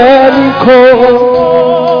the burning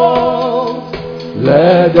coals,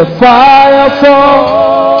 let the fire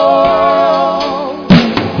fall.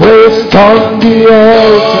 Placed on the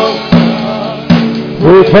altar,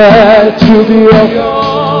 prepared to be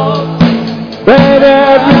offered. Burn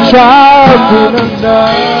every child in the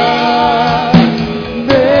night,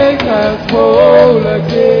 make us whole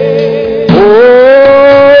again.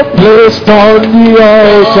 Oh, placed on the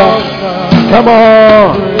altar. Come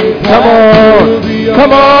on, come on,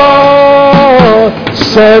 come on.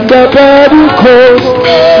 Send the burning coals,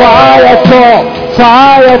 fire fall,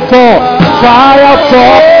 fire fall, fire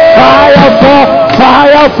fall, fire fall,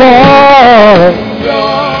 fire fall.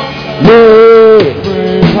 Yeah.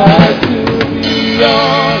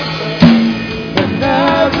 And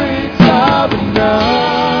every tabernacle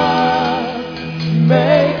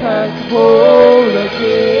make us whole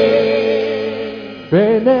again.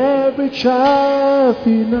 Burn every chaff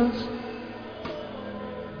in us,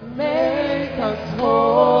 make us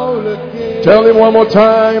whole again. Tell him one more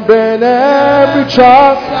time. Burn every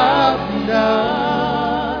chaff,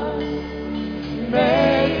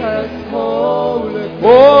 make us whole again.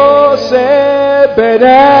 Oh, say, burn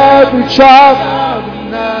every chaff,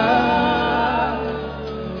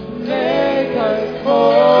 make us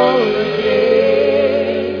whole again.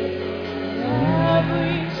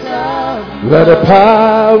 Every child. Let the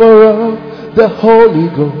power of the Holy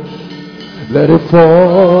Ghost, let it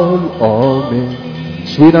fall on me.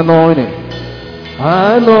 Sweet anointing,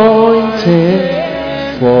 anointing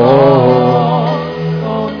fall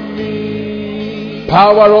on me.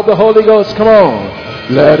 Power of the Holy Ghost, come on.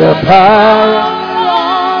 Let the power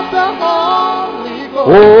of the Holy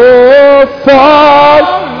Ghost fall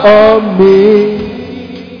on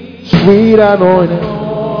me. Sweet anointing.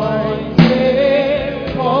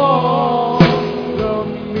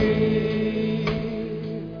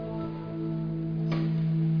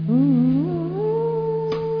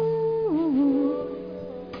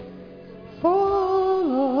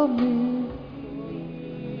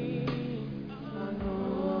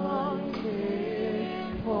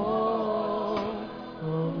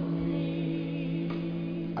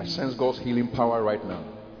 God's healing power right now.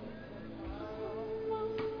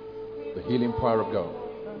 The healing power of God.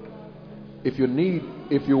 If you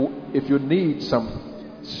need some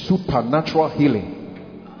supernatural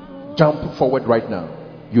healing, jump forward right now.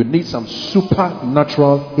 You need some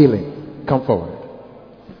supernatural healing. Come forward.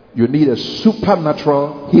 You need a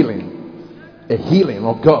supernatural healing, a healing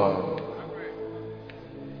of God.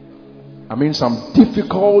 I mean, some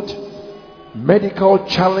difficult medical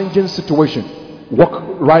challenging situation. Walk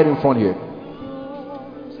right in front here.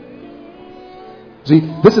 See,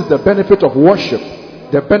 this is the benefit of worship,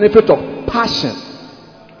 the benefit of passion.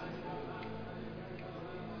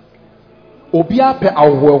 Obia pe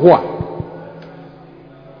awwewa.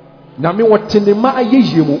 Na me wotinima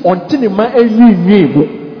ayeyemu, ontinima enyinyimu.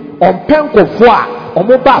 Onpenkofo a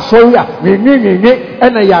omo ba sori a nyenyenye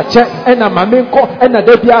ena yache ena mamenko ena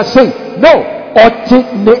debia sei. No,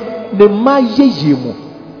 ne ma yeyemu.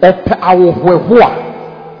 Ope awwewa.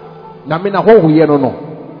 Na me na ho ye no.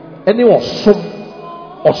 Eni osom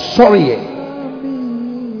sorry.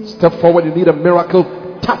 Step forward, you need a miracle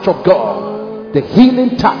touch of God. The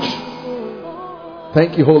healing touch.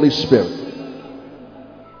 Thank you, Holy Spirit.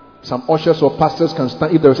 Some ushers or pastors can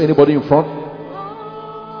stand. If there's anybody in front,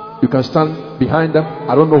 you can stand behind them.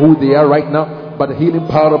 I don't know who they are right now, but the healing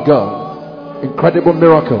power of God. Incredible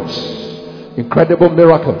miracles. Incredible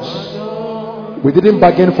miracles. We didn't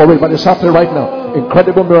bargain for it, but it's happening right now.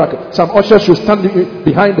 Incredible miracle. Some ushers should stand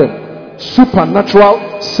behind them. Supernatural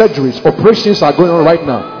surgeries, operations are going on right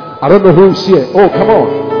now. I don't know who is here. Oh, come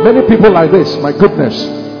on. Many people like this. My goodness.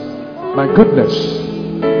 My goodness.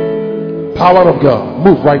 Power of God.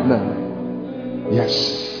 Move right now. Yes.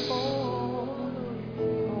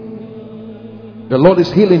 The Lord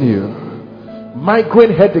is healing you.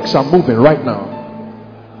 Migraine headaches are moving right now.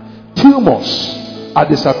 Tumors are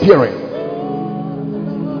disappearing.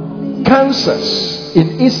 Cancers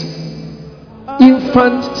in its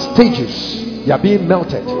infant stages, they are being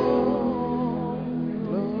melted.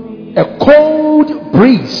 A cold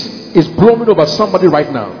breeze is blowing over somebody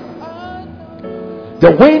right now.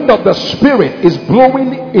 The wind of the Spirit is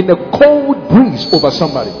blowing in a cold breeze over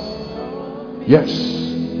somebody. Yes.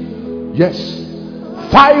 Yes.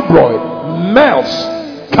 Fibroid melts.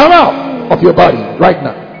 Come out of your body right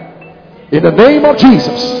now. In the name of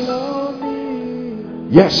Jesus.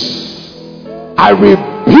 Yes. I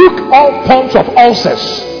rebuke all forms of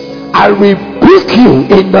ulcers. I rebuke you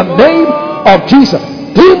in the name of Jesus.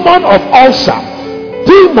 Demon of ulcer,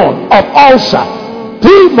 demon of ulcer,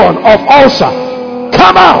 demon of ulcer,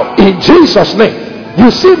 come out in Jesus' name.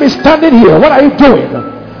 You see me standing here, what are you doing?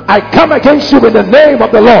 I come against you in the name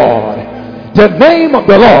of the Lord. The name of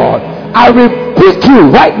the Lord. I rebuke you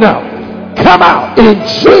right now. Come out in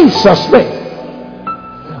Jesus' name.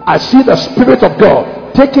 I see the Spirit of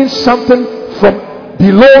God taking something from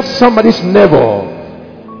below somebody's navel,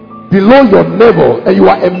 below your navel, and you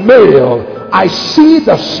are a male. I see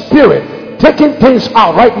the Spirit taking things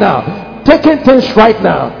out right now, taking things right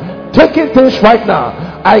now, taking things right now.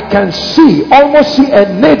 I can see, almost see a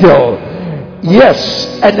needle, yes,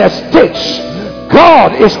 and a stitch.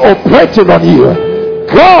 God is operating on you.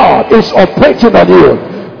 God is operating on you.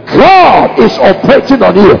 God is operating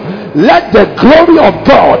on you. Let the glory of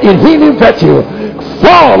God in healing virtue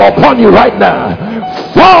fall upon you right now.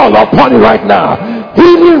 Fall upon you right now.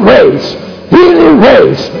 Healing rays, healing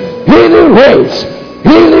rays, healing rays,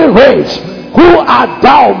 healing rays. Who art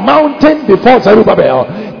thou, mountain before Zerubbabel?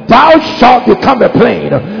 Thou shalt become a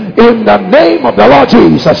plain in the name of the Lord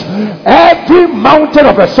Jesus. Every mountain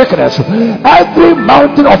of a sickness, every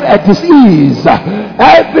mountain of a disease,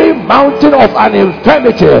 every mountain of an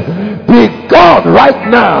infirmity, be gone right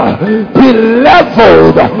now, be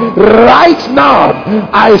leveled right now.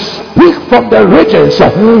 I speak from the regions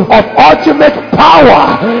of ultimate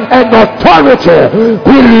power and authority.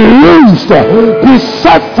 Be loosed, be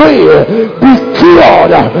set free, be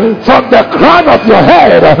cured from the crown of your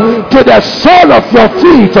head to the sole of your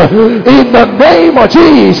feet in the name of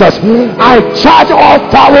Jesus. I charge all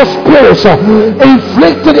foul spirits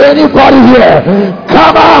inflicted anybody here,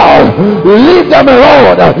 come out, leave them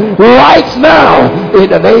alone right now in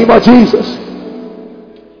the name of Jesus.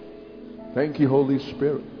 Thank you, Holy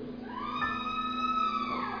Spirit.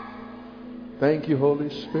 Thank you, Holy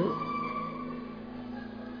Spirit.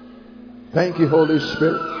 Thank you, Holy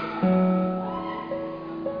Spirit.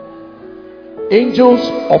 Angels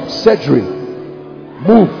of surgery,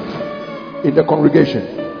 move in the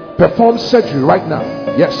congregation. Perform surgery right now.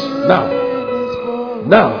 Yes, now.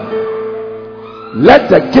 Now. Let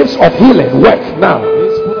the gifts of healing work now.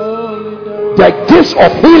 The gifts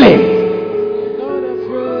of healing.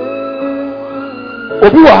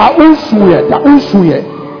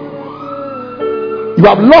 You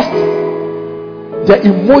have lost the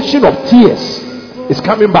emotion of tears. It's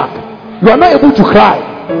coming back. You are not able to cry.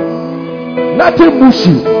 Nothing moves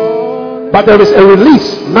you. But there is a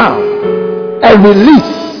release now. A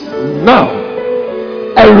release now.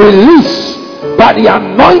 A release by the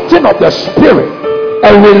anointing of the Spirit.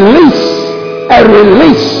 A release. A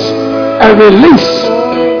release. A release.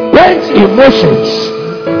 Bent emotions.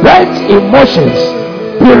 Bent emotions.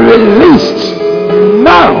 Be released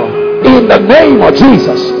now in the name of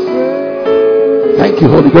Jesus. Thank you,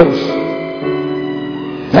 Holy Ghost.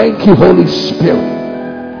 Thank you, Holy Spirit.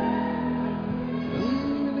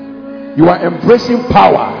 You are embracing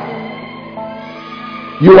power.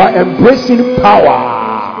 You are embracing power.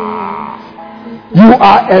 You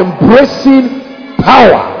are embracing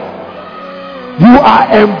power. You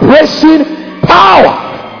are embracing power.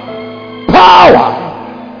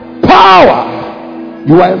 Power. Power.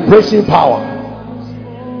 You are embracing power.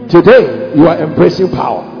 Today, you are embracing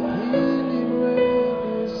power.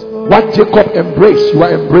 What Jacob embraced, you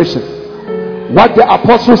are embracing. What the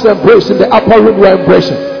apostles embraced in the upper room, you are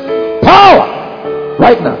embracing. Power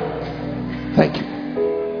right now. Thank you.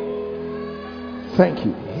 Thank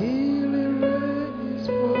you.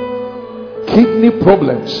 Kidney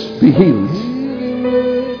problems be healed.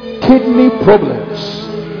 Kidney problems.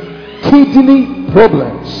 Kidney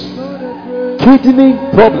problems. Kidney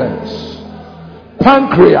problems.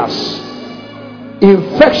 Pancreas.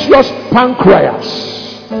 Infectious pancreas.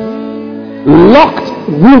 Locked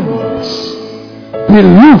wounds be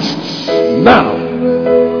loosed now.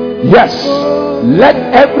 Yes, let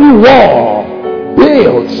every wall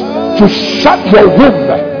built to shut your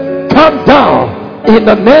womb come down in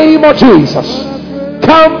the name of Jesus.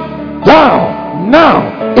 Come down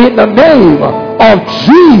now in the name of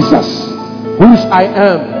Jesus, whose I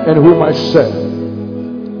am and whom I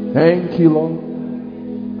serve. Thank you, Lord.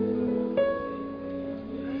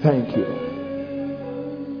 Thank you.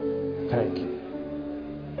 Thank you.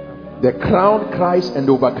 The crown cries and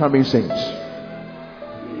overcoming saints.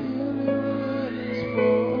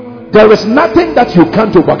 There is nothing that you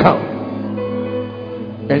can't overcome,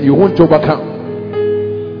 and you won't overcome.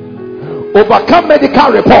 Overcome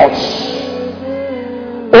medical reports.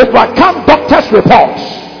 Overcome doctors' reports.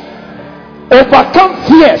 Overcome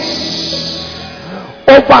fears.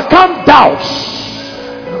 Overcome doubts.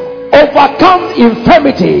 Overcome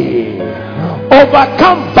infirmity.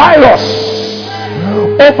 Overcome virus.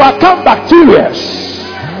 overcome bacteria,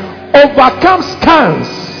 overcome scans,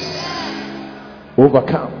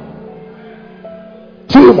 overcome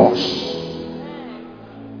tumors,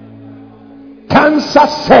 cancer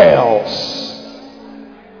cells,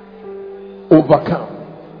 overcome.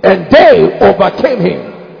 And they overcame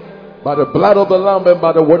him by the blood of the Lamb and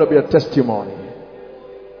by the word of their testimony.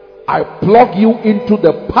 I plug you into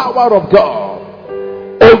the power of God.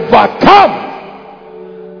 Overcome.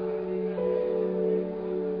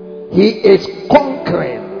 He is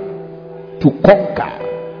conquering to conquer.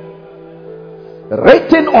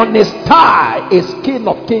 Written on his thigh is King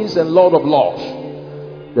of Kings and Lord of Lords.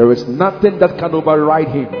 There is nothing that can override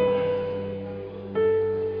him.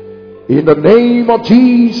 In the name of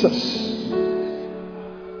Jesus.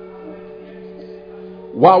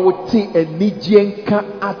 Wawuti enijenka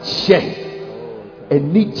ache.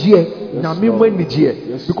 Enije nyamimo enije.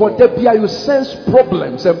 Because there you sense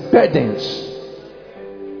problems and burdens.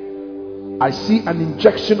 I see an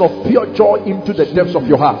injection of pure joy into the depths of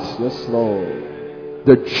your heart. Yes, Lord.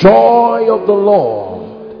 The joy of the Lord.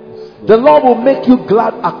 The Lord will make you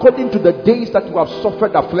glad according to the days that you have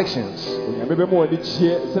suffered afflictions.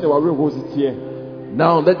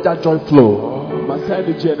 Now let that joy flow.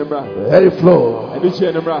 Let it flow.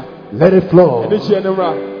 Let it flow.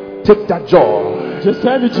 Take that joy. Take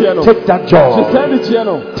that joy.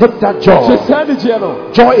 Take that joy.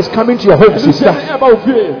 Joy is coming to your home, sister.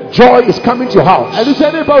 Joy is coming to your house.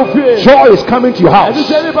 Joy is coming to your house.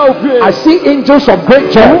 I see angels of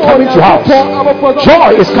great joy coming to your house.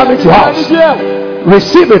 Joy is coming to your house.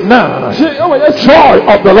 Receive it now. Joy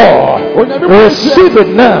of the Lord. Receive it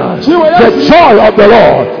now. The joy of the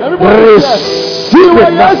Lord. Receive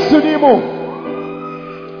it now.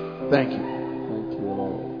 Thank you.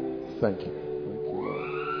 Thank you.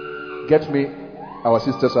 Get me our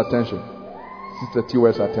sister's attention. Sister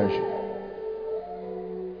Tiwa's attention.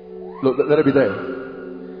 Look, let it be there.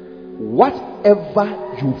 Whatever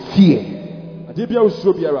you fear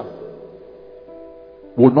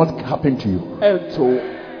will not happen to you.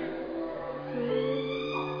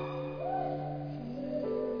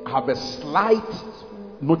 I have a slight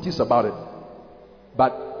notice about it,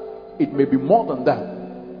 but it may be more than that.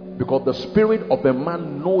 Because the spirit of a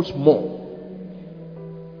man knows more.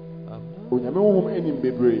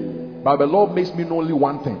 But the Lord makes me know only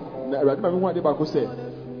one thing.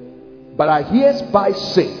 But I hereby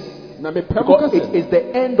say, because it is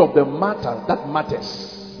the end of the matter that matters.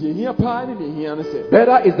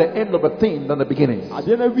 Better is the end of a thing than the beginning.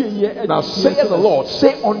 Now saith the Lord,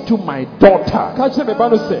 say unto my daughter.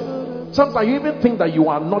 Sometimes you even think that you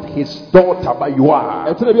are not his daughter, but you are.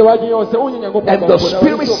 And the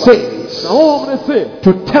Spirit says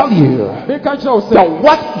to tell you that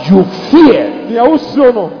what you fear,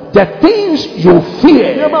 the things you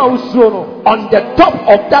fear, on the top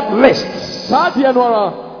of that list,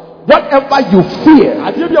 whatever you fear,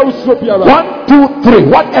 1, 2, 3,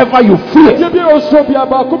 whatever you fear,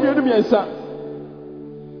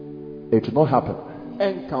 it will not happen.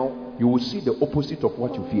 You will see the opposite of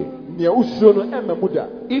what you fear.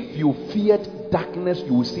 If you feared darkness,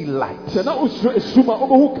 you will see light.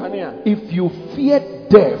 If you feared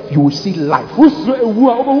death, you will see life.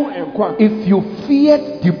 If you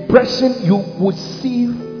feared depression, you will see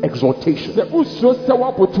exaltation. Says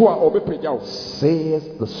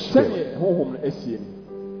the Spirit.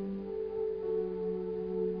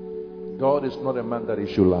 God is not a man that he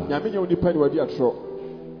should lie,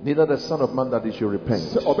 neither the Son of Man that he should repent.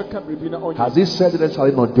 Has he said it and shall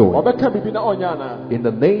he not do it? In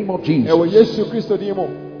the name of Jesus,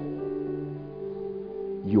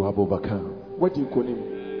 you have overcome.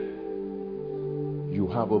 You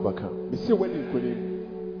have overcome.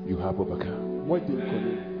 You have overcome.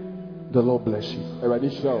 The Lord bless you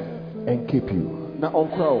and keep you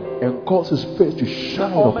and cause his face to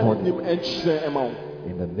shine upon you.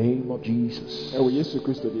 In the name of Jesus.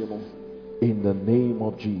 In the name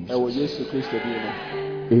of Jesus.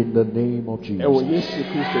 In the name of Jesus.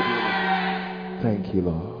 Thank you,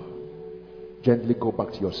 Lord. Gently go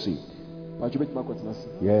back to your seat.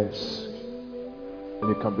 Yes. And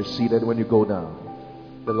you can be seated when you go down.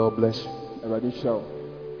 The Lord bless you.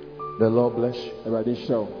 The Lord bless you.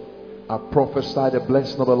 I prophesy the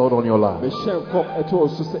blessing of the Lord on your life. The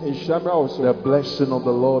blessing of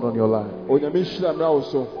the Lord on your life.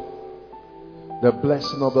 The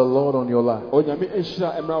blessing of the Lord on your life.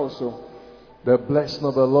 The blessing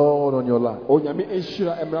of the Lord on your life.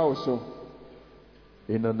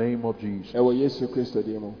 In the name of Jesus.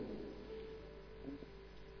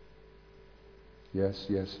 Yes,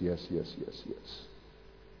 yes, yes, yes, yes, yes.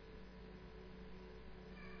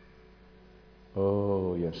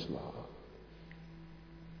 Oh, yes, Lord.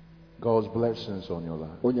 God's blessings on your life.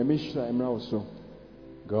 Onyame hyira emra wo so.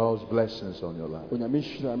 God's blessings on your life. Onyame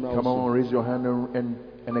hyira emra wo so. Come on, raise your hand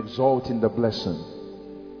and exalt in the blessing.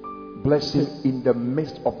 Bless him in the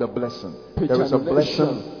midst of the blessing. There is a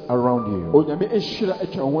blessing around you. Onyame hyira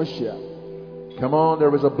atwa wo hyia. Come on,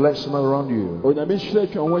 there is a blessing around you.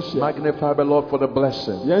 Magnify the Lord for the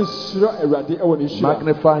blessing.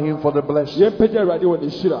 Magnify him for the blessing.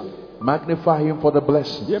 Magnify him for the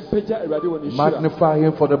blessing. Magnify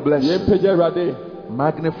him for the blessing.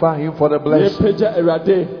 Magnify him for the blessing.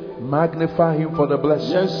 Magnify him for the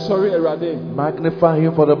blessing. Magnify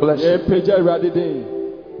him for the blessing.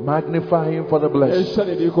 Magnify him for the blessing.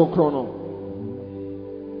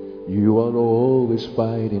 You are always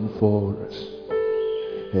fighting for us.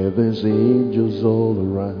 Heaven's angels all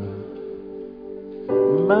around.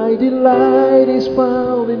 My delight is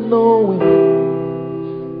found in knowing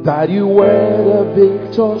that you wear the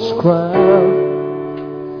victor's crown.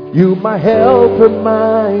 You my helper,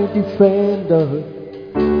 my defender.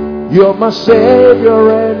 You're my savior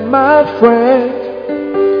and my friend.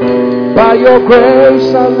 By your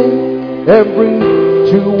grace I live and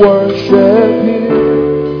breathe to worship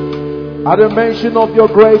you. At the mention of your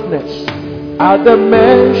greatness, at the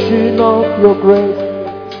mention of your grace,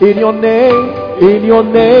 in your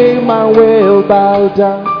name I will bow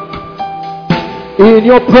down. In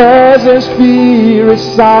your presence fear is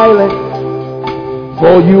silent,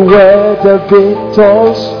 for you wear the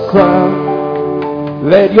victor's crown.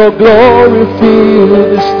 Let your glory fill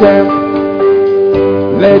this temple.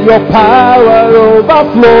 Let your power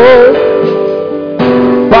overflow.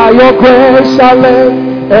 By your grace I live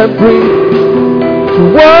and breathe to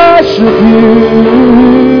worship you.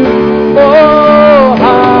 Oh,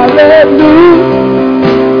 hallelujah.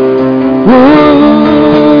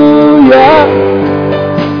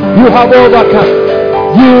 You have overcome.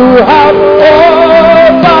 You have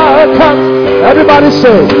overcome. Everybody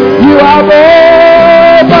say, you have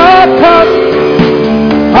overcome.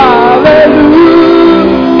 Hallelujah.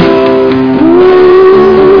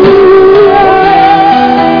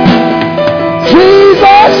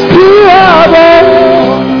 Jesus, you have overcome.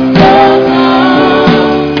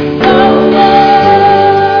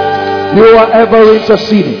 You are ever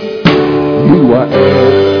interceding. You are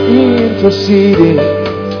ever interceding.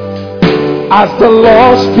 As the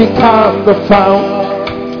lost become the found,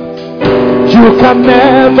 you can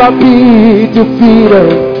never be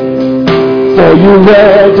defeated, for you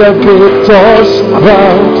wear the victor's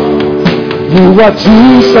crown. You are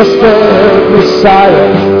Jesus the Messiah.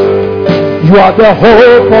 You are the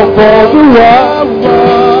hope of all the world.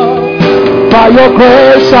 By your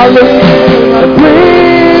grace I live and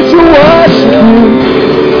breathe to worship you.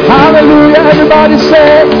 Hallelujah. Everybody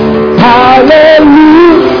say,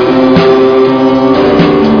 hallelujah.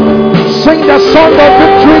 Sing the song of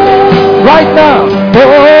victory right now.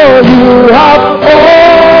 Oh, you have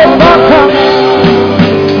overcome.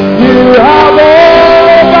 You have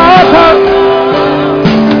overcome.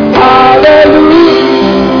 Hallelujah.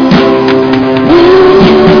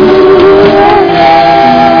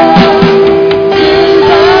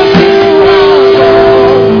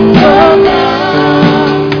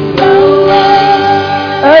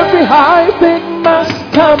 Every high thing must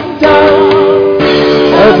come down.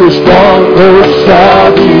 Every stronghold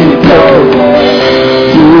shall be broken.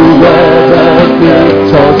 You wear the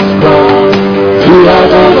victor's crown. You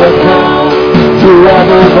have overcome. You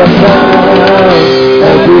have overcome.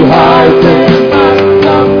 Every high thing must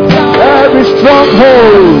come down. Every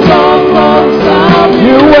stronghold.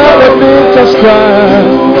 You wear the victor's crown.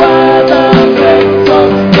 You wear the victor's crown.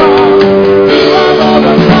 You have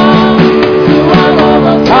overcome. You have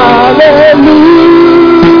overcome. Hallelujah.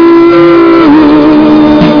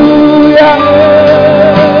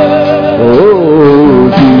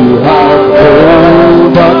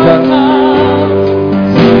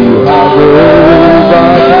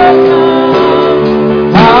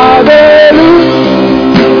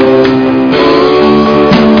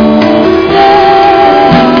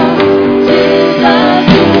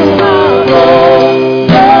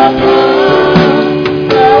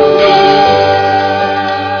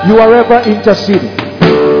 You are ever interceding.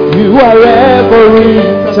 You are ever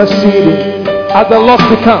interceding. As the lost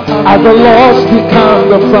become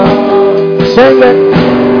the found. Say that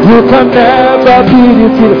you can never be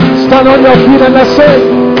defeated. Stand on your feet and let's say,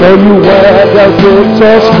 for you wear the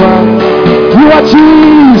victor's crown. You are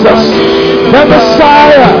Jesus, the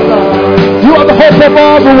Messiah. You are the hope of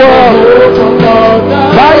all the world.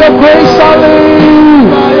 By your grace I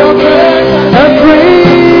live and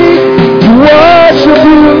breathe to worship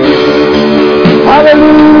you.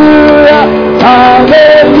 Hallelujah,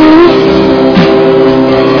 hallelujah.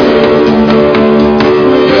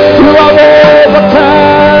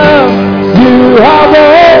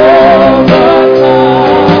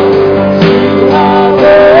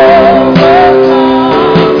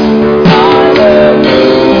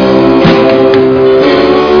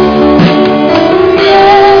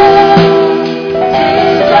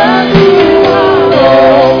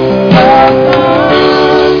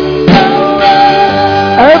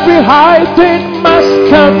 Every high thing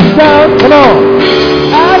must come down. Come on.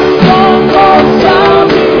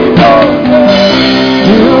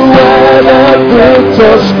 You wear the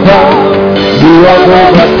victor's crown. You have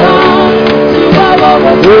overcome.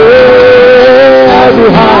 Every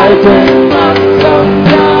high thing must come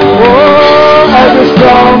down. Oh, every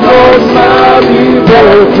stronghold must be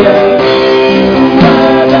broken. You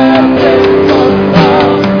wear the victor's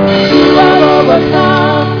crown. You have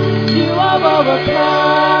overcome. You have overcome.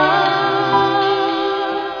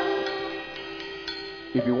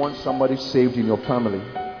 If you want somebody saved in your family,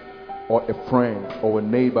 or a friend, or a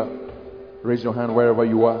neighbor, raise your hand wherever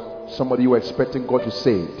you are. Somebody you are expecting God to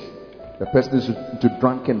save. The person is into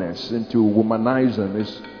drunkenness, into womanizing,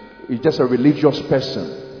 is just a religious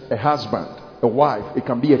person, a husband, a wife, it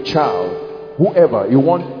can be a child, whoever. You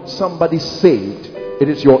want somebody saved. It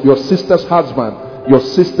is your sister's husband, your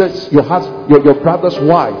sister's, your brother's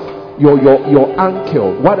wife, your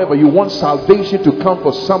uncle, whatever. You want salvation to come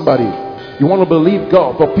for somebody. You want to believe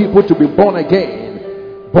God for people to be born again.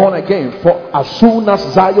 Born again, for as soon as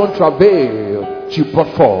Zion travailed, she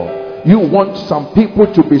brought forth. You want some people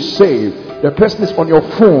to be saved. The person is on your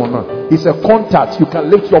phone. It's a contact. You can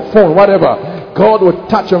lift your phone, whatever. God will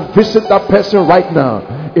touch and visit that person right now.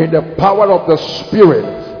 In the power of the Spirit.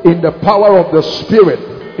 In the power of the Spirit.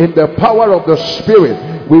 In the power of the Spirit.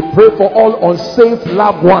 We pray for all unsaved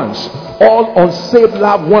loved ones. All unsaved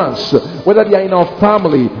loved ones, whether they are in our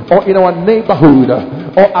family or in our neighborhood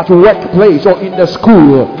or at workplace or in the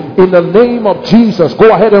school, in the name of Jesus,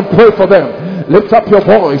 go ahead and pray for them. Lift up your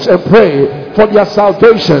voice and pray for their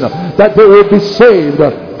salvation, that they will be saved.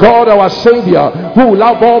 God, our Savior, who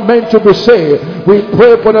love all men to be saved, we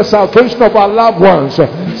pray for the salvation of our loved ones,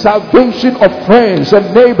 salvation of friends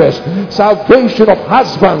and neighbors, salvation of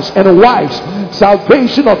husbands and wives,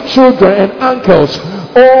 salvation of children and uncles.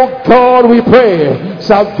 Oh God, we pray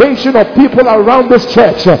salvation of people around this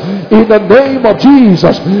church in the name of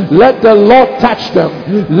Jesus. Let the Lord touch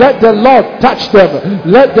them. Let the Lord touch them.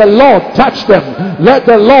 Let the Lord touch them. Let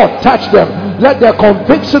the Lord touch them. Let the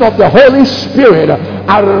conviction of the Holy Spirit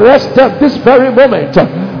arrest them this very moment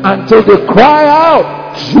until they cry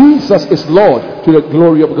out, Jesus is Lord, to the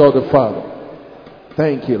glory of God the Father.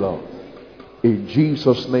 Thank you, Lord. In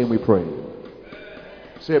Jesus' name we pray.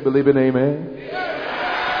 Say, believe in amen.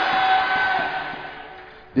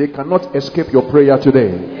 They cannot escape your prayer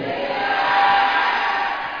today.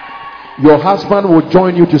 Your husband will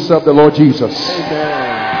join you to serve the Lord Jesus.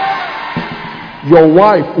 Amen. Your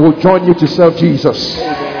wife will join you to serve Jesus.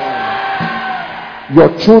 Amen. Your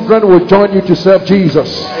children will join you to serve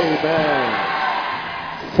Jesus. Amen.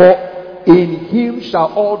 For in him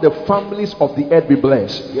shall all the families of the earth be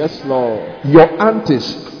blessed. Yes, Lord. Your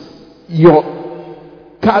aunties, your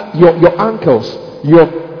uncles, your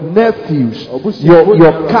nephews,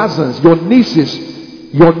 your cousins, your nieces,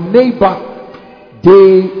 your neighbor,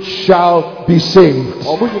 they shall be saved.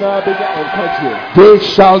 They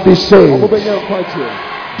shall be saved.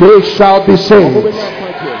 They shall be saved.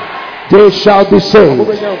 They shall be saved.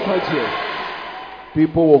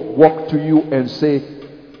 People will walk to you and say,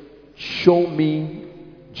 show me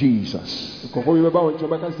Jesus. We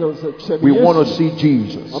want to see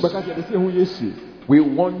Jesus. We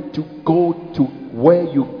want to go to where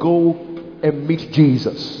you go and meet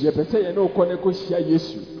Jesus.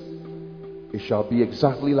 It shall be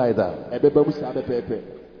exactly like that.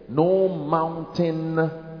 No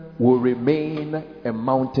mountain will remain a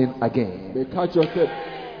mountain again. In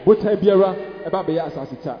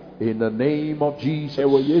the name of Jesus.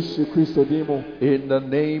 In the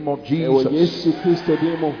name of Jesus.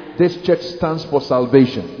 This church stands for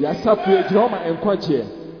salvation.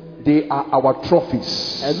 They are our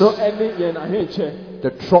trophies.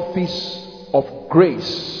 The trophies of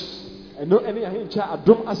grace.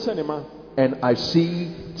 And I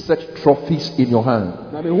see such trophies in your hand.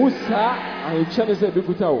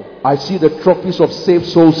 I see the trophies of saved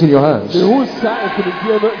souls in your hands.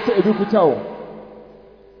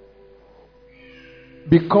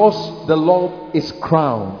 Because the Lord is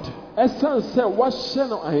crowned.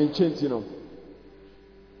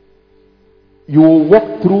 You will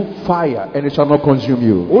walk through fire and it shall not consume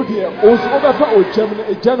you.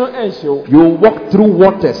 You will walk through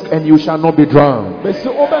waters and you shall not be drowned. In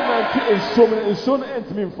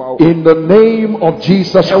the name of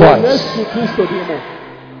Jesus Christ.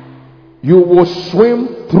 You will swim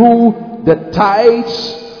through the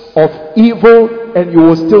tides of evil and you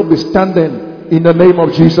will still be standing in the name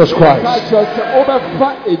of Jesus Christ.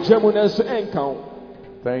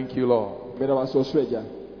 Thank you, Lord.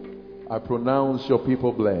 I pronounce your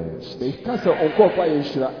people blessed.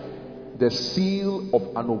 The the seal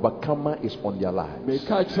of an overcomer is on their lives.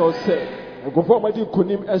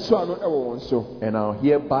 And I'll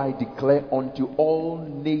hereby declare unto all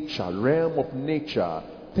nature, realm of nature,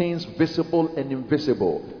 things visible and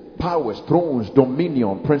invisible, powers, thrones,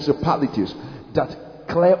 dominion, principalities, that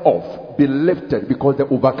clear off, be lifted, because the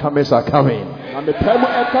overcomers are coming.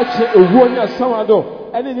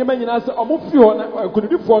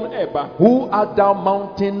 Who art thou,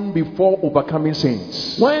 mountain, before overcoming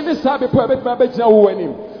saints?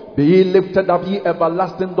 Be ye lifted up, ye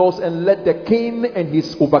everlasting doors, and let the King and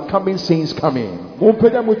his overcoming saints come in. Walk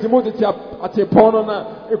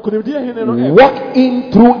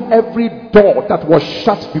in through every door that was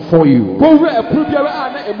shut before you.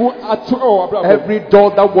 Every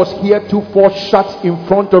door that was heretofore shut in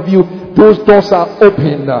front of you, those doors are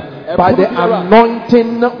open by the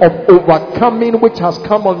anointing of overcoming which has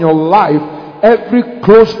come on your life. Every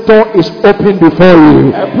closed door is open before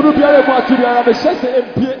you.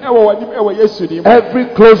 Every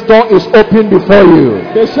closed door is open before you.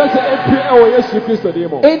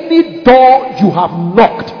 Any door you have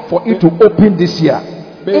knocked for it to open this year,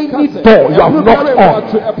 any door you have knocked on,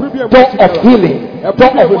 door of healing,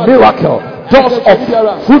 door of miracle, doors of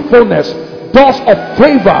fruitfulness, doors of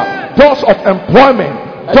favor, doors of employment,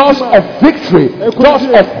 doors of victory, doors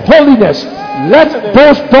of holiness, let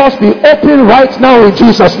those doors be open right now in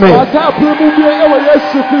Jesus' name.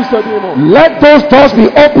 Let those doors be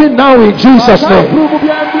open now in Jesus' name.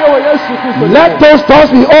 Let those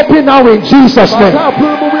doors be open now in Jesus' name.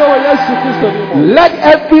 Let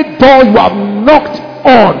every door you have knocked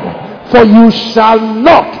on, for you shall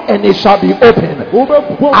knock and it shall be open.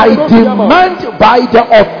 I demand by the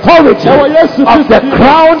authority of the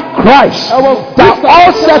crowned Christ that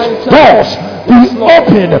all such doors be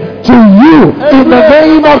open to you in the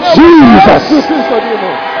name of Jesus.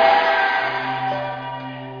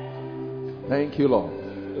 Thank you, Lord.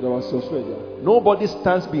 Nobody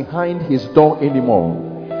stands behind his door anymore.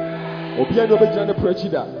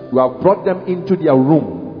 You have brought them into their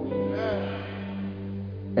room,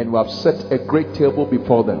 and we have set a great table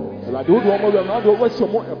before them in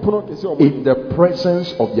the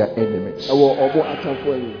presence of their enemies.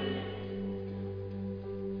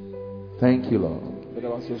 Thank you, Lord.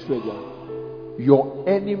 Your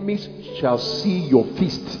enemies shall see your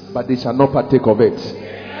feast, but they shall not partake of it.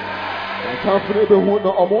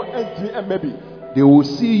 They will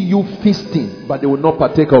see you feasting, but they will not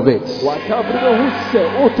partake of it.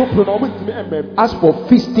 As for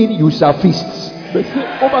feasting, you shall feast.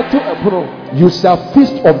 You shall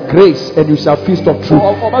feast of grace, and you shall feast of truth.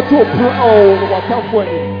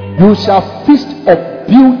 You shall feast of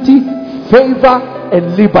beauty, favor,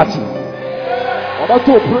 and liberty. In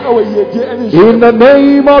the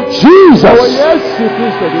name of Jesus.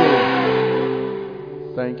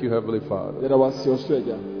 Thank you, Heavenly Father.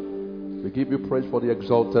 We give you praise for the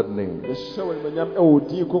exalted name,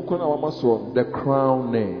 the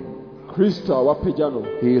crown name.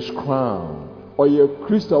 He is crowned,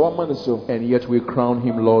 and yet we crown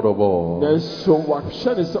him Lord of all.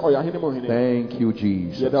 Thank you,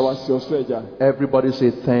 Jesus. Everybody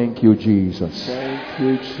say, thank you, Jesus. Thank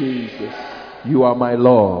you, Jesus. You are my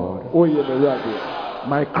Lord,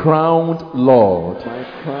 my crowned Lord. My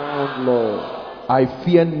crowned Lord. I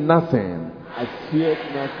fear nothing. I fear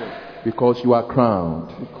nothing. Because you are crowned.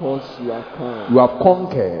 Because you are crowned. You have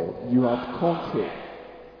conquered. You have conquered.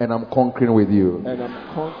 And I'm conquering with you. And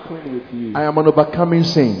I'm conquering with you. I am an overcoming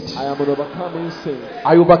saint. I am an overcoming saint.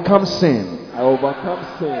 I overcome sin. I overcome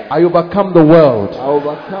sin. I overcome the world. I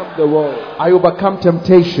overcome the world. I overcome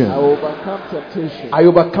temptation. I overcome temptation. I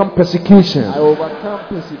overcome persecution. I overcome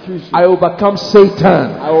persecution. I overcome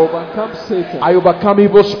Satan. I overcome Satan. I overcome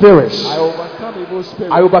evil spirits. I overcome evil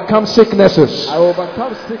spirits. I overcome sicknesses. I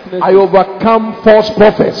overcome sickness. I overcome false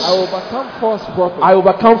prophets. I overcome false prophets. I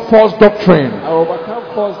overcome false doctrine. I overcome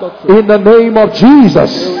false doctrine. In the name of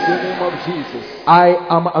Jesus. In the name of Jesus. I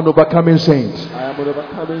am an overcoming saint. I am an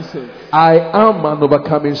overcoming saint. I am an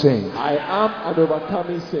overcoming saint. I am an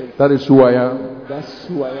overcoming saint. That is who I am. That's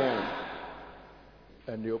who I am.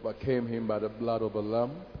 And you overcame him by the blood of the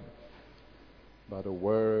Lamb, by the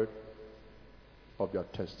word of your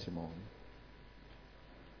testimony.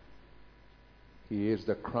 He is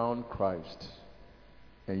the crowned Christ,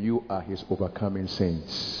 and you are his overcoming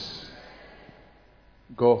saints.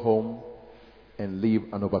 Go home and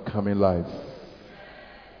live an overcoming life.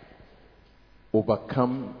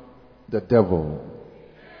 Overcome the devil.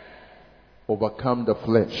 Overcome the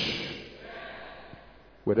flesh.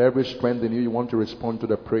 With every strength in you, you want to respond to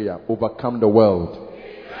the prayer. Overcome the world.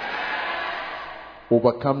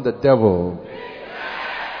 Overcome the devil.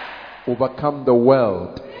 Overcome the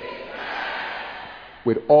world.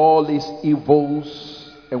 with all its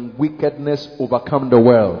evils and wickedness overcome the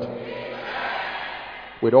world.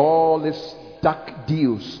 With all its dark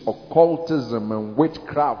deals, occultism and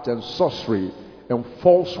witchcraft and sorcery and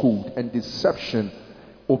falsehood and deception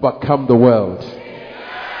overcome the world.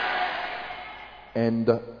 And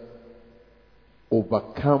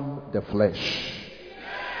overcome the flesh.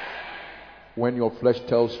 When your flesh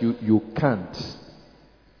tells you you can't,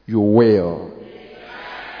 you will.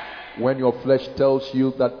 When your flesh tells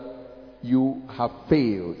you that you have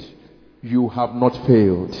failed, you have not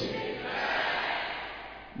failed.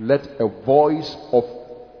 Let a voice of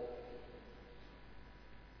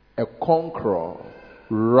a conqueror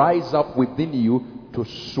rise up within you to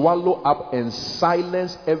swallow up and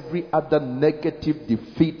silence every other negative,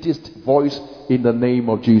 defeatist voice in the name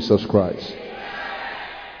of Jesus Christ.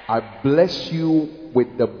 I bless you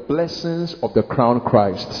with the blessings of the crown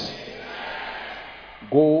Christ.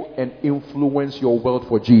 Go and influence your world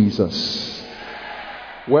for Jesus.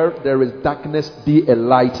 Where there is darkness, be a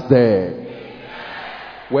light there.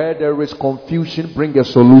 Where there is confusion, bring a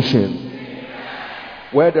solution.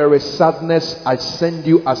 Where there is sadness, I send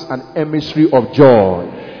you as an emissary of joy.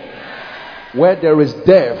 Where there is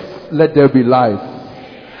death, let there be life.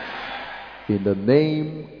 In the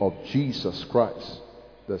name of Jesus Christ,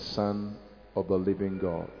 the Son of the living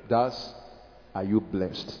God. Thus are you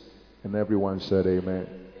blessed. And everyone said amen.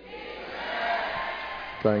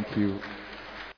 Thank you.